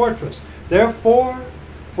my fortress. Therefore,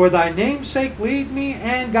 for Thy name's sake, lead me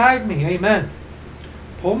and guide me. Amen.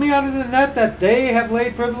 Pull me out of the net that they have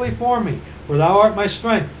laid privily for me. For Thou art my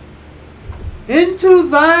strength. Into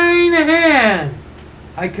Thine hand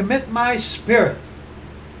I commit my spirit.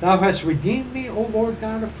 Thou hast redeemed me, O Lord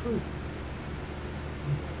God of truth.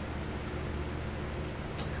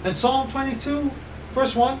 And Psalm 22,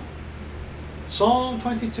 verse 1. Psalm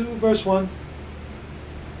 22, verse 1.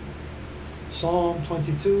 Psalm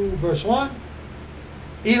 22, verse 1.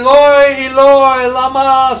 Eloi, Eloi,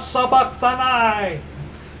 Lama, Sabach, Thani.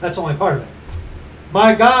 That's only part of it.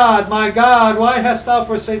 My God, why hast Thou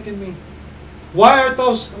forsaken me? Why art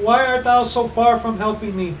thou so far from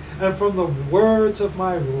helping me and from the words of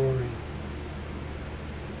my roaring?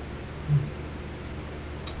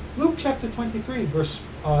 Luke chapter 23, verse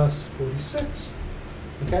 46.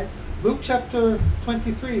 Okay? Luke chapter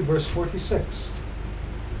 23, verse 46.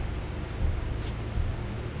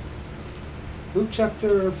 Luke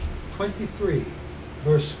chapter 23,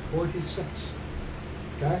 verse 46.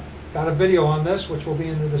 Okay? Got a video on this, which will be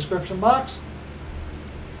in the description box,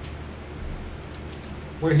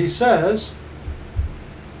 where he says,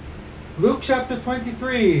 Luke chapter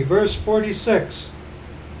 23, verse 46.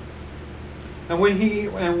 And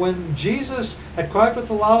when Jesus had cried with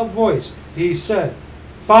a loud voice, he said,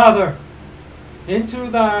 Father, into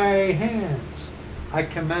thy hands I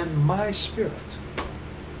commend my spirit.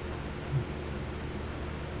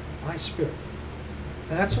 My spirit.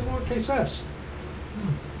 And that's a lowercase s.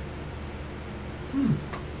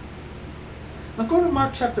 Now go to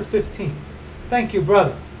Mark chapter 15. Thank you,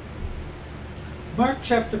 brother. Mark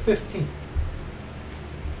chapter 15.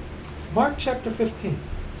 Mark chapter 15.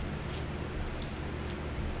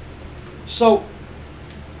 So,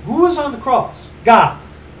 who was on the cross? God.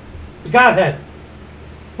 The Godhead.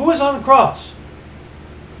 Who was on the cross?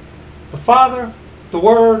 The Father, the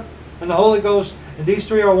Word, and the Holy Ghost, and these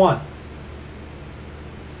three are one.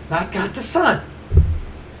 Not God the Son.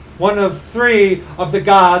 One of three of the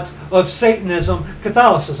gods of Satanism,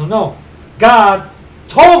 Catholicism. No. God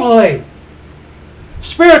totally.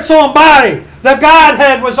 Spirit, soul, and body. The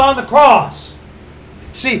Godhead was on the cross.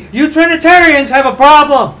 See, you Trinitarians have a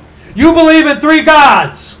problem. You believe in three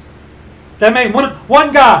gods. That means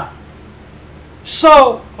one God.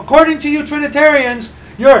 So, according to you Trinitarians,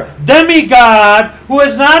 you're a demigod who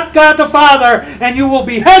is not God the Father, and you will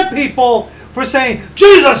behead people for saying,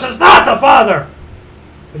 Jesus is not the Father.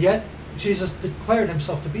 But yet, Jesus declared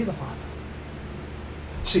himself to be the Father.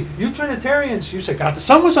 See, you Trinitarians, you say, God the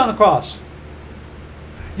Son was on the cross.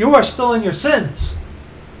 You are still in your sins.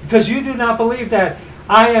 Because you do not believe that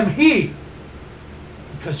I am He.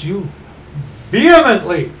 Because you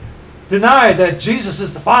vehemently deny that Jesus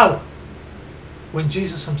is the Father. When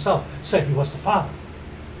Jesus himself said he was the Father.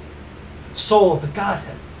 Soul of the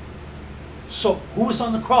Godhead. So, who is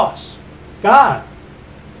on the cross? God.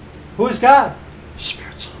 Who is God?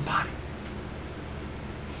 Spirit, soul, and body.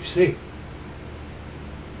 You see.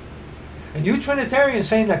 And you Trinitarians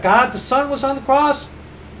saying that God the Son was on the cross,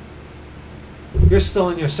 you're still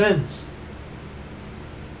in your sins.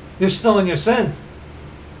 You're still in your sins.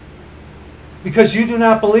 Because you do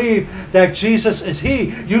not believe that Jesus is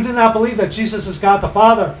He. You do not believe that Jesus is God the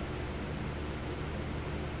Father.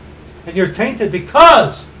 And you're tainted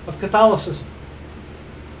because of Catholicism.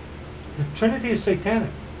 The Trinity is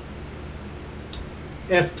satanic.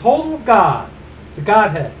 If total God, the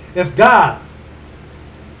Godhead, if God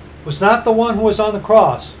was not the one who was on the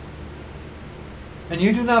cross, and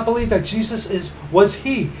you do not believe that Jesus is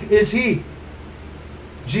He,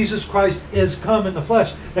 Jesus Christ is come in the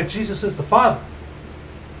flesh, that Jesus is the Father,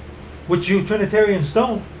 which you Trinitarians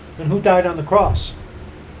don't, then who died on the cross?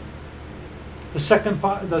 The second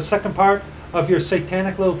part of your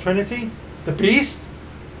satanic little Trinity, the beast,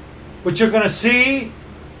 which you're going to see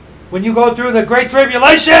when you go through the Great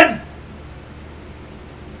Tribulation.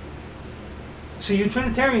 See, you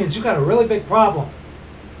Trinitarians, you got a really big problem.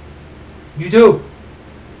 You do.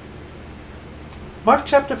 Mark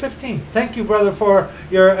chapter 15. Thank you, brother, for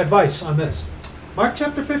your advice on this. Mark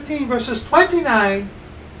chapter 15, verses 29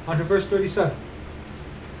 unto verse 37.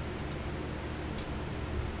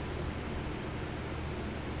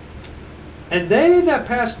 And they that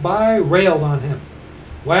passed by railed on him,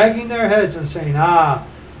 wagging their heads and saying, Ah,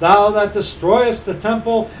 thou that destroyest the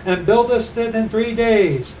temple and buildest it in 3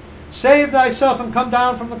 days, save thyself and come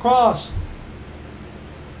down from the cross.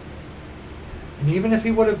 And even if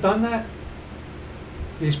he would have done that,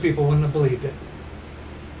 these people wouldn't have believed it.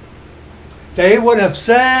 They would have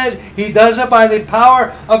said he does it by the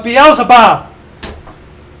power of Beelzebub,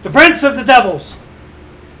 the prince of the devils.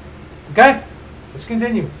 Okay? Let's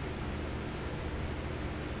continue.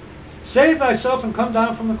 Save thyself and come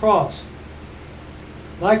down from the cross.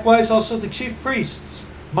 Likewise also the chief priests,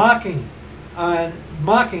 mocking,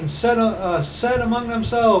 said among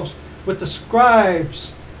themselves with the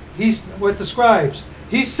scribes, he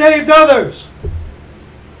saved others.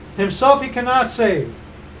 Himself he cannot save.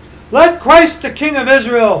 Let Christ the King of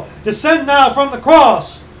Israel descend now from the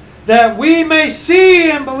cross, that we may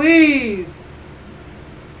see and believe.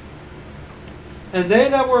 And they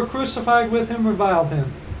that were crucified with him reviled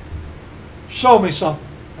him. Show me something.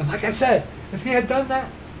 And like I said, if he had done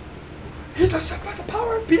that, he does it by the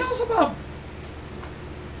power of Beelzebub.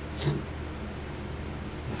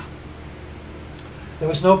 There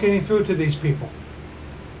was no getting through to these people.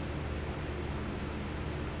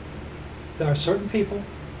 There are certain people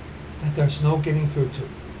that there's no getting through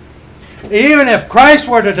to. Even if Christ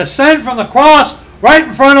were to descend from the cross right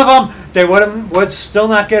in front of them, they would still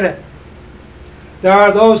not get it. There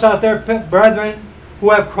are those out there, brethren, who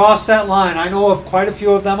have crossed that line. I know of quite a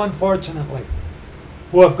few of them, unfortunately,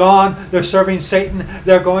 who have gone, they're serving Satan,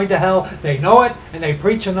 they're going to hell, they know it, and they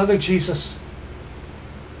preach another Jesus.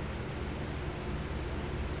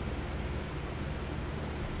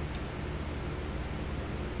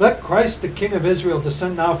 Let Christ the King of Israel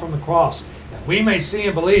descend now from the cross, that we may see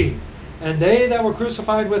and believe. And they that were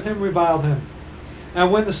crucified with him reviled him.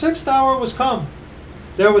 And when the 6th hour was come,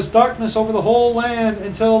 there was darkness over the whole land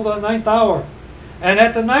until the 9th hour. And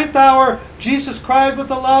at the 9th hour, Jesus cried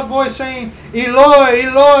with a loud voice, saying, Eloi,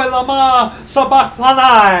 Eloi, Lama,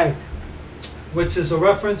 Sabach, which is a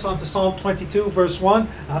reference onto Psalm 22, verse 1.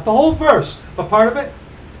 Not the whole verse, but part of it,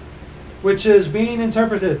 which is being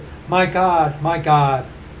interpreted, my God,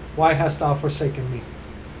 why hast thou forsaken me?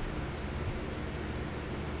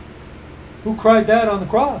 Who cried that on the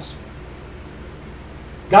cross?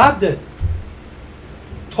 God did.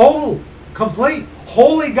 Total, complete,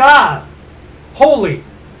 holy God. Holy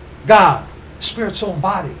God. Spirit, soul, and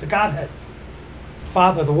body. The Godhead. The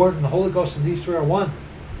Father, the Word, and the Holy Ghost, and these three are one.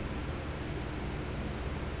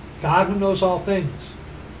 God who knows all things.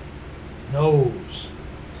 Knows.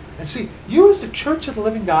 And see, you as the church of the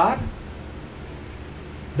living God,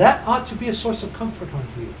 that ought to be a source of comfort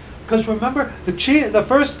unto you. Because remember, the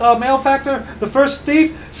first malefactor, the first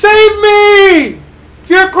thief, save me! If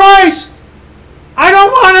you're Christ, I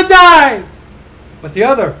don't want to die. But the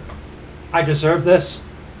other, I deserve this.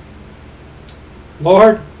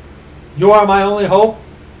 Lord, you are my only hope.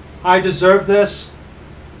 I deserve this.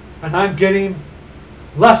 And I'm getting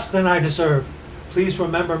less than I deserve. Please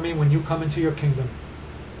remember me when you come into your kingdom.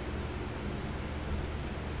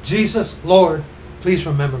 Jesus, Lord, please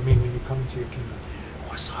remember me when you come into your kingdom.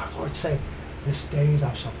 What's our Lord say? This day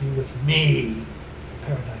thou shalt be with me in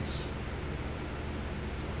paradise.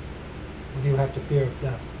 When you have to fear of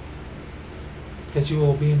death. Because you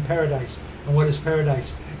will be in paradise. And what is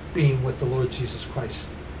paradise? Being with the Lord Jesus Christ.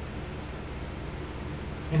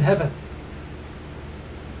 In heaven.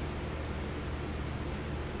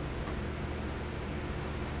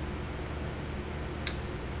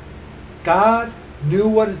 God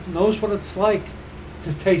knows what it's like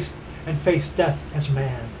to taste and face death as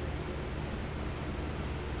man.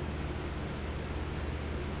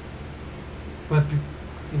 But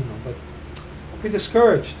don't be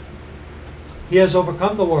discouraged. He has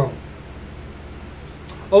overcome the world.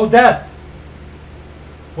 O death,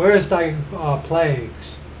 where is thy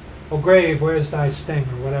plagues? O grave, where is thy sting?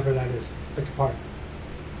 Or whatever that is. Pick your part.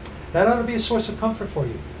 That ought to be a source of comfort for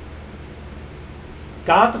you.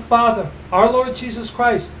 God the Father, our Lord Jesus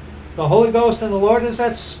Christ, the Holy Ghost, and the Lord is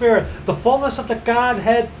that Spirit, the fullness of the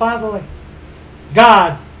Godhead bodily.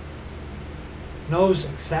 God knows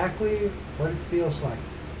exactly what it feels like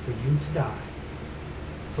for you to die,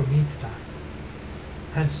 for me to die.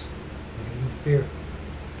 Hence, we needn't fear,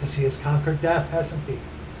 because he has conquered death, hasn't he?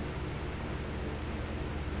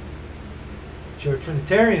 But you're a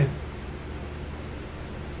Trinitarian.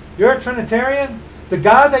 You're a Trinitarian? The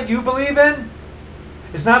God that you believe in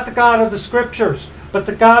is not the God of the Scriptures, but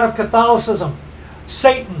the God of Catholicism,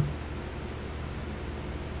 Satan.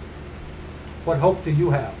 What hope do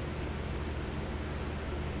you have?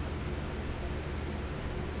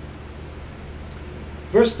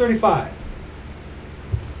 Verse 35.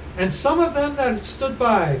 And some of them that stood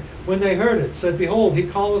by, when they heard it, said, Behold, he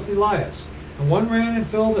calleth Elias. And one ran and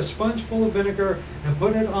filled a sponge full of vinegar, and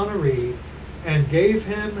put it on a reed, and gave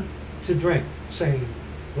him to drink, saying,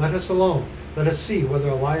 Let us alone. Let us see whether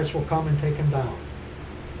Elias will come and take him down.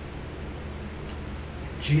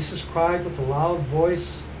 Jesus cried with a loud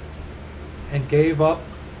voice and gave up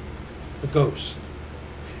the ghost.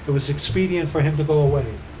 It was expedient for him to go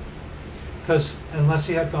away. Because unless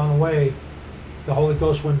he had gone away, the Holy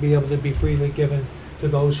Ghost wouldn't be able to be freely given to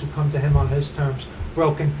those who come to him on his terms,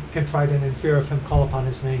 broken, contrite, and in fear of him, call upon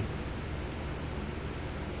his name.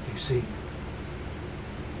 Do you see?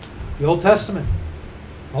 The Old Testament,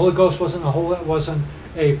 the Holy Ghost wasn't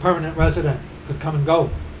a permanent resident, could come and go.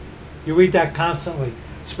 You read that constantly.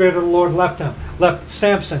 The Spirit of the Lord left him, left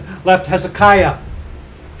Samson, left Hezekiah.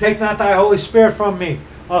 Take not thy Holy Spirit from me.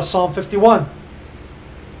 Psalm 51.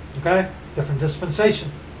 Okay? Different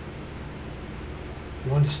dispensation.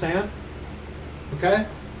 You understand? Okay?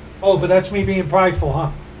 Oh, but that's me being prideful,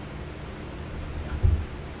 huh?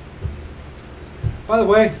 By the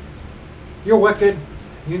way, you're wicked.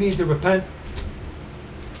 You need to repent.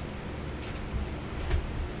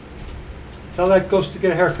 Tell that ghost to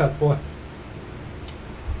get a haircut, boy.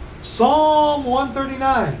 Psalm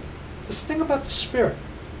 139. This thing about the Spirit.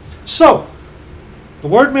 So, the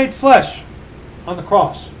Word made flesh on the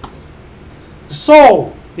cross. The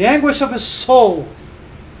soul, the anguish of his soul,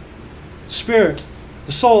 Spirit,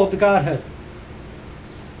 the soul of the Godhead.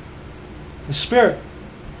 The Spirit.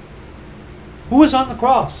 Who was on the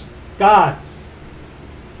cross? God.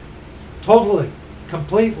 Totally,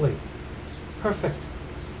 completely, perfect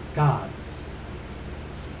God.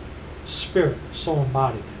 Spirit, soul, and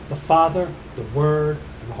body. The Father, the Word,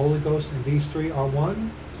 and the Holy Ghost, and these three are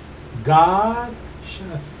one. God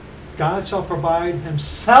shall provide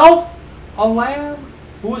himself a lamb.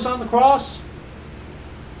 Who was on the cross?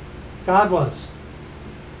 God was.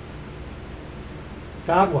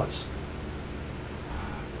 God was.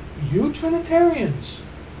 You Trinitarians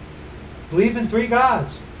believe in three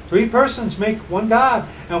gods. Three persons make one God.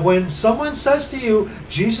 And when someone says to you,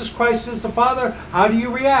 Jesus Christ is the Father, how do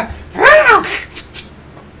you react?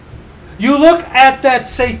 You look at that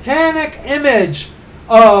satanic image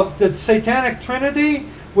of the satanic Trinity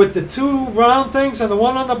with the two round things and the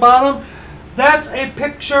one on the bottom. That's a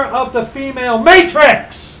picture of the female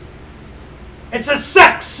matrix. It's a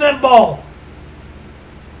sex symbol.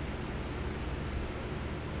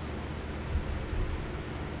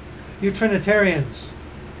 You Trinitarians,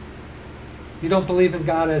 you don't believe in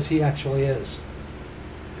God as he actually is.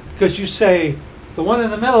 Because you say, the one in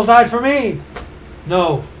the middle died for me.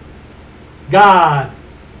 No. God,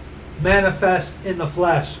 manifest in the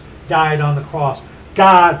flesh, died on the cross.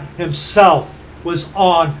 God himself was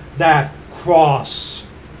on that cross.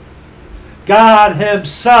 God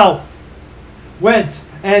himself went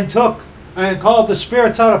and took and called the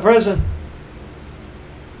spirits out of prison.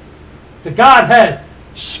 The Godhead,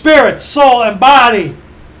 spirit, soul, and body,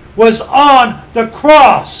 was on the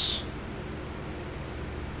cross.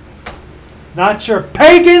 Not your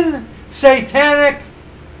pagan, satanic,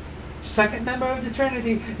 second member of the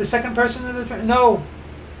Trinity, the second person of the Trinity. No.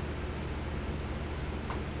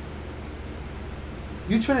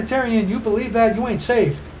 You Trinitarian, you believe that, you ain't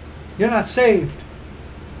saved. You're not saved.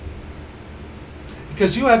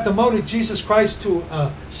 Because you have demoted Jesus Christ to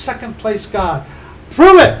a second place God.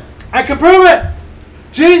 Prove it! I can prove it!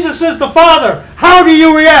 Jesus is the Father. How do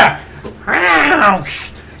you react?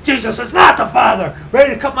 Jesus is not the Father.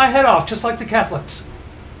 Ready to cut my head off, just like the Catholics.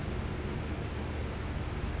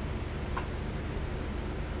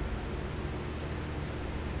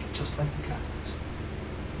 Just like the Catholics.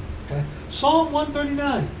 Okay? Psalm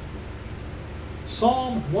 139.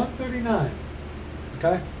 Psalm 139.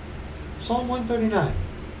 Okay? Psalm 139.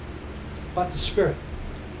 About the Spirit.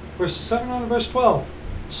 Verses 7 on to verse 12.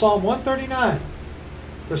 Psalm 139.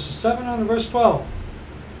 Verses 7 on to verse 12.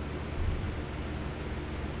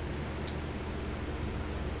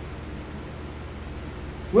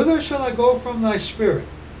 Whither shall I go from thy spirit?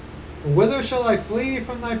 Or whither shall I flee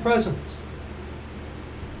from thy presence?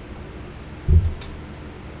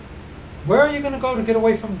 Where are you going to go to get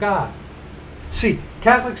away from God? See,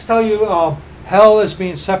 Catholics tell you hell is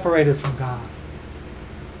being separated from God.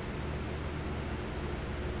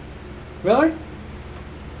 Really?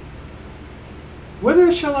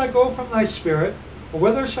 Whither shall I go from thy spirit? Or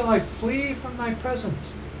whither shall I flee from thy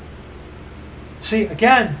presence? See,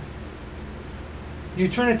 again, you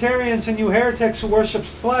Trinitarians and you heretics who worship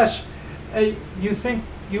flesh, you think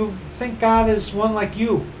God is one like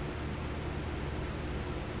you.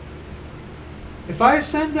 If I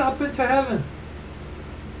ascend up into heaven,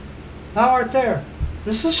 thou art there.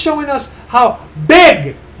 This is showing us how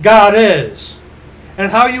big God is,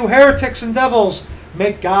 and how you heretics and devils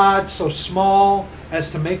make God so small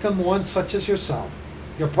as to make him one such as yourself.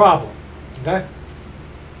 Your problem. Okay?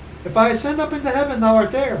 If I ascend up into heaven, thou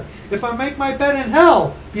art there. If I make my bed in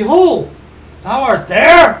hell, behold, thou art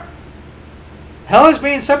there. Hell is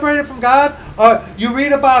being separated from God. You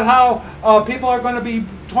read about how people are going to be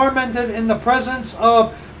tormented in the presence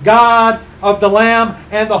of God, of the Lamb,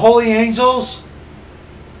 and the holy angels.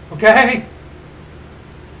 Okay?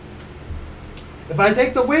 If I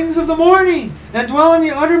take the wings of the morning and dwell in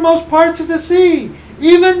the uttermost parts of the sea,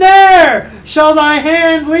 even there shall thy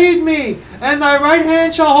hand lead me, and thy right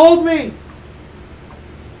hand shall hold me.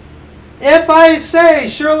 If I say,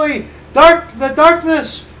 surely the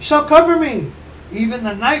darkness shall cover me, even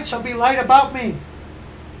the night shall be light about me.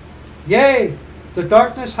 Yea, the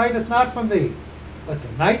darkness hideth not from thee, but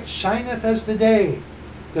the night shineth as the day.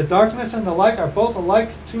 The darkness and the light are both alike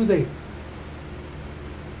to thee.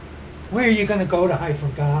 Where are you going to go to hide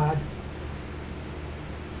from God?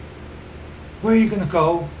 Where are you going to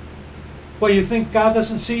go? Well, you think God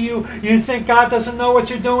doesn't see you? You think God doesn't know what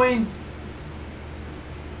you're doing?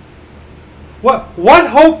 What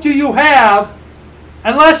hope do you have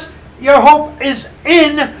unless your hope is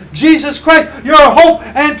in Jesus Christ? Your hope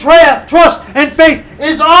and trust and faith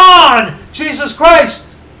is on Jesus Christ.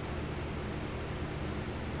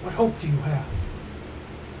 What hope do you have?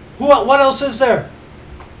 What else is there?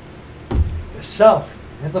 the self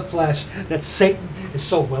and the flesh that Satan is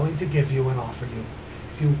so willing to give you and offer you.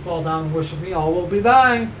 If you fall down and worship me, all will be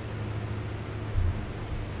thine.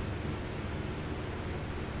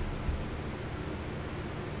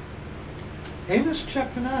 Amos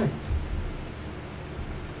chapter 9.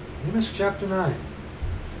 Amos chapter 9.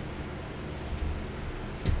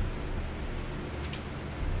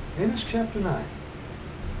 Amos chapter 9.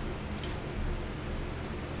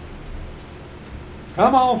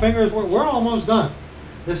 Come on, fingers, we're almost done.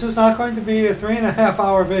 This is not going to be a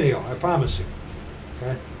 3.5-hour video, I promise you.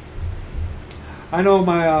 Okay? I know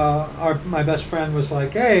my best friend was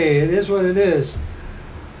like, hey, it is what it is.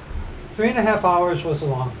 3.5 hours was a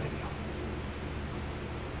long video.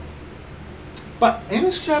 But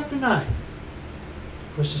Amos chapter 9,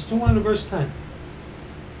 verses 2 on to verse 10.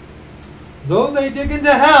 Though they dig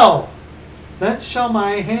into hell, thence shall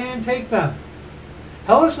my hand take them.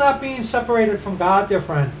 Hell is not being separated from God, dear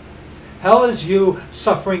friend. Hell is you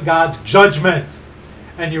suffering God's judgment.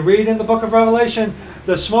 And you read in the book of Revelation,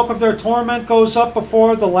 the smoke of their torment goes up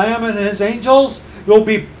before the Lamb and his angels. You'll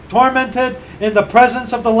be tormented in the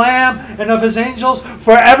presence of the Lamb and of his angels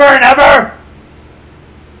forever and ever.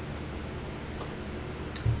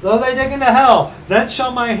 Though they dig into hell, thence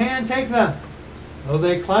shall my hand take them. Though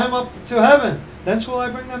they climb up to heaven, thence will I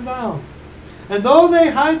bring them down. And though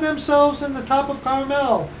they hide themselves in the top of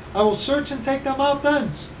Carmel, I will search and take them out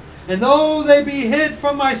thence. And though they be hid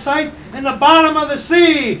from my sight in the bottom of the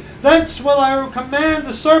sea, thence will I command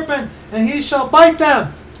the serpent, and he shall bite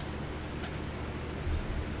them.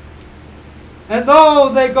 And though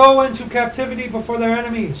they go into captivity before their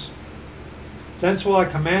enemies, thence will I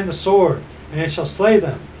command the sword, and it shall slay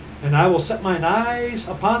them. And I will set mine eyes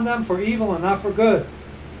upon them for evil and not for good.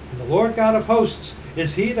 And the Lord God of hosts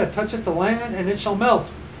is he that toucheth the land, and it shall melt,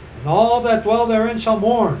 and all that dwell therein shall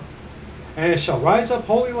mourn. And it shall rise up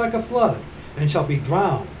wholly like a flood, and shall be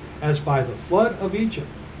drowned as by the flood of Egypt.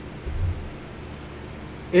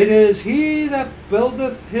 It is he that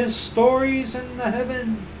buildeth his stories in the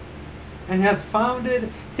heaven, and hath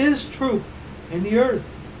founded his troop in the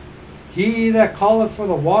earth. He that calleth for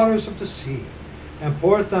the waters of the sea, and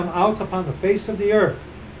poureth them out upon the face of the earth.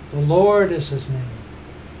 The Lord is his name.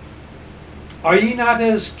 Are ye not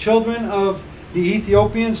as children of the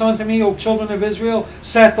Ethiopians unto me, O children of Israel,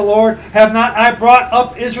 saith the Lord? Have not I brought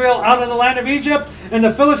up Israel out of the land of Egypt, and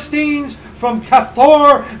the Philistines from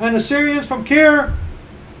Caphtor, and the Syrians from Kir?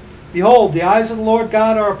 Behold, the eyes of the Lord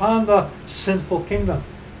God are upon the sinful kingdom.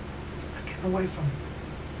 Get away from it.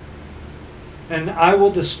 And I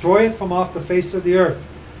will destroy it from off the face of the earth,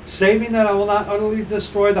 saving that I will not utterly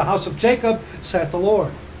destroy the house of Jacob, saith the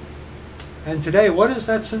Lord. And today, what is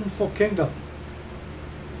that sinful kingdom?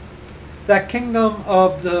 That kingdom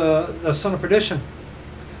of the son of perdition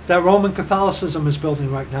that Roman Catholicism is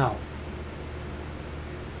building right now.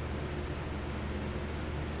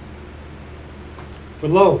 For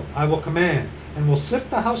lo, I will command, and will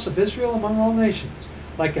sift the house of Israel among all nations,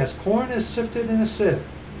 like as corn is sifted in a sieve.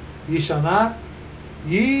 Ye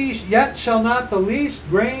yet shall not the least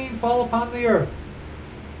grain fall upon the earth.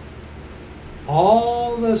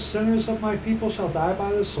 All the sinners of my people shall die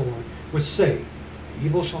by the sword, which say, the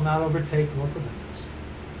evil shall not overtake nor prevent us.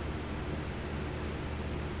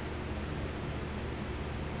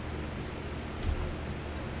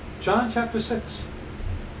 John chapter 6,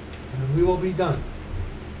 and we will be done.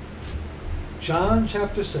 John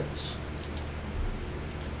chapter 6.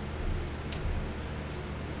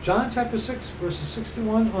 John chapter 6, verses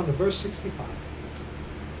 61 on to verse 65.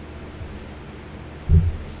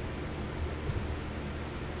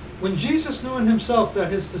 When Jesus knew in himself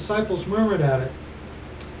that his disciples murmured at it,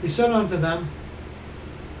 he said unto them,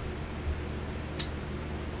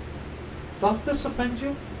 Doth this offend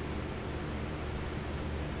you?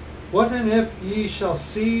 What then if ye shall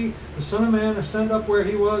see the Son of Man ascend up where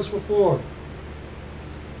he was before?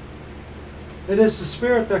 It is the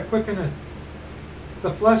Spirit that quickeneth,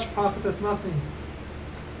 the flesh profiteth nothing.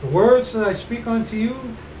 The words that I speak unto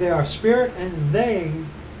you, they are spirit, and they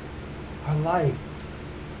are life.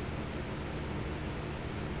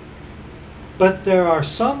 But there are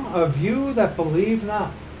some of you that believe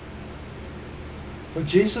not. For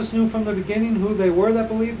Jesus knew from the beginning who they were that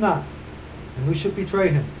believed not, and who should betray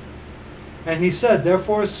him. And he said,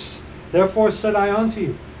 Therefore said I unto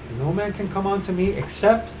you, and no man can come unto me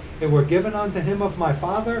except it were given unto him of my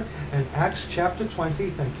Father. And Acts chapter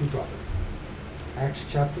 20, thank you, brother. Acts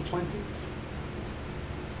chapter 20.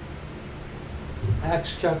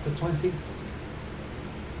 Acts chapter 20.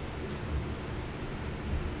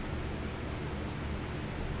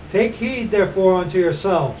 Take heed therefore unto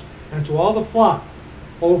yourselves, and to all the flock,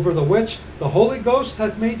 over the which the Holy Ghost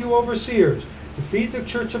hath made you overseers, to feed the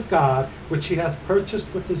church of God, which he hath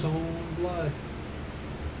purchased with his own blood.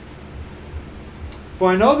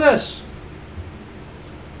 For I know this,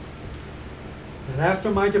 that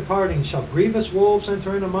after my departing shall grievous wolves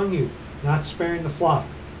enter in among you, not sparing the flock.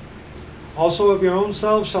 Also of your own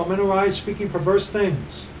selves shall men arise, speaking perverse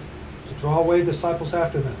things, to draw away disciples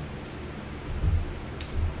after them.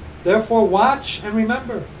 Therefore watch and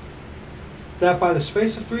remember, that by the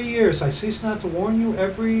space of 3 years I cease not to warn you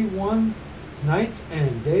every one night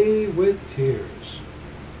and day with tears.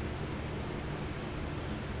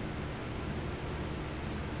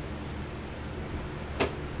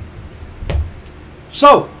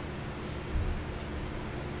 So,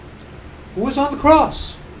 who was on the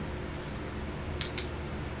cross?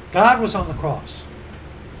 God was on the cross.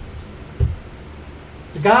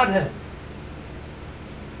 The Godhead.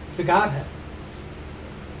 The Godhead.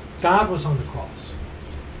 God was on the cross.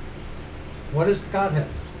 What is the Godhead?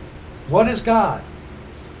 What is God?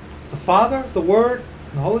 The Father, the Word,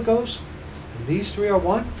 and the Holy Ghost. And these three are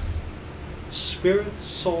one. Spirit,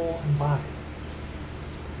 soul, and body.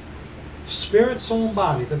 Spirit, soul, and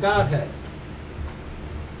body, the Godhead,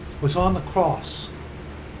 was on the cross.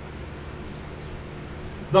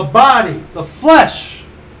 The body, the flesh,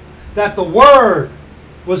 that the Word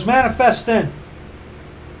was manifest in,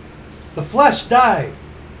 the flesh died.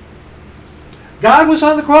 God was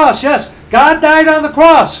on the cross, yes. God died on the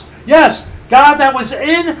cross, yes. God that was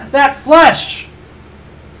in that flesh.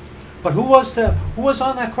 But who was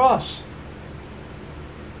on that cross?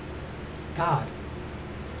 God.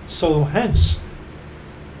 So hence,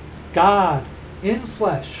 God in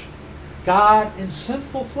flesh, God in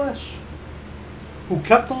sinful flesh, who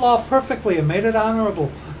kept the law perfectly and made it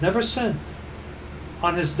honorable, never sinned,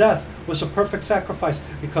 on his death was a perfect sacrifice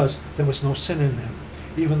because there was no sin in him,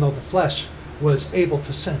 even though the flesh was able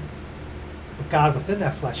to sin. But God within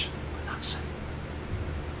that flesh could not sin.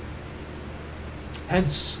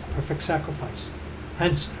 Hence, a perfect sacrifice.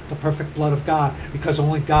 Hence, the perfect blood of God, because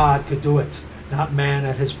only God could do it, not man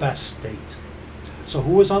at his best state. So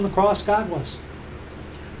who was on the cross? God was.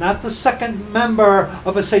 Not the second member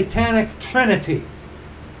of a satanic trinity.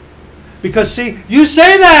 Because see, you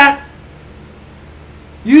say that.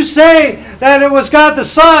 You say that it was God the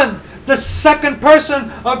Son, the second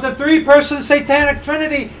person of the three-person satanic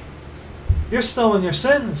trinity. You're still in your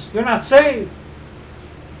sins. You're not saved.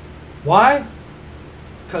 Why?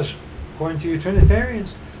 Because according to you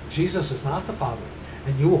Trinitarians, Jesus is not the Father.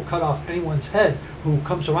 And you will cut off anyone's head who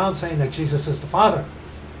comes around saying that Jesus is the Father.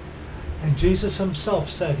 And Jesus himself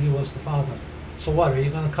said he was the Father. So what, are you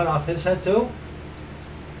going to cut off his head too?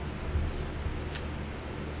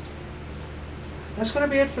 That's going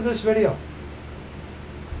to be it for this video.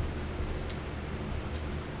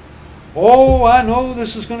 Oh, I know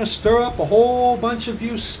this is going to stir up a whole bunch of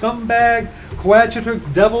you scumbag coadjutor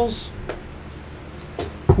devils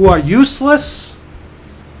who are useless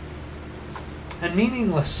and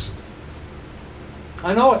meaningless.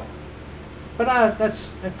 I know it. But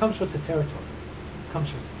that comes with the territory. It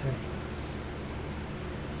comes with the territory.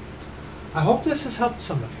 I hope this has helped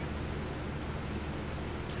some of you.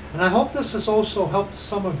 And I hope this has also helped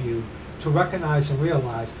some of you to recognize and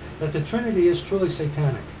realize that the Trinity is truly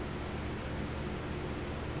satanic.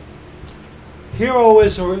 Hear, O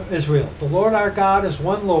Israel, the Lord our God is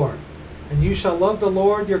one Lord, and you shall love the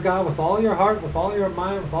Lord your God with all your heart, with all your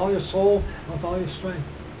mind, with all your soul, and with all your strength.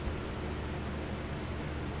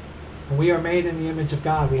 And we are made in the image of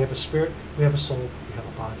God. We have a spirit, we have a soul, we have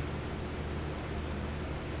a body.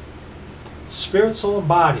 Spirit, soul, and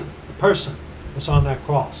body, the person was on that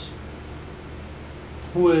cross.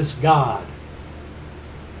 Who is God?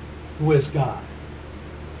 Who is God?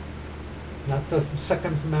 Not the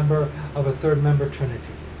second member of a third member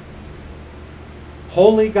Trinity.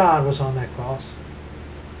 Holy God was on that cross.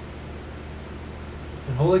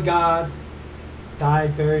 And holy God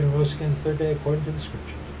died, buried, and rose again the third day according to the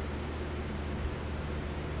Scriptures.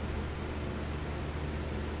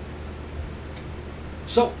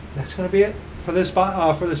 So that's going to be it for this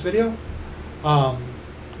video.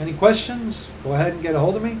 Any questions? Go ahead and get a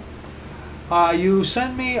hold of me. You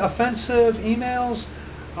send me offensive emails,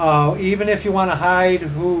 even if you want to hide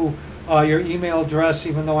who your email address,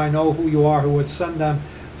 even though I know who you are, who would send them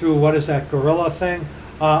through what is that gorilla thing.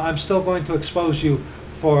 I'm still going to expose you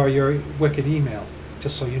for your wicked email,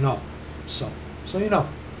 just so you know. So you know.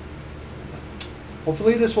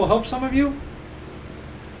 Hopefully this will help some of you.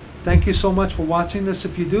 Thank you so much for watching this.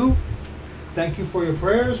 If you do, thank you for your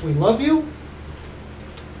prayers. We love you.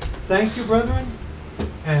 Thank you, brethren.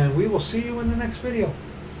 And we will see you in the next video.